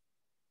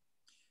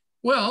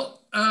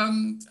 Well,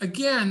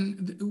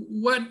 again,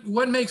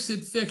 what makes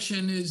it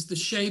fiction is the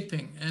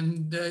shaping,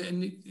 and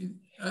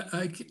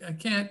I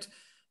can't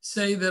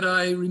say that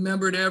I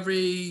remembered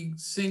every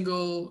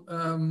single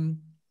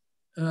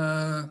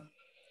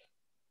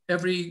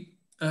every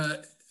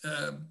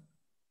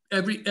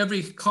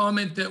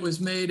comment that was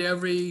made,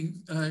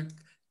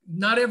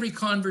 not every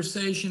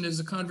conversation is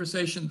a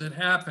conversation that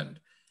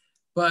happened,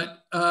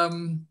 but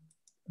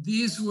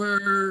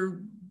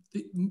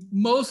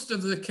most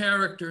of the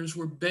characters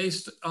were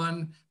based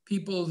on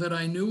people that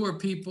I knew,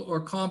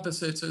 or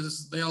composites,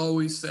 as they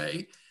always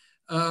say.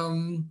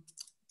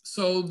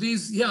 So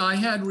I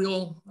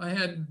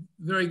had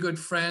very good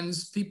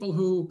friends, people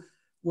who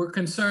were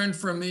concerned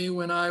for me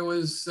when I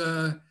was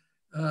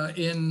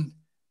in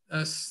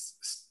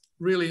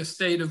really a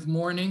state of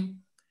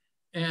mourning,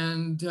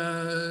 and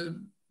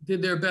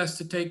did their best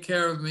to take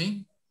care of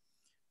me,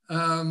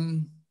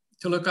 to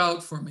look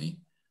out for me.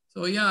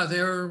 So yeah,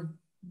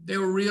 they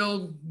were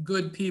real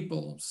good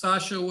people.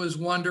 Sasha was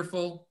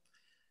wonderful.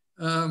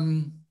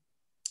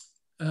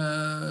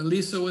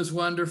 Lisa was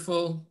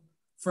wonderful.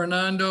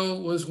 Fernando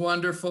was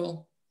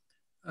wonderful.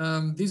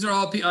 These are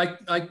all people,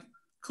 I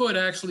could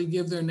actually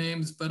give their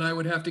names, but I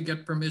would have to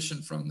get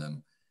permission from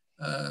them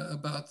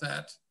about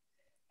that.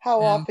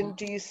 How often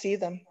do you see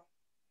them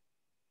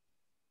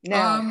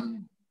now?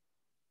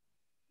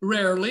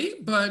 Rarely,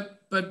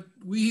 but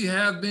we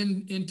have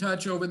been in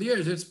touch over the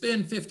years. It's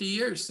been 50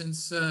 years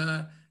since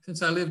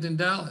I lived in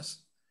Dallas.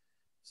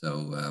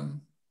 So,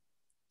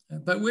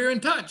 but we're in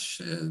touch.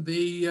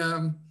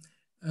 The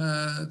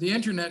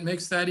internet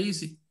makes that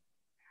easy.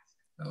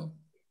 So,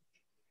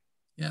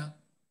 yeah.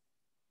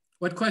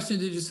 What question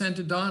did you send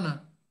to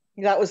Donna?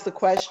 That was the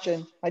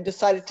question. I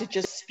decided to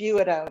just spew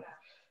it out.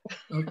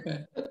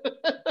 Okay.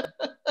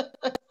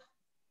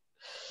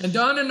 And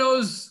Donna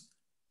knows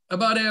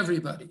about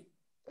everybody.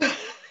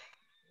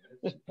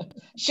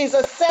 She's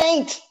a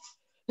saint.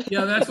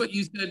 Yeah, that's what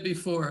you said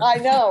before. I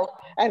know,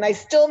 and I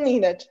still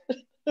mean it.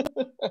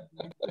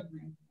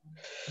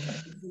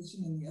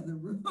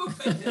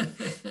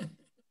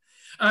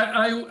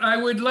 I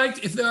would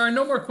like, if there are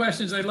no more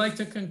questions, I'd like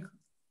to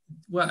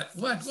what?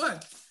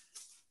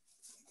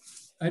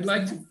 I'd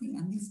like to. Nothing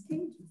on these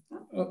pages.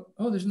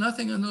 Oh, there's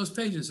nothing on those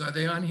pages. Are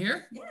they on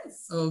here?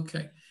 Yes.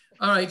 Okay.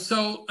 All right.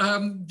 So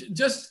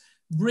just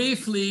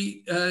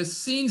briefly,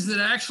 scenes that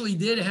actually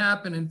did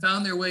happen and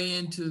found their way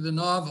into the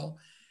novel.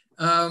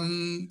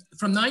 From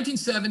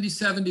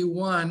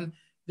 1970-71,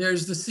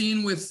 there's the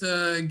scene with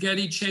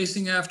Gadi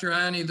chasing after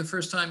Annie the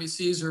first time he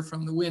sees her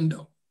from the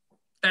window.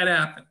 That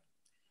happened.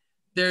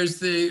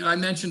 There's I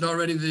mentioned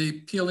already,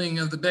 the peeling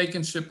of the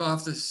bacon strip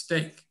off the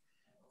steak.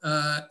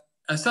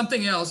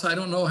 Something else, I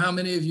don't know how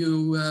many of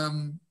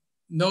you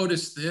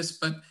noticed this,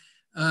 but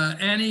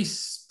Annie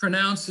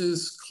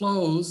pronounces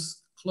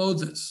clothes,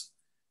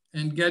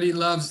 and Gadi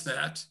loves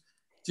that.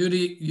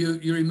 Judy,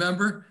 you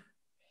remember?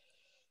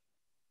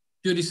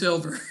 Judy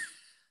Silver.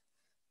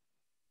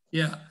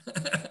 Yeah.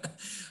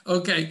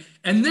 Okay.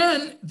 And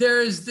then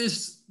there is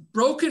this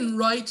broken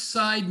right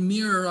side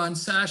mirror on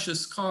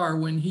Sasha's car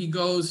when he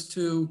goes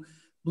to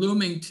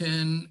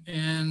Bloomington,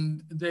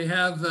 and they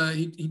have,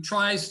 he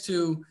tries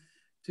to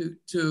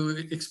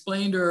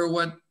explain to her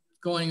what's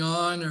going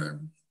on,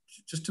 or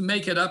just to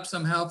make it up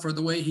somehow for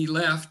the way he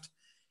left.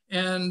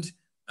 And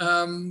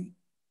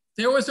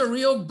there was a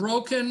real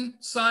broken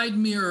side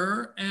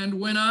mirror.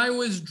 And when I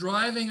was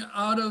driving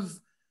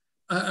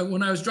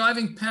when I was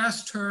driving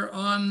past her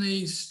on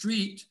the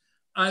street,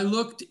 I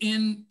looked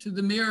into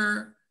the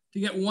mirror to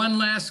get one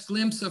last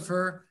glimpse of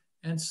her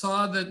and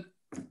saw that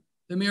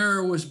the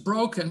mirror was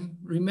broken,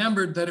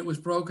 remembered that it was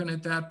broken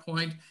at that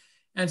point.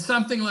 And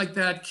something like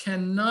that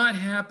cannot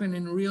happen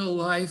in real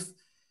life,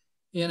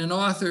 in an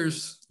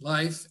author's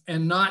life,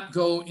 and not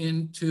go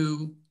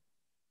into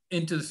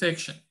the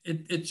fiction.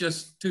 It's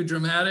just too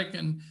dramatic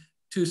and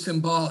too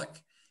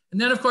symbolic. And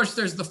then of course,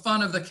 there's the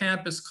fun of the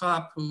campus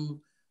cop who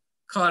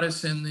caught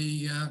us in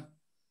the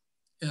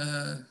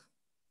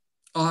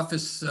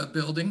office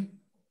building.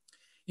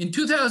 In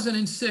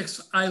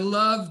 2006, I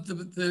loved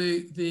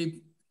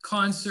the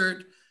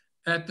concert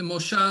at the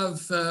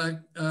Moshav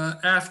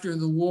after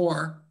the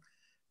war,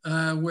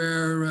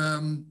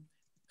 where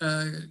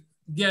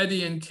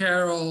Gadi and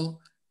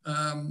Carol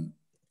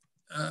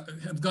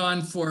have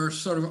gone for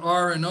sort of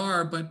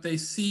R&R, but they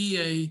see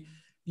a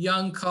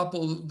young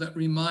couple that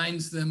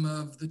reminds them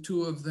of the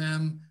two of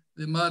them.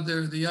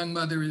 The young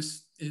mother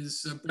is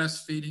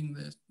breastfeeding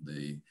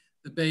the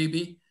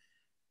baby.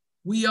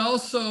 We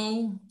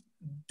also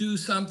do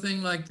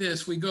something like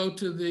this. We go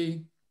to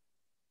the,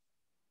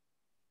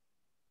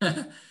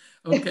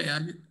 okay,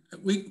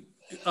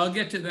 I'll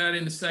get to that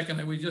in a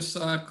second. We just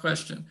saw a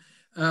question.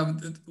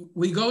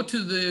 We go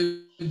to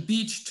the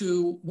beach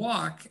to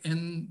walk,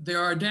 and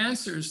there are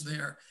dancers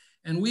there.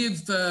 And we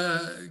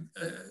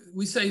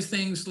say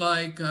things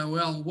like,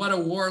 well, what a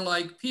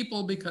warlike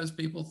people, because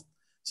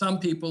some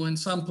people in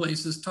some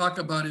places talk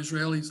about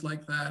Israelis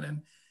like that,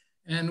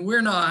 and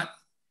we're not.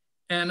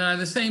 And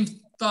the same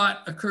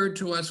thought occurred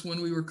to us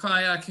when we were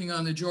kayaking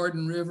on the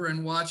Jordan River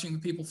and watching the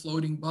people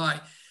floating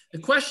by. The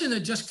question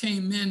that just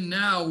came in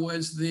now,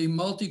 was the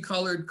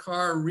multicolored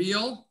car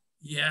real?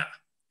 Yeah,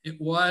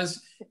 it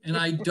was. And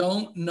I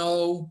don't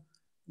know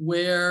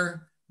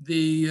where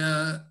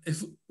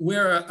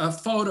where a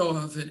photo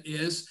of it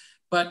is,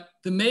 but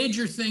the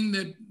major thing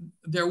that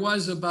there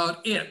was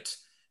about it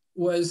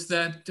was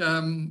that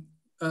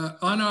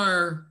on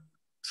our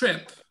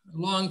trip, a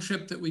long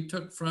trip that we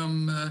took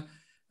from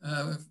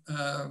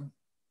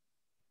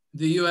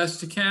the US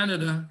to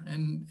Canada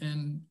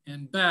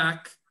and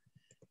back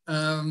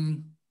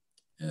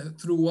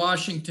through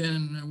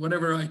Washington,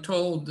 whatever I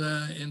told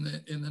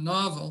in the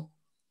novel,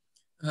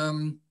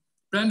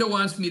 Brenda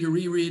wants me to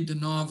reread the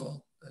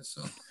novel.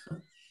 So,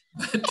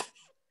 but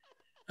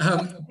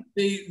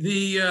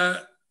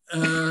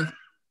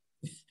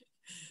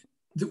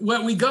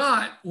what we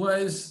got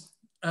was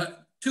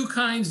two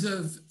kinds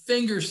of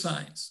finger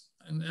signs,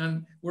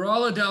 and we're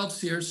all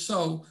adults here.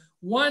 So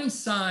one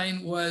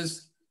sign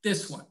was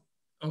this one,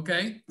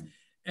 okay?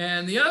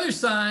 And the other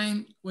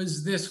sign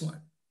was this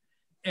one.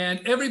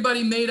 And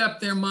everybody made up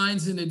their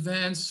minds in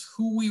advance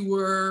who we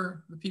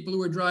were, the people who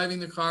were driving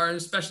the car,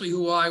 especially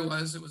who I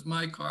was. It was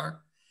my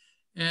car.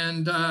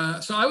 And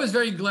so I was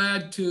very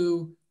glad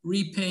to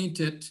repaint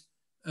it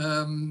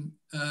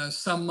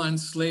some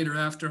months later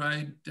after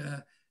I'd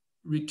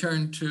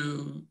returned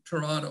to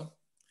Toronto.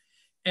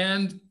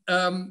 And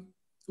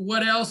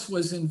what else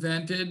was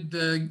invented?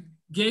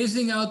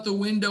 Gazing out the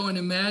window and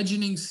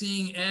imagining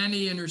seeing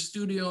Annie in her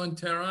studio in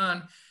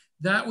Tehran,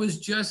 that was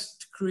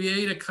just to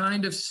create a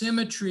kind of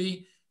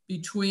symmetry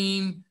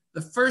between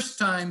the first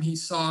time he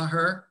saw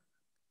her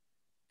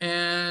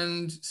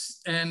and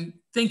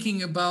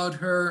thinking about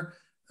her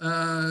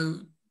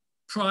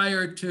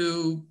prior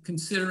to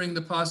considering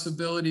the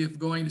possibility of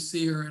going to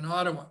see her in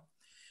Ottawa.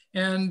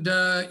 And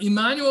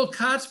Immanuel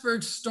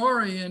Katzberg's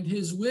story and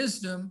his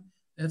wisdom,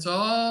 that's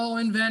all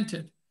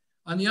invented.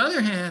 On the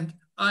other hand,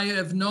 I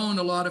have known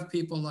a lot of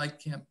people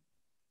like him.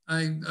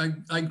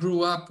 I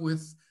grew up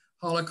with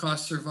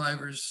Holocaust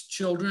survivors,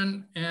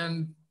 children,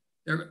 and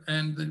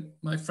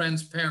my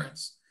friends'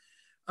 parents.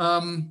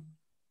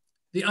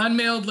 The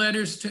unmailed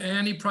letters to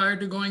Annie prior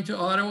to going to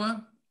Ottawa,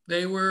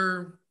 they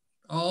were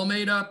all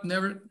made up.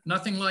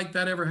 Nothing like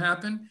that ever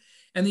happened.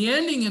 And the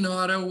ending in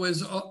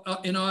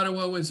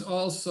Ottawa was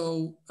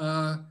also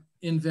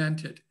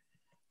invented.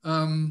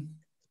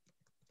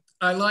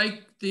 I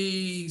like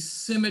the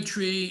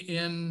symmetry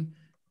in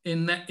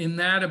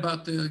that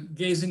about the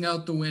gazing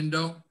out the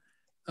window.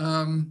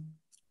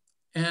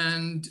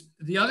 And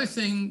the other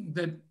thing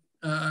that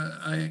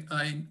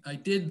I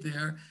did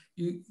there,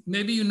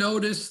 maybe you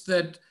noticed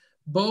that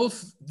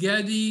both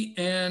Gadi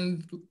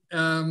and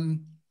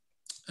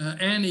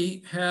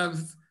Annie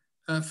have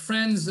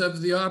friends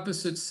of the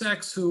opposite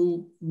sex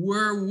who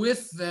were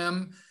with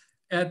them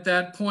at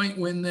that point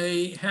when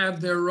they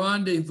had their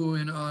rendezvous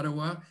in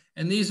Ottawa.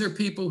 And these are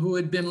people who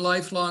had been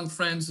lifelong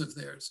friends of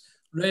theirs.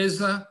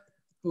 Reza,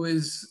 who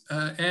is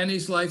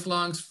Annie's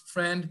lifelong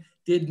friend,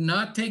 did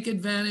not take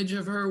advantage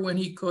of her when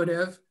he could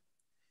have.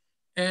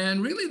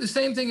 And really the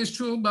same thing is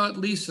true about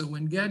Lisa.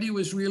 When Gadi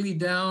was really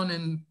down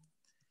and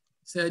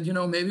said, you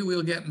know, maybe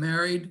we'll get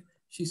married,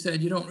 she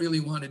said, you don't really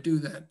want to do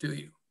that, do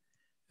you?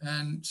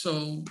 And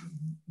so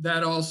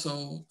that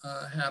also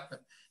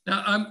happened.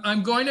 Now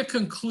I'm going to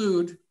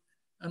conclude,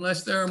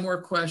 unless there are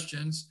more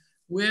questions,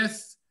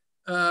 with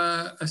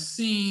a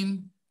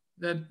scene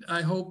that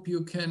I hope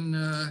you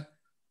can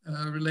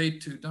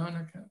relate to.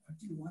 Donna,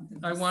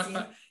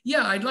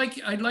 I'd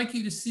like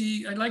you to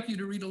see, I'd like you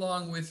to read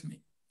along with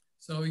me.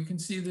 So you can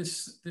see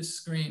this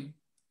screen.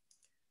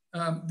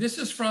 This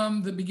is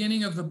from the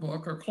beginning of the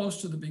book, or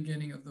close to the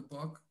beginning of the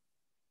book.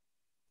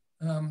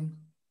 I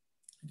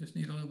just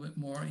need a little bit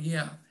more,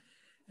 yeah.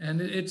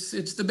 And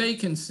it's the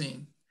bacon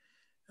scene.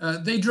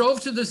 They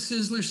drove to the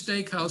Sizzler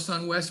Steakhouse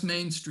on West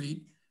Main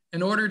Street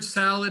and ordered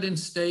salad and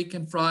steak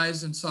and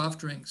fries and soft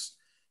drinks.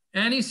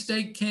 Annie's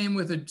steak came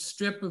with a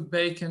strip of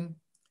bacon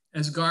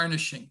as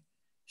garnishing.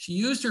 She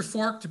used her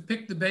fork to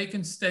pick the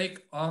bacon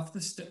strip off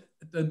the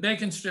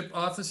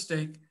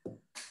steak,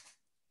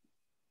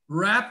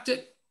 wrapped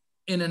it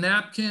in a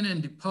napkin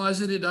and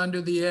deposited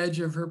under the edge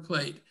of her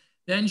plate.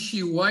 Then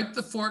she wiped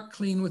the fork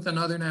clean with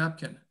another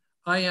napkin.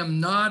 I am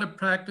not a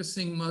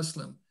practicing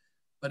Muslim,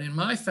 but in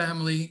my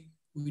family,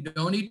 we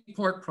don't eat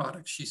pork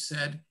products, she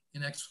said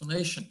in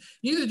explanation.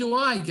 Neither do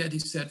I, Gadi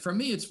said. For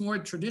me, it's more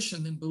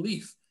tradition than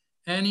belief.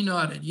 Annie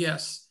nodded.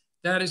 Yes,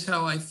 that is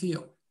how I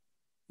feel.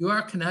 You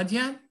are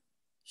Canadian?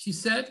 She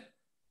said.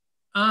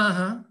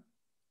 Uh-huh.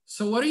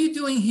 So what are you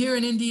doing here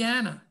in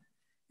Indiana?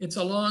 It's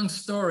a long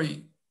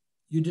story.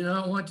 You do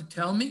not want to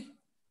tell me?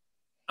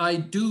 I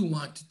do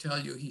want to tell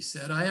you, he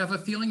said. I have a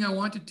feeling I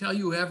want to tell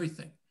you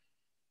everything.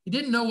 He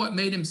didn't know what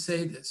made him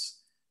say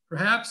this.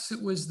 Perhaps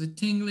it was the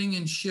tingling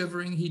and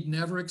shivering he'd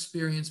never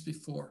experienced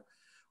before.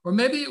 Or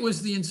maybe it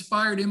was the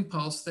inspired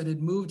impulse that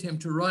had moved him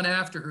to run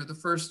after her the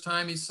first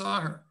time he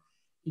saw her.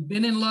 He'd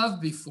been in love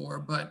before,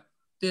 but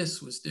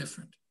this was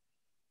different.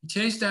 He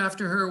chased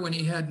after her when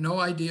he had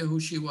no idea who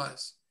she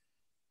was.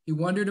 He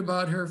wondered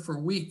about her for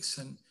weeks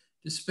and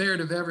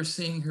despaired of ever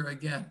seeing her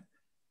again.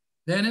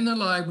 Then in the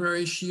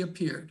library, she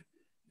appeared,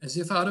 as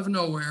if out of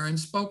nowhere, and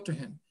spoke to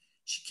him.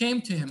 She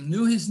came to him,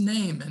 knew his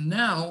name, and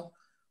now,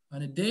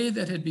 on a day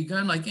that had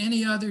begun like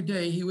any other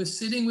day, he was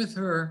sitting with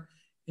her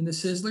in the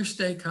Sizzler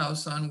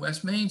Steakhouse on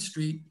West Main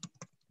Street,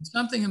 and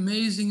something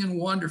amazing and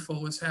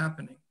wonderful was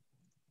happening.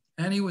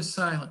 Annie was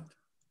silent,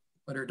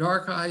 but her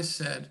dark eyes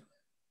said,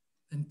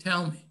 then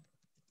tell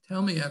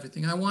me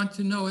everything. I want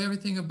to know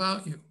everything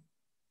about you.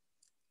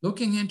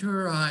 Looking into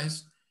her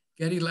eyes,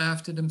 Gadi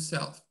laughed at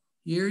himself.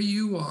 Here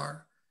you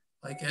are,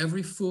 like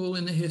every fool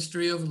in the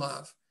history of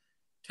love,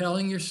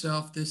 telling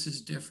yourself this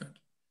is different.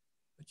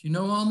 But you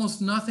know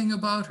almost nothing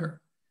about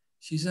her.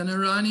 She's an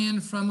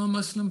Iranian from a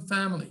Muslim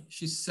family.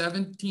 She's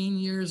 17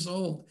 years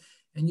old,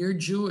 and you're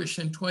Jewish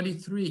and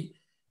 23.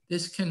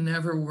 This can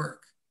never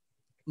work.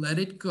 Let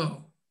it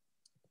go.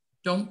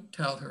 Don't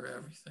tell her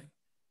everything.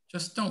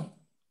 Just don't.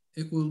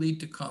 It will lead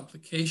to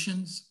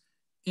complications,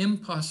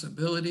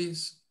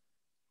 impossibilities,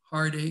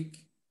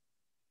 heartache,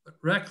 but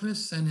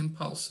reckless and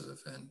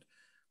impulsive and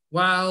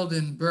wild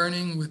and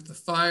burning with the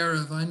fire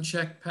of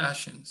unchecked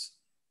passions,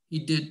 he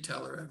did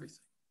tell her everything.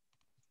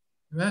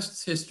 The rest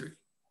is history.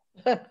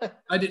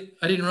 I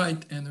didn't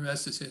write, and the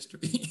rest is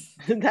history.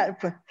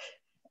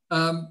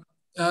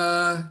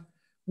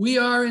 We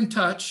are in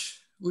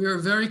touch. We are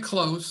very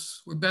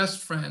close. We're best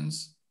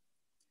friends.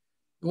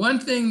 The one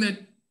thing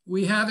that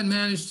we haven't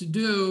managed to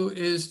do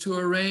is to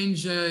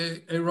arrange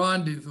a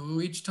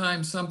rendezvous. Each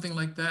time something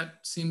like that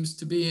seems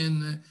to be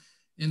in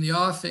the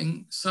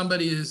offing,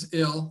 somebody is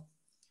ill.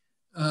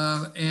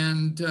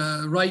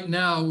 Right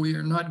now we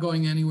are not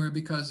going anywhere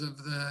because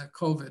of the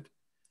COVID.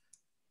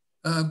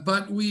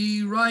 But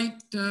we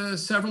write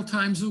several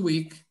times a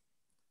week.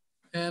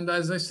 And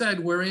as I said,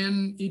 we're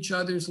in each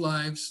other's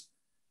lives.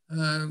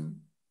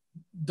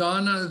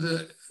 Donna,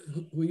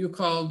 who you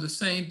call the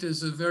saint,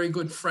 is a very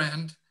good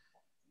friend.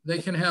 they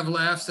can have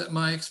laughs at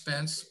my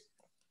expense.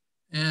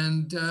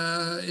 And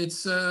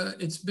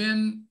it's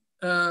been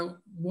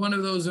one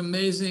of those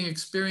amazing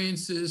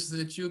experiences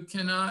that you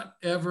cannot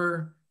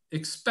ever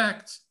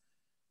expect,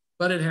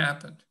 but it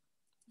happened.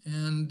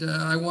 And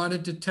I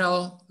wanted to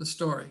tell the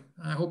story.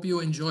 I hope you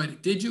enjoyed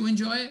it. Did you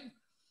enjoy it?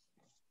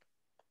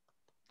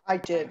 I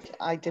did.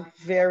 I did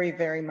very,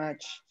 very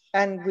much.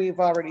 And we've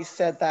already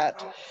said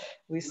that.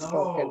 We've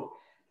spoken.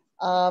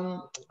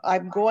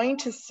 I'm going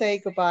to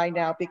say goodbye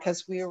now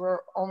because we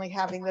were only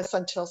having this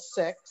until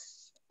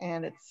 6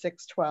 and it's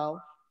 6:12.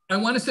 I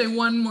want to say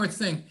one more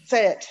thing.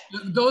 Say it.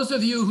 Those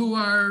of you who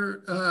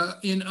are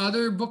in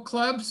other book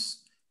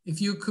clubs,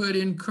 if you could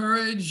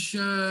encourage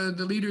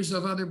the leaders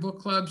of other book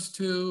clubs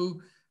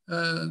to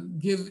have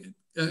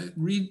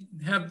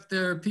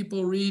their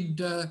people read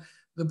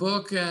the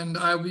book, and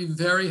I'll be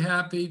very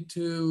happy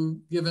to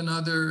give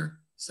another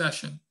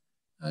session.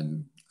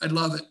 I'd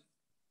love it.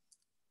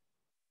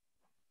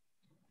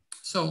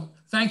 So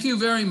thank you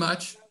very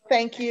much.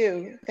 Thank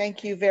you.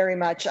 Thank you very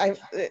much. I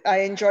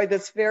enjoyed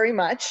this very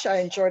much. I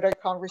enjoyed our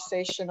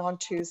conversation on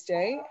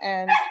Tuesday.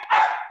 And,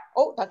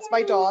 oh, that's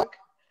my dog.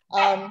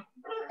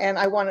 And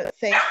I want to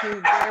thank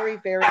you very,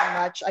 very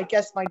much. I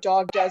guess my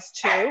dog does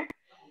too.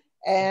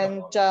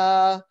 And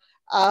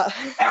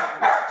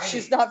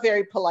she's not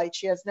very polite.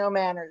 She has no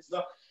manners.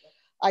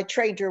 I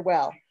trained her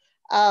well.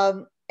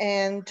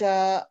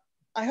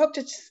 I hope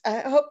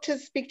to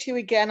speak to you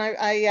again.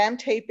 I am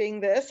taping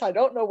this. I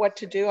don't know what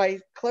to do. I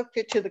clipped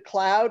it to the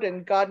cloud,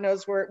 and God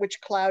knows which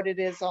cloud it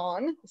is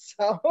on.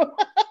 So,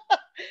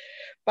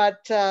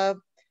 but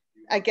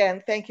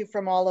again, thank you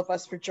from all of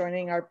us for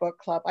joining our book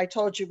club. I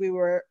told you we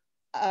were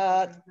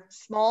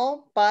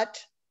small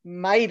but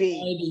mighty.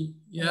 Mighty,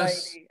 yes.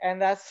 Mighty,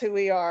 and that's who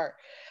we are.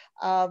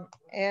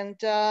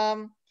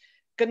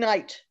 Good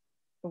night.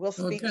 We'll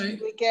speak to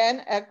you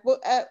again.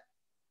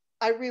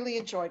 I really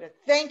enjoyed it.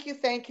 Thank you,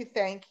 thank you,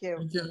 thank you.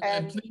 Thank you.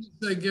 And please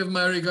give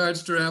my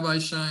regards to Rabbi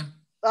Schein.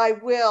 I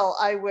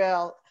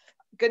will.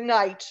 Good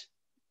night.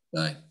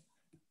 Bye.